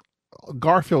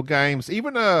 Garfield games,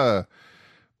 even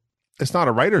it's not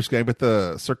a Raiders game, but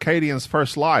the Circadian's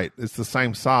First Light is the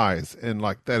same size. And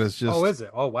that is just. Oh, is it?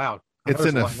 Oh, wow. It's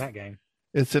in that game.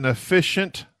 It's an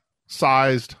efficient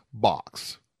sized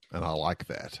box. And I like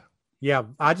that. Yeah.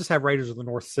 I just have Raiders of the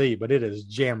North Sea, but it is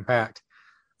jam packed.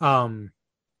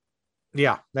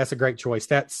 Yeah, that's a great choice.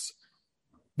 That's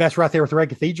right there with Red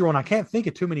Cathedral, and I can't think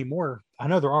of too many more. I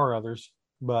know there are others,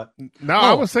 but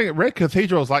I was thinking Red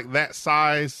Cathedral is like that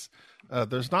size.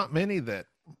 There's not many that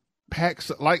packs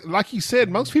like you said.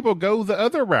 Most people go the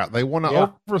other route. They want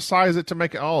to oversize it to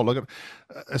make it. Oh, look at,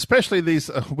 especially these.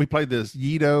 We played this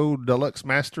Yido Deluxe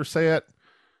Master Set,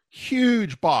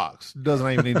 huge box.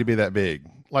 Doesn't even need to be that big.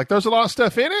 There's a lot of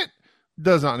stuff in it.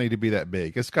 Does not need to be that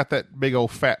big. It's got that big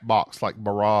old fat box like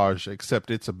Barrage, except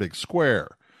it's a big square.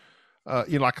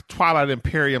 Like Twilight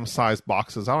Imperium sized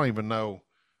boxes. I don't even know.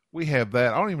 We have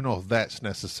that. I don't even know if that's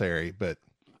necessary, but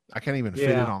I can't even fit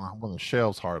it on one of the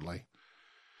shelves hardly.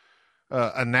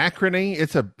 Anachrony,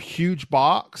 it's a huge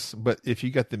box, but if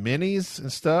you got the minis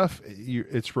and stuff,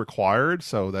 it's required,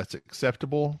 so that's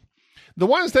acceptable. The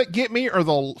ones that get me are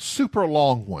the super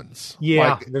long ones.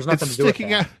 Yeah, there's nothing to do with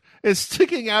that. It's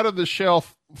sticking out of the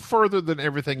shelf further than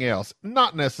everything else.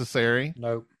 Not necessary.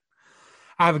 Nope.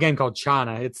 I have a game called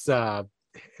China. It's a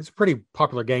pretty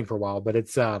popular game for a while, but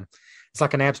it's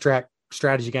like an abstract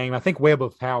strategy game. I think Web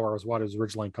of Power is what it was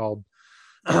originally called.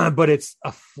 But it's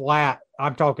a flat,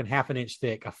 I'm talking half an inch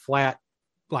thick, a flat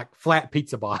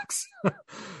pizza box.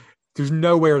 There's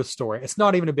nowhere to store it. It's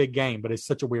not even a big game, but it's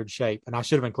such a weird shape. And I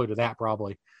should have included that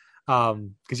probably.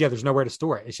 Because there's nowhere to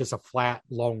store it. It's just a flat,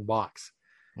 long box.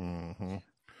 Mm-hmm.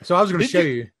 So I was going to show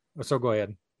you. So go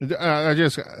ahead. I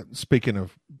just speaking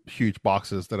of huge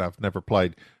boxes that I've never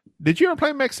played. Did you ever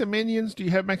play Mechs and Minions? Do you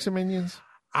have Mechs and Minions?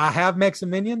 I have Mechs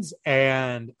and Minions,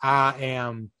 and I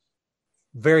am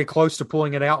very close to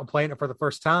pulling it out and playing it for the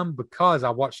first time because I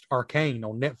watched Arcane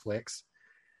on Netflix,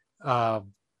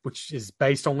 which is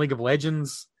based on League of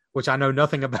Legends, which I know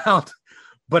nothing about.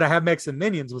 But I have Mechs and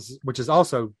Minions, which is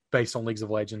also based on League of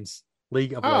Legends.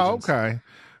 Oh, okay.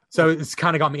 So it's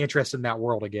kind of got me interested in that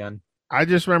world again. I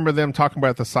just remember them talking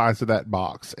about the size of that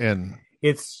box, and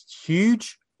it's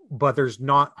huge, but there's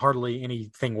not hardly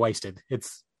anything wasted.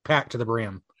 It's packed to the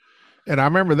brim. And I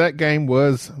remember that game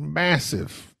was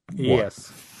massive. Yes.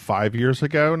 5 years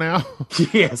ago now?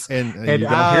 Yes. and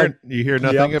you hear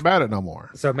nothing about it no more.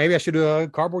 So maybe I should do a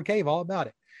Cardboard Cave all about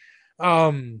it.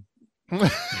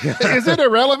 Is it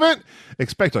irrelevant?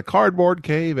 Expect a Cardboard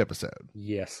Cave episode.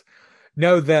 Yes.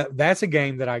 No, that's a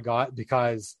game that I got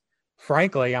because,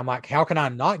 frankly, I'm like, how can I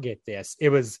not get this? It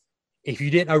was, if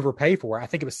you didn't overpay for it, I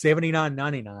think it was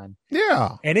 $79.99.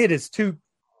 Yeah. And it is too.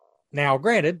 Now,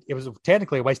 granted, it was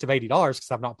technically a waste of $80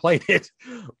 because I've not played it,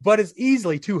 but it's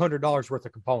easily $200 worth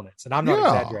of components. And I'm not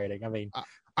exaggerating. I mean,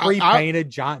 pre-painted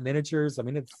giant miniatures. I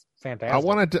mean, it's fantastic.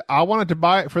 I wanted to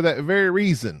buy it for that very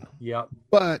reason. Yep.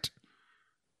 But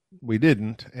we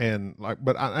didn't. And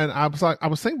I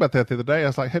was thinking about that the other day. I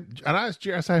was like, and I asked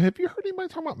Jerry, I said, have you heard anybody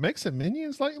talking about Mechs and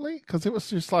Minions lately? Because it was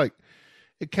just like,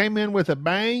 it came in with a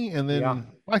bang, and then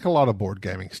like a lot of board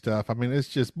gaming stuff. I mean, it's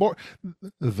just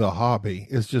the hobby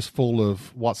is just full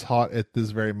of what's hot at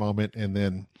this very moment, and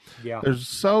then there's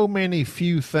so many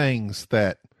few things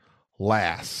that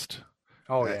last.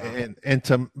 Oh yeah, and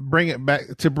to bring it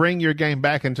back, to bring your game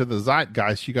back into the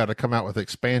zeitgeist, you got to come out with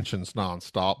expansions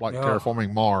nonstop, like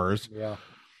Terraforming Mars. Yeah,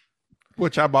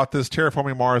 which I bought this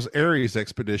Terraforming Mars Ares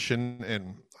Expedition,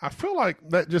 and I feel like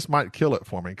that just might kill it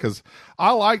for me because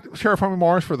I like Terraforming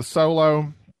Mars for the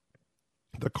solo,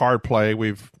 the card play.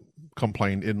 We've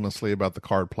complained endlessly about the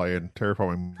card play in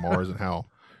Terraforming Mars and how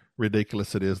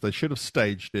ridiculous it is. They should have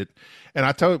staged it.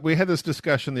 And we had this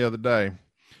discussion the other day.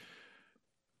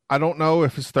 I don't know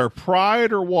if it's their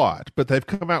pride or what, but they've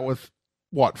come out with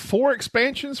 4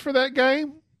 expansions for that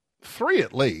game? 3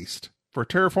 at least. For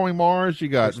Terraforming Mars, you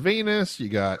got Venus, you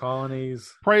got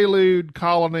Colonies, Prelude,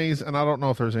 Colonies, and I don't know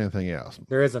if there's anything else.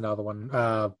 There is another one.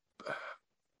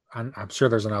 I'm sure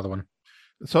there's another one.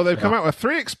 So they've come out with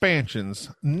 3 expansions,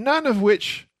 none of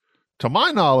which, to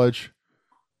my knowledge,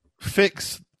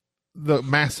 fix the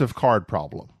massive card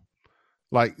problem.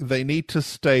 Like, they need to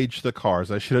stage the cards.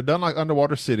 They should have done like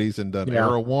Underwater Cities and done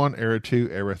Era 1, Era 2,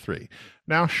 Era 3.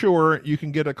 Now, sure, you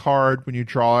can get a card when you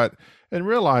draw it and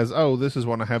realize, oh, this is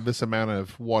when I have this amount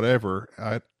of whatever.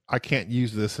 I can't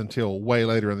use this until way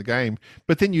later in the game.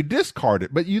 But then you discard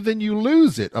it. But then you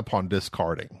lose it upon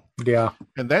discarding. Yeah.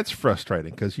 And that's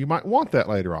frustrating because you might want that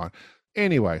later on.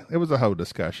 Anyway, it was a whole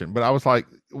discussion. But I was like,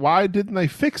 why didn't they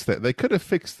fix that? They could have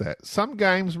fixed that. Some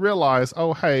games realize,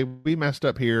 oh, hey, we messed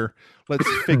up here. Let's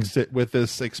fix it with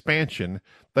this expansion.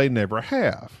 They never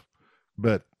have.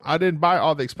 But I didn't buy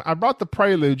all the I bought the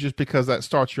Prelude just because that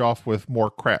starts you off with more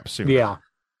crap sooner. Yeah.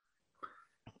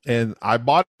 And I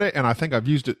bought it, and I think I've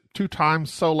used it 2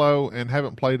 times solo and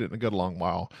haven't played it in a good long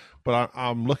while. But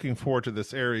I'm looking forward to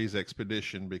this Ares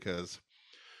Expedition because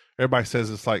everybody says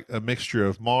it's like a mixture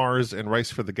of Mars and Race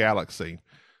for the Galaxy.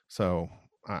 So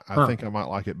I think I might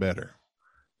like it better.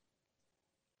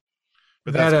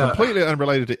 But that's completely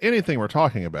unrelated to anything we're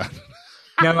talking about.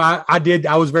 No,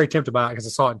 I was very tempted by it because I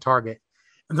saw it in Target.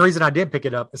 And the reason I did pick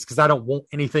it up is because I don't want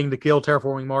anything to kill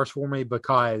Terraforming Mars for me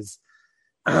because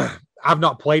I've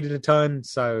not played it a ton.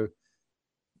 So,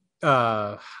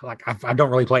 I don't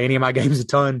really play any of my games a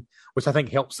ton, which I think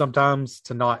helps sometimes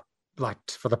to not,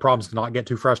 for the problems to not get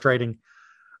too frustrating.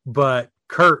 But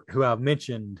Kurt, who I've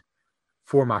mentioned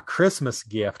for my Christmas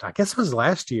gift, I guess it was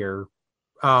last year,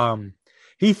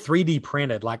 he 3D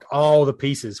printed all the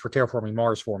pieces for Terraforming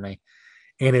Mars for me.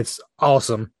 And it's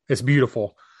awesome. It's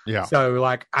beautiful. Yeah. So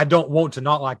I don't want to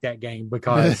not like that game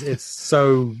because it's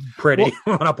so pretty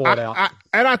when I pull it out.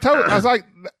 I was like,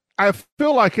 I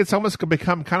feel like it's almost going to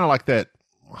become kind of like that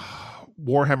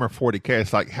Warhammer 40K.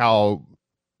 It's like how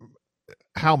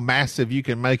massive you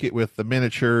can make it with the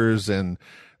miniatures and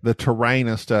the terrain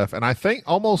and stuff. And I think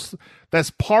almost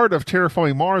that's part of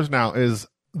Terraforming Mars now is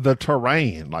the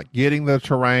terrain, like getting the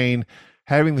terrain,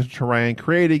 having the terrain,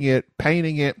 creating it,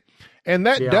 painting it. And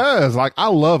that does, I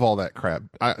love all that crap.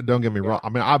 Don't get me wrong. I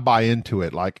mean, I buy into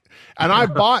it. And I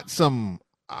bought some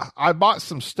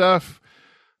stuff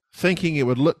thinking it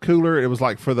would look cooler. It was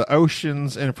for the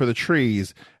oceans and for the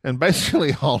trees. And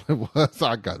basically all it was,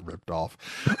 I got ripped off.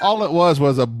 All it was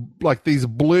these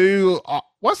blue,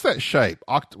 what's that shape?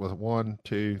 Was 1,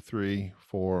 2, 3,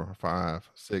 4, 5,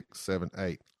 6, 7,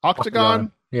 8.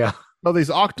 Octagon? Yeah. No, these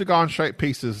octagon shaped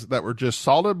pieces that were just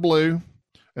solid blue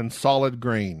and solid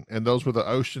green, and those were the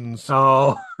oceans.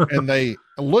 Oh, and they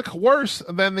look worse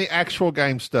than the actual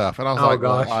game stuff. And I was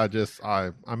gosh.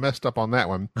 Well, I messed up on that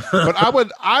one. But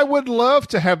I would love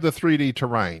to have the 3D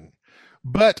terrain,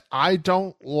 but I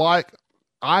don't like.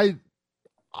 I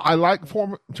like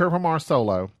Terraforming Mars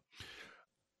Solo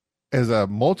as a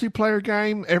multiplayer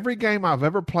game. Every game I've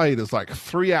ever played is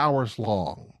 3 hours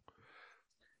long.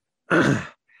 I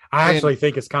actually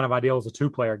think it's kind of ideal as a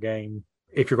 2-player game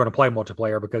if you're going to play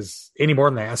multiplayer, because any more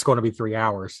than that, it's going to be 3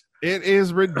 hours. It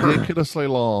is ridiculously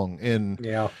long. And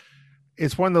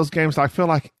it's one of those games. I feel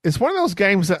like it's one of those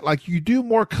games that like you do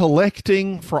more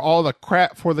collecting for all the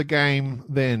crap for the game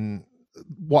than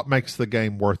what makes the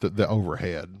game worth it. The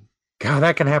overhead. God,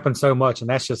 that can happen so much, and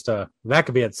that's just that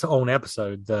could be its own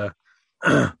episode.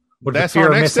 That's our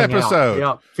next episode.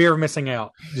 Yeah, fear of missing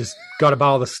out. Just got to buy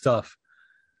all the stuff.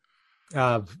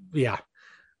 Yeah.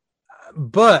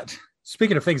 But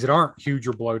speaking of things that aren't huge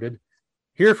or bloated,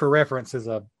 here for reference is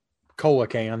a cola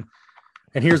can,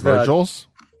 and here's Virgil's.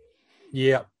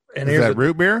 Yeah, and is here's that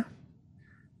root beer?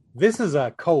 This is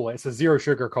a cola. It's a zero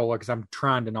sugar cola because I'm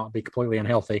trying to not be completely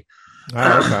unhealthy.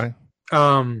 Oh, okay.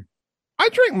 I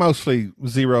drink mostly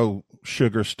zero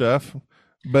sugar stuff,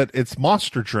 but it's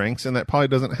Monster drinks, and that probably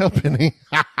doesn't help any.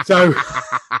 So,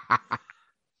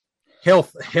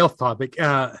 health topic.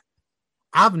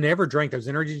 I've never drank those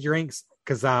energy drinks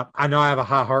because I know I have a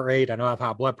high heart rate. I know I have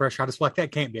high blood pressure. I just feel like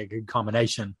that can't be a good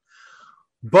combination.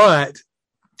 But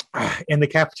in the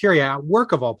cafeteria at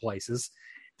work, of all places,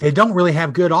 they don't really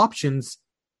have good options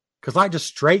because like just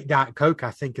straight Diet Coke,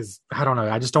 I think I don't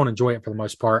know. I just don't enjoy it for the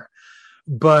most part.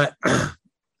 But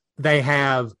they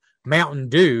have Mountain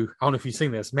Dew. I don't know if you've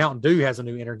seen this. Mountain Dew has a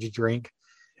new energy drink,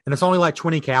 and it's only like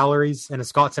 20 calories, and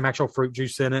it's got some actual fruit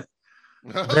juice in it.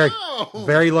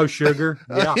 Very low sugar.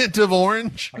 Yeah. A hint of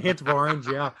orange.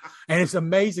 Yeah. And it's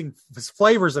amazing. It's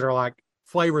flavors that are like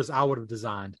flavors I would have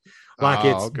designed. Like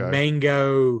it's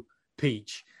mango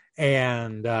peach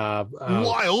and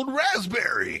wild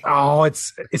raspberry. Oh,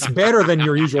 it's better than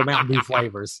your usual Mountain Dew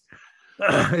flavors.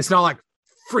 It's not like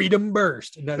Freedom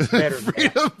Burst. That's better than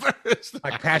Freedom Burst.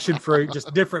 Like passion fruit,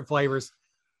 just different flavors.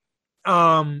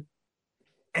 And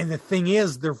the thing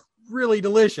is, they're really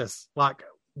delicious. Like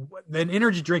an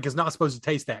energy drink is not supposed to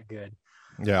taste that good.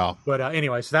 Yeah. But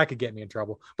anyway, so that could get me in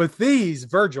trouble. But these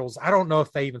Virgils, I don't know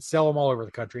if they even sell them all over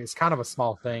the country. It's kind of a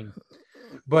small thing.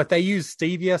 But they use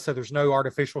stevia, so there's no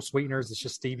artificial sweeteners. It's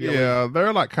just stevia. Yeah,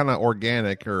 they're like kind of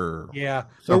organic or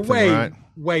they're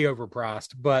way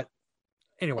overpriced. But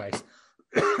anyways,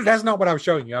 that's not what I was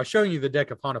showing you. I was showing you the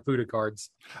deck of Hanafuda cards.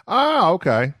 Oh,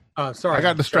 okay. Sorry, I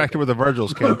got distracted with the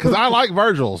Virgil's can because I like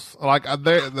Virgil's. Like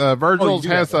the Virgil's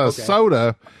has a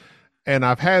soda, and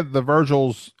I've had the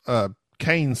Virgil's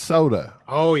cane soda.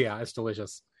 Oh yeah, it's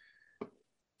delicious.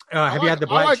 Have you had the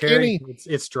black cherry?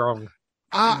 It's strong.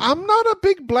 I'm not a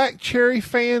big black cherry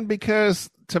fan because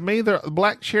to me the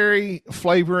black cherry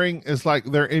flavoring is like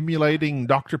they're emulating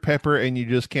Dr. Pepper, and you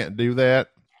just can't do that.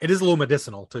 It is a little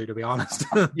medicinal too, to be honest.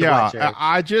 Yeah,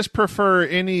 I just prefer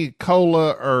any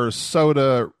cola or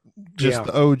soda, just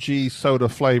the OG soda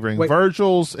flavoring.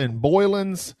 Virgil's and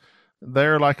Boylan's,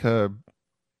 they're the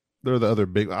other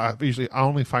big. I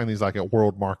only find these like at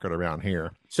World Market around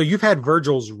here. So you've had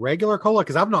Virgil's regular cola?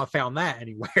 Because I've not found that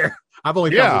anywhere. I've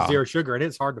only found the zero sugar, and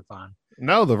it's hard to find.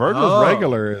 No, the Virgil's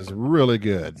regular is really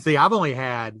good. See, I've only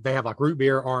they have like root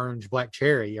beer, orange, black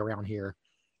cherry around here.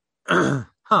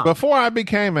 Before I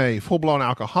became a full-blown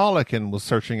alcoholic and was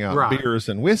searching out beers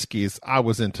and whiskeys, I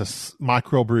was into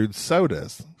microbrewed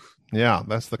sodas. Yeah,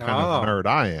 that's the kind of nerd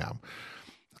I am.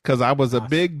 Because I was a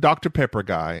big Dr. Pepper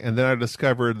guy, and then I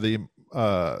discovered the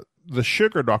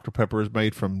sugar Dr. Pepper is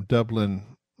made from Dublin,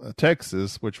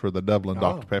 Texas, which were the Dublin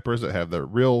Dr. Peppers that have the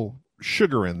real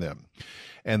sugar in them.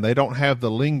 And they don't have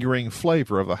the lingering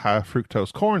flavor of the high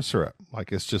fructose corn syrup.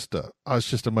 Like it's just a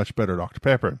much better Dr.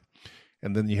 Pepper.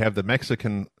 And then you have the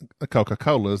Mexican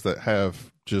Coca-Colas that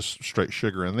have just straight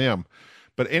sugar in them.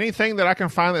 But anything that I can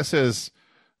find that says,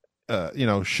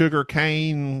 sugar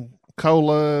cane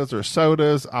colas or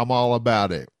sodas, I'm all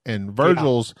about it. And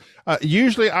Virgil's,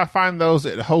 usually I find those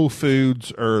at Whole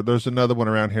Foods, or there's another one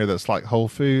around here that's like Whole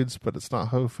Foods, but it's not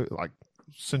Whole Foods, like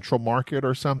Central Market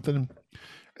or something.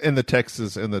 In the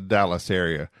Texas, in the Dallas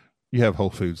area. You have Whole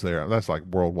Foods there. That's like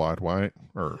worldwide, right?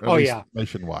 Or at least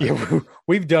nationwide. Yeah,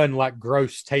 we've done like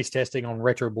gross taste testing on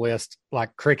Retro Bliss,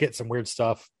 like crickets and weird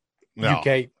stuff. No.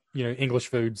 UK, English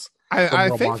foods. I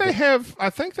think they have.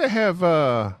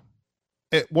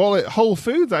 At Whole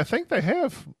Foods, I think they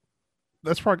have.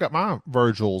 That's where I got my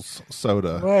Virgil's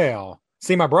soda. Well,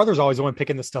 see, my brother's always the one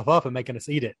picking this stuff up and making us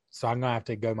eat it, so I'm gonna have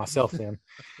to go myself then.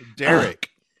 Derek.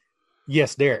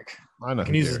 Yes, Derek. I know. I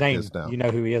can use his name. You know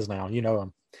who he is now. You know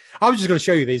him. I was just going to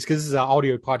show you these because this is an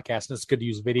audio podcast and it's good to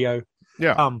use video.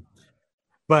 Yeah.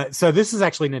 But so this is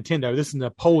actually Nintendo. This is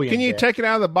Napoleon. Can you take it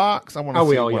out of the box? I want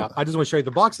to. Yeah. I just want to show you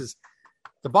the boxes.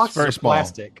 The boxes are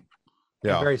plastic.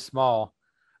 Yeah. They're very small.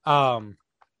 And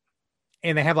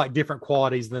they have like different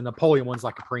qualities. The Napoleon one's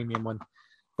like a premium one,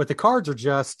 but the cards are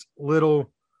just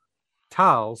little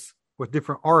tiles with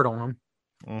different art on them.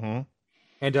 Mm-hmm.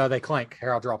 And they clank.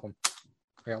 Here, I'll drop them.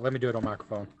 Here, let me do it on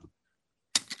microphone.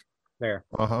 There.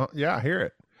 Yeah, I hear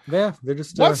it. Yeah, they're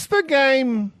just. What's the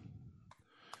game?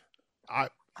 I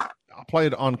play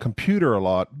it on computer a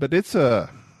lot, but it's a.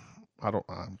 I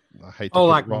hate to Oh,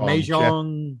 get like it wrong.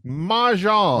 Mahjong.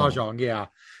 Mahjong. Yeah.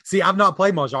 See, I've not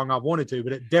played Mahjong. I wanted to,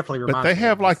 but it definitely reminds me.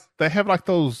 But they have like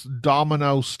those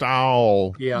domino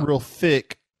style, real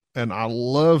thick, and I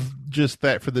love just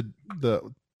that for the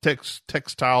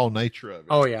textile nature of it.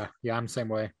 Oh yeah, I'm the same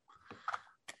way.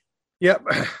 Yep.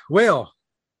 Well,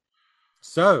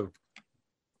 so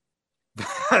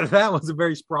that was a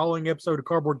very sprawling episode of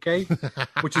Cardboard Cave,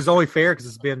 which is only fair because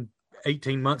it's been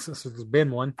 18 months since there's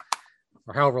been one,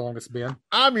 or however long it's been.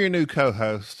 I'm your new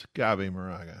co-host, Gabi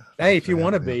Moraga. Hey, if you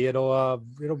want to be, it'll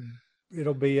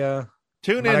be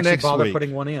tune in next week.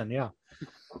 Putting one in, yeah.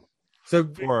 So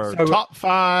top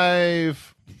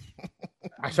 5.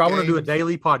 Actually, I want to do a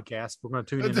daily podcast. We're going to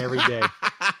tune in every day,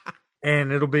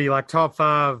 and it'll be like top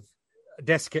 5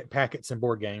 desiccant packets and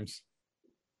board games.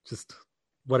 Just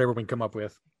whatever we can come up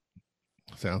with.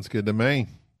 Sounds good to me.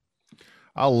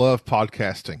 I love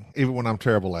podcasting, even when I'm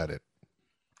terrible at it.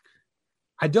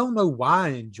 I don't know why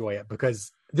I enjoy it,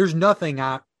 because there's nothing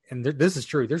this is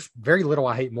true. There's very little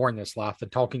I hate more in this life than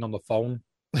talking on the phone.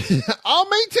 Oh,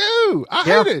 me too. I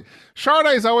hate it.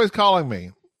 Sade's always calling me.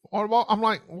 I'm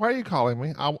like, why are you calling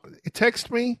me?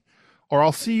 Text me, or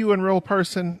I'll see you in real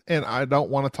person, and I don't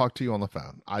want to talk to you on the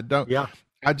phone. I don't. Yeah.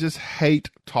 I just hate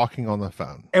talking on the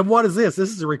phone. And what is this? This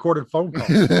is a recorded phone call.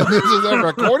 This is a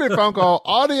recorded phone call,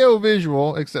 audio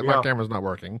visual, except my camera's not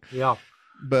working. Yeah.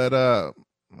 But I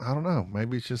don't know.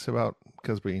 Maybe it's just about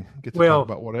because we get to talk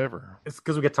about whatever. It's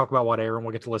because we get to talk about whatever, and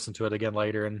we'll get to listen to it again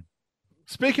later. And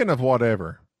speaking of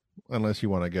whatever, unless you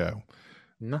want to go.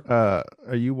 No.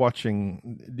 Are you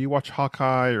watching? Do you watch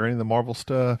Hawkeye or any of the Marvel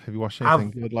stuff? Have you watched anything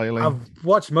good lately? I've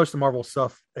watched most of the Marvel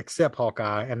stuff except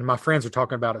Hawkeye, and my friends are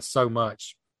talking about it so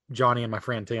much. Johnny and my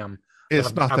friend Tim.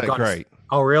 It's not that great.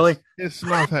 Oh, really? It's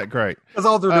not that great. Because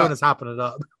all they're doing is hyping it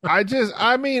up.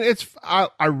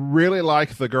 I really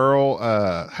like the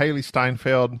girl, Haley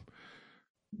Steinfeld.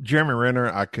 Jeremy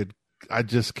Renner, I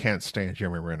just can't stand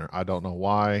Jeremy Renner. I don't know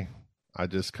why. I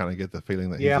just kind of get the feeling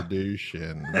that he's a douche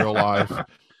in real life.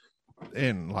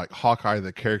 And like Hawkeye,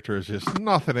 the character is just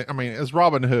nothing. I mean, it's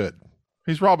Robin Hood.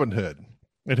 He's Robin Hood,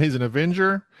 and he's an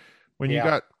Avenger. When you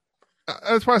got,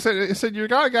 that's why I said you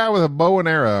got a guy with a bow and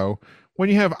arrow. When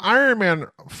you have Iron Man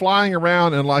flying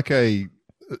around in like a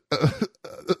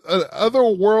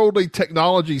otherworldly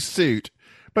technology suit,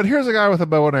 but here's a guy with a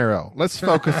bow and arrow. Let's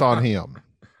focus on him.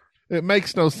 It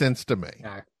makes no sense to me.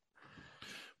 No.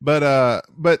 But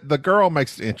the girl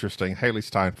makes it interesting, Haley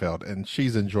Steinfeld, and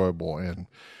she's enjoyable. And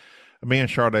me and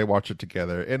Sade watch it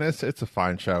together, and it's a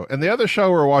fine show. And the other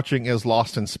show we're watching is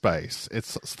Lost in Space.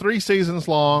 It's 3 seasons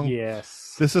long.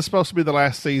 Yes. This is supposed to be the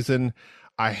last season.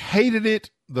 I hated it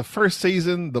the first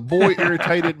season. The boy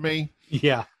irritated me.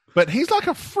 Yeah. But he's like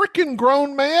a freaking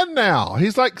grown man now.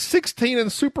 He's like 16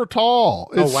 and super tall.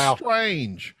 It's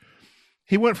strange.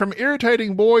 He went from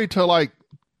irritating boy to like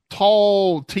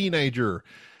tall teenager.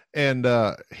 And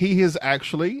he's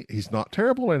not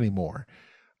terrible anymore.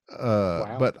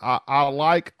 But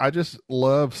I just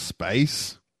love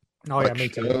space. Oh, like me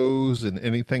too. Shows and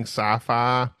anything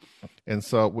sci-fi. And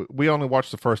so we only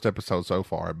watched the first episode so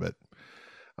far, but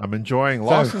I'm enjoying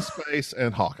Lost in Space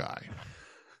and Hawkeye.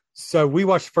 So we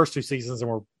watched the first 2 seasons,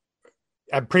 and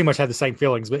I pretty much had the same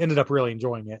feelings, but ended up really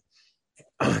enjoying it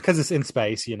because it's in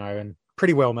space, and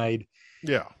pretty well made.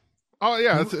 Yeah. Oh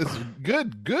yeah, it's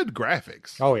good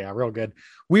graphics. Oh yeah, real good.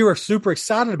 We were super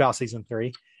excited about season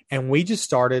 3, and we just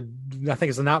started. I think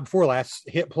it's the night before last.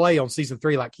 Hit play on season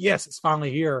 3, like yes, it's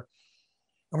finally here.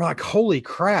 And we're like, holy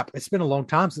crap! It's been a long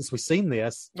time since we've seen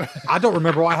this. I don't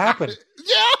remember what happened.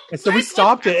 Yeah, and so we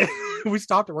stopped it. We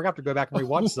stopped it. We're gonna have to go back and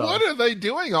rewatch some. What are they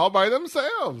doing all by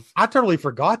themselves? I totally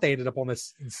forgot they ended up on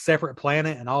this separate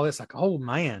planet and all this. Like, oh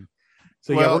man.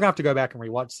 So we're gonna have to go back and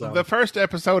rewatch some. The first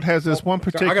episode has this one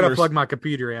particular. I gotta plug my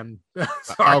computer in.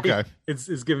 Sorry. Okay,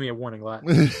 it's giving me a warning light.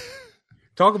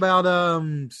 Talk about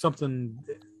something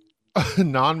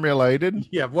non-related.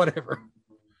 Yeah, whatever.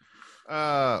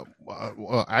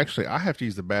 Well, actually, I have to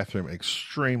use the bathroom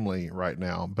extremely right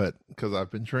now, but because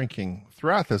I've been drinking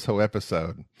throughout this whole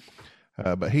episode.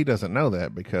 But he doesn't know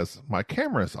that because my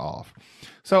camera's off.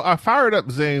 So I fired up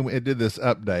Zoom. It did this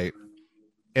update.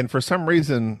 And for some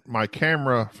reason, my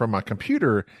camera from my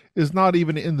computer is not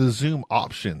even in the Zoom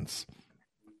options.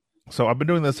 So I've been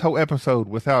doing this whole episode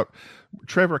without,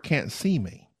 Trevor can't see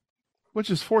me, which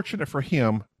is fortunate for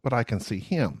him, but I can see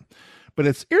him. But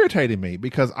it's irritating me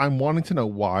because I'm wanting to know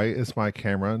why is my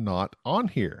camera not on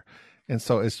here. And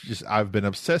so it's just, I've been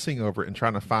obsessing over it and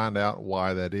trying to find out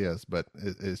why that is, but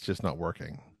it's just not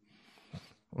working.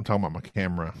 I'm talking about my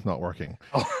camera not working.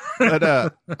 Oh.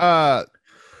 But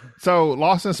so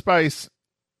Lost in Space,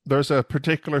 there's a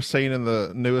particular scene in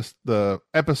the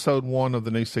episode 1 of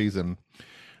the new season.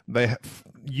 They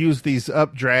use these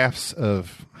updrafts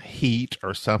of heat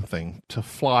or something to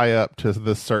fly up to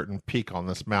this certain peak on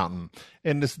this mountain.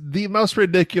 And it's the most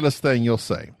ridiculous thing you'll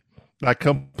see. Like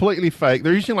completely fake.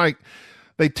 They're usually like,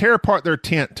 they tear apart their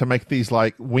tent to make these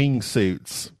like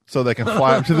wingsuits so they can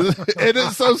fly up to the. It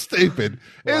is so stupid.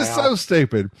 It's so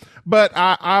stupid. But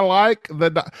I like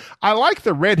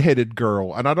the redheaded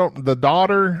girl, and the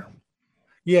daughter.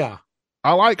 Yeah,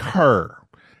 I like her.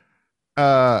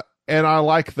 And I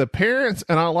like the parents,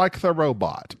 and I like the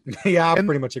robot. Yeah, I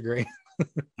pretty much agree.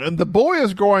 And the boy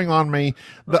is growing on me.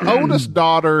 The oldest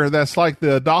daughter, that's like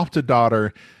the adopted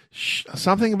daughter,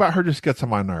 something about her just gets on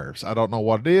my nerves. I don't know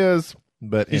what it is,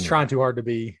 but She's trying too hard to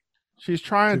be. She's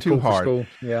trying too cool for hard. school.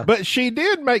 Yeah, But she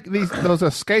did make those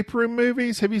escape room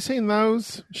movies. Have you seen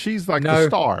those? She's like the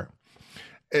star.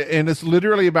 And it's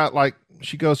literally about like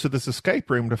she goes to this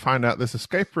escape room to find out this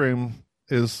escape room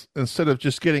is, instead of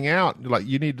just getting out, like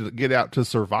you need to get out to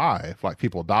survive. Like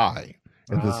people die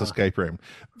in this escape room.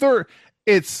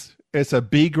 It's a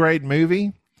B grade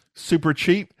movie, super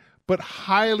cheap, but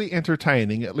highly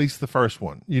entertaining. At least the first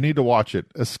one. You need to watch it.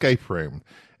 Escape Room,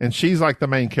 and she's like the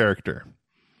main character.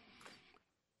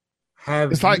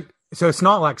 so it's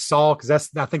not like Saw, because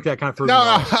I think that kind of threw me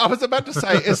off. I was about to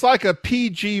say it's like a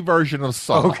PG version of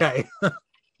Saw. Okay.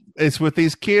 It's with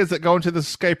these kids that go into the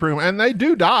escape room and they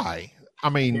do die. I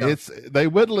mean, they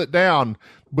whittle it down,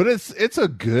 but it's a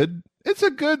good,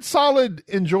 solid,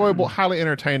 enjoyable, highly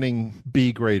entertaining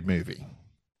B grade movie.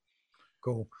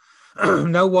 Cool.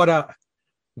 Know what?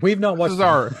 We've not watched.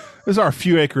 This is our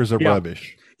few acres of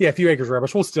rubbish. Yeah, a few acres of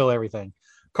rubbish. We'll steal everything.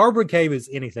 Cardboard Cave is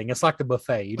anything. It's like the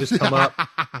buffet. You just come up.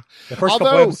 The first couple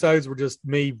episodes were just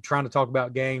me trying to talk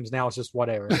about games. Now it's just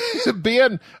whatever.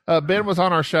 Ben was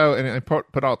on our show and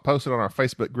posted on our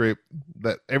Facebook group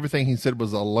that everything he said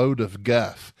was a load of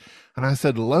guff. And I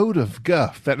said, load of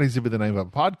guff. That needs to be the name of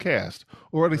a podcast,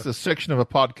 or at least a section of a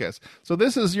podcast. So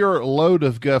this is your load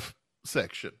of guff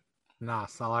section.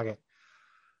 Nice. I like it.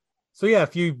 So yeah,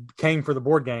 if you came for the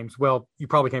board games, well, you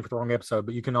probably came for the wrong episode,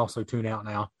 but you can also tune out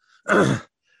now.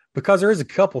 Because there is a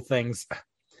couple things.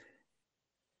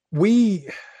 My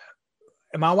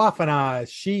wife and I,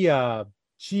 she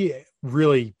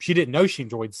didn't know she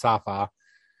enjoyed sci-fi,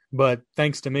 but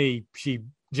thanks to me, she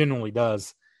genuinely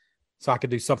does. So I could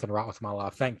do something right with my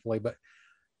life, thankfully. But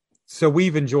so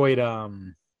we've enjoyed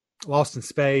Lost in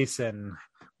Space, and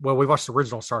we watched the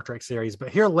original Star Trek series, but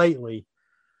here lately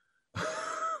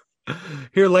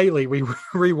we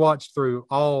rewatched through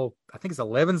all, I think it's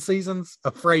 11 seasons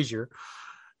of Frasier.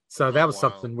 So that was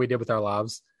something we did with our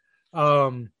lives.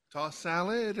 Toss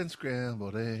salad and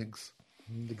scrambled eggs.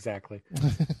 Exactly.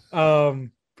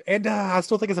 And I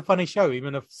still think it's a funny show,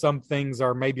 even if some things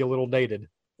are maybe a little dated.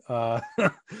 I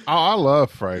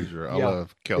love Frasier. I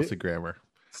love Kelsey Grammer.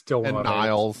 Still one and of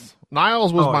Niles. Favorites.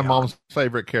 Niles was my mom's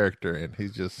favorite character, and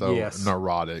he's just so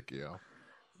neurotic. Yeah.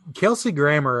 Kelsey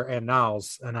Grammer and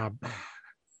Niles, and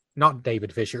not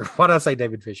David Fisher. Why did I say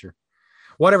David Fisher?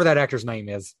 Whatever that actor's name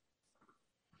is.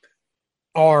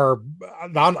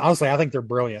 Honestly, I think they're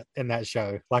brilliant in that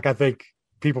show. Like, I think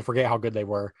people forget how good they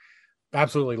were.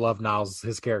 Absolutely love Niles,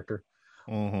 his character.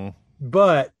 Mm-hmm.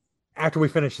 But after we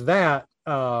finished that,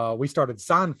 we started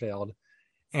Seinfeld,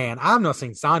 and I've not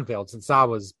seen Seinfeld since I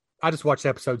just watched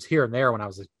episodes here and there when I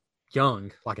was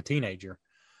young, like a teenager.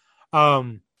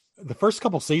 The first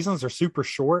couple seasons are super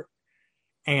short.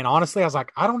 And honestly, I was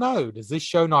like, I don't know. Does this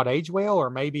show not age well? Or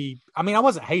maybe, I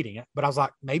wasn't hating it, but I was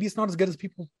like, maybe it's not as good as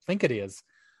people think it is.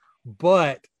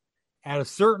 But at a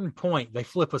certain point, they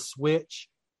flip a switch.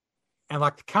 And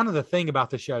like kind of the thing about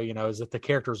the show, is that the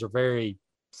characters are very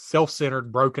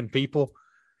self-centered, broken people,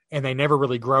 and they never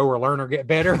really grow or learn or get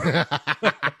better.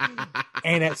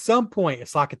 And at some point,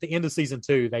 it's like at the end of season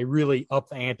 2, they really up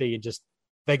the ante and just,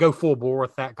 they go full bore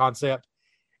with that concept.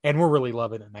 And we're really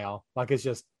loving it now. Like it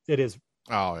is.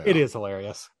 Oh, yeah. It is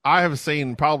hilarious. I have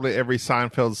seen probably every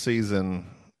Seinfeld season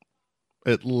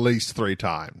at least 3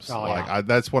 times. Oh, yeah.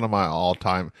 That's one of my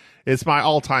all-time. It's my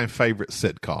all-time favorite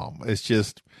sitcom. It's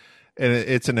just, and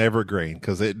it's an evergreen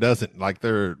because it doesn't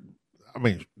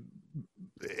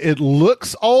it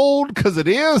looks old because it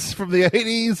is from the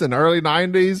 80s and early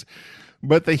 90s,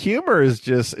 but the humor is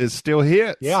still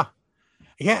hits. Yeah.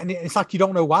 Yeah. And it's like, you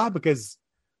don't know why, because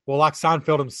well, like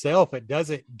Seinfeld himself, it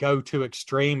doesn't go to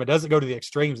extreme. It doesn't go to the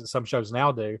extremes that some shows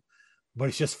now do, but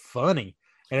it's just funny.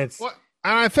 And it's, and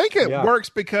I think it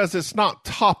works because it's not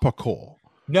topical.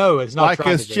 No, it's not. Like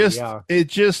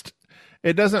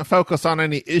it doesn't focus on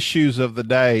any issues of the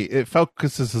day. It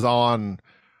focuses on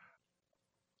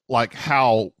like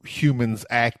how humans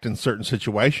act in certain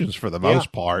situations for the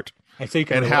most part,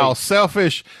 and how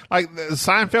selfish. Like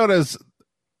Seinfeld is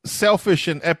selfish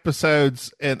in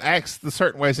episodes and acts the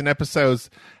certain ways in episodes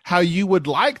how you would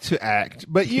like to act,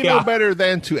 but you know better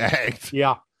than to act.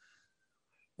 Yeah.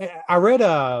 I read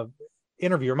a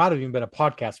interview, or might have even been a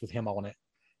podcast with him on it,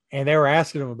 and they were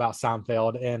asking him about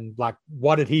Seinfeld and like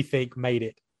what did he think made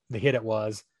it the hit it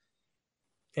was.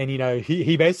 And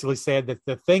he basically said that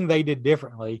the thing they did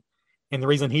differently, and the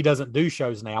reason he doesn't do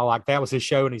shows now, like that was his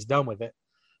show and he's done with it,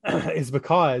 is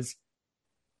because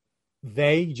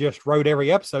they just wrote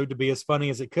every episode to be as funny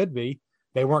as it could be.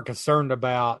 They weren't concerned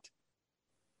about,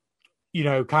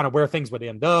 kind of where things would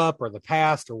end up or the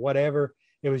past or whatever.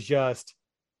 It was just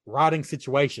writing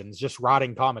situations, just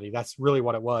writing comedy. That's really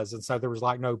what it was. And so there was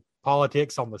like no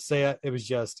politics on the set. It was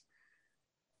just,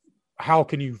 how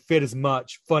can you fit as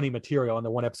much funny material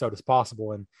into one episode as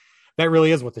possible? And that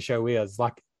really is what the show is.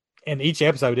 Like, and each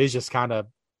episode is just kind of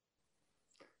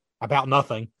about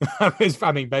nothing.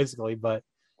 I mean, basically, but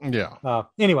yeah.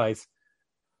 Anyways,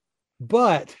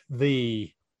 but to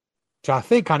I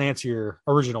think kind of answer your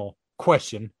original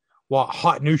question, what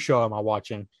hot new show am I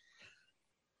watching?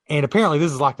 And apparently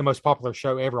this is like the most popular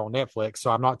show ever on Netflix,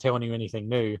 so I'm not telling you anything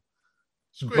new.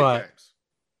 Squid Games.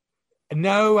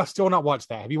 No, I still not watched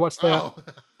that. Have you watched that?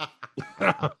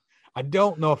 Oh. I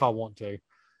don't know if I want to.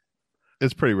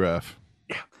 It's pretty rough.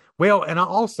 Well, and I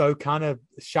also kind of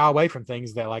shy away from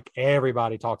things that like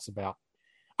everybody talks about.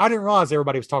 I didn't realize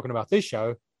everybody was talking about this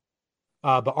show.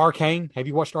 But Arcane, have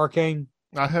you watched Arcane?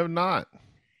 I have not.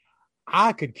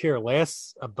 I could care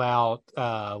less about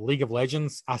League of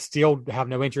Legends. I still have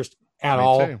no interest at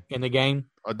all in the game.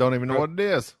 I don't even know what it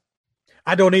is.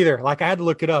 I don't either. Like I had to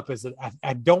look it up.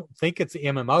 I don't think it's an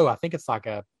MMO. I think it's like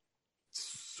I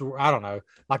don't know,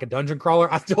 like a dungeon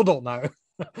crawler. I still don't know.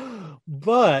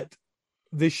 But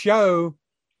the show,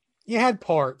 you had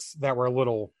parts that were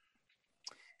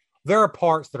there are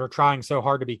parts that are trying so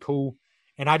hard to be cool.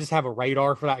 And I just have a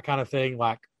radar for that kind of thing.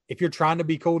 Like if you're trying to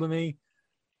be cool to me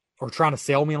or trying to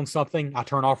sell me on something, I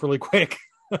turn off really quick.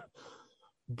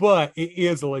 But it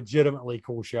is a legitimately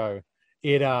cool show.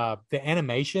 The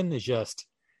animation is just,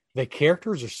 the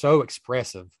characters are so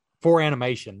expressive for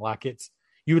animation. Like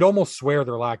you would almost swear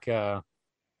they're like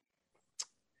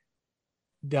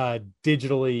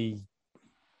digitally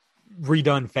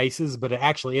redone faces, but it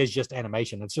actually is just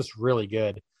animation. It's just really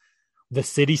good. The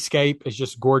cityscape is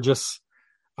just gorgeous.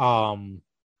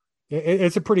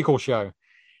 It's a pretty cool show.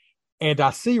 And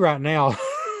I see right now,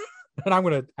 and I'm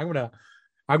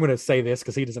gonna say this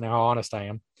because he doesn't know how honest I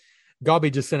am.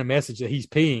 Gobby just sent a message that he's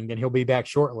peeing and he'll be back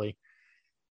shortly.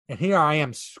 And here I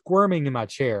am squirming in my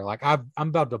chair. Like I'm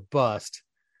about to bust.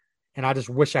 And I just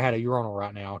wish I had a urinal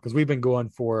right now because we've been going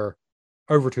for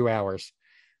over 2 hours.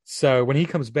 So when he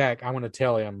comes back, I want to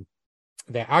tell him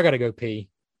that I got to go pee.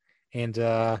 And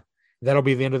that'll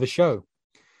be the end of the show.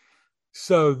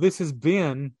 So this has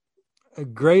been a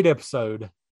great episode,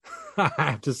 I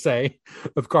have to say,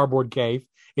 of Cardboard Cave,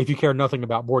 if you care nothing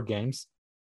about board games.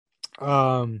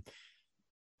 And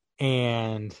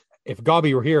if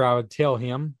Gobby were here, I would tell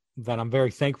him that I'm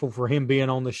very thankful for him being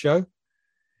on the show.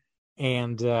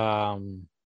 And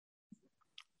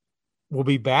we'll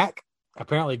be back.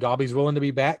 Apparently, Gobby's willing to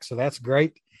be back, so that's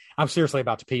great. I'm seriously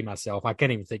about to pee myself. I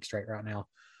can't even think straight right now.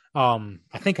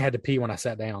 I think I had to pee when I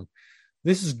sat down.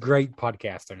 This is great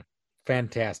podcasting.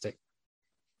 Fantastic.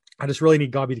 I just really need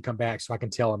Gobby to come back so I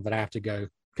can tell him that I have to go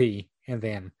pee, and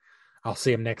then I'll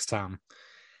see him next time.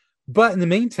 But in the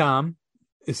meantime,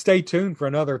 stay tuned for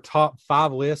another top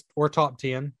 5 list or top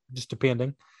 10, just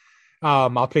depending.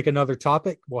 I'll pick another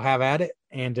topic. We'll have at it.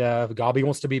 And if Gobby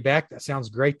wants to be back, that sounds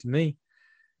great to me.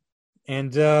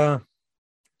 And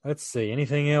let's see.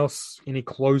 Anything else? Any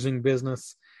closing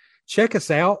business? Check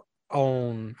us out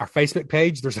on our Facebook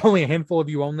page. There's only a handful of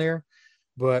you on there,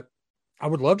 but I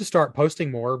would love to start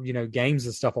posting more, games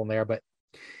and stuff on there. But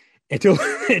until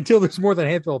there's more than a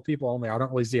handful of people on there, I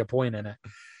don't really see a point in it.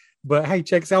 But hey,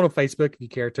 check us out on Facebook if you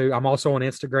care to. I'm also on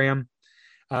Instagram.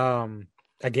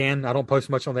 Again, I don't post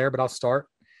much on there, but I'll start.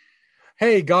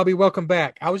 Hey, Gobby, welcome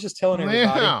back. I was just telling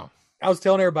everybody. Yeah. I was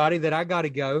telling everybody that I got to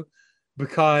go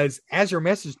because as your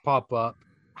message pop up,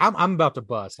 I'm about to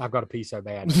bust. I've got to pee so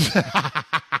bad.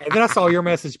 And then I saw your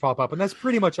message pop up, and that's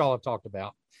pretty much all I've talked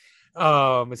about.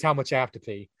 Is how much I have to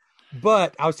pee.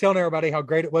 But I was telling everybody how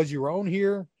great it was you were on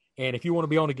here. And if you want to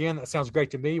be on again, that sounds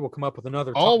great to me. We'll come up with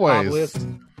another top 5 list.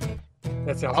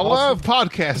 That sounds awesome. Love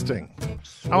podcasting.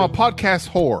 I'm a podcast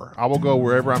whore. I will go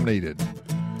wherever I'm needed.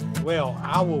 Well,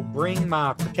 I will bring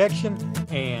my protection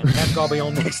and have Gobby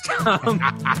on next time.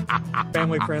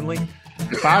 Family friendly.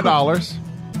 $5.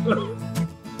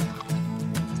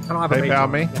 I don't have a PayPal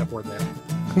Patreon. me. I can't afford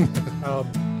that.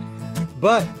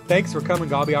 But thanks for coming,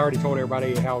 Gobby. I already told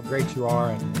everybody how great you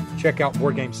are, and check out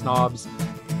Board Game Snobs.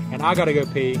 And I got to go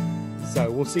pee.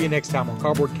 So we'll see you next time on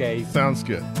Cardboard Cave. Sounds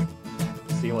good.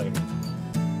 See you later.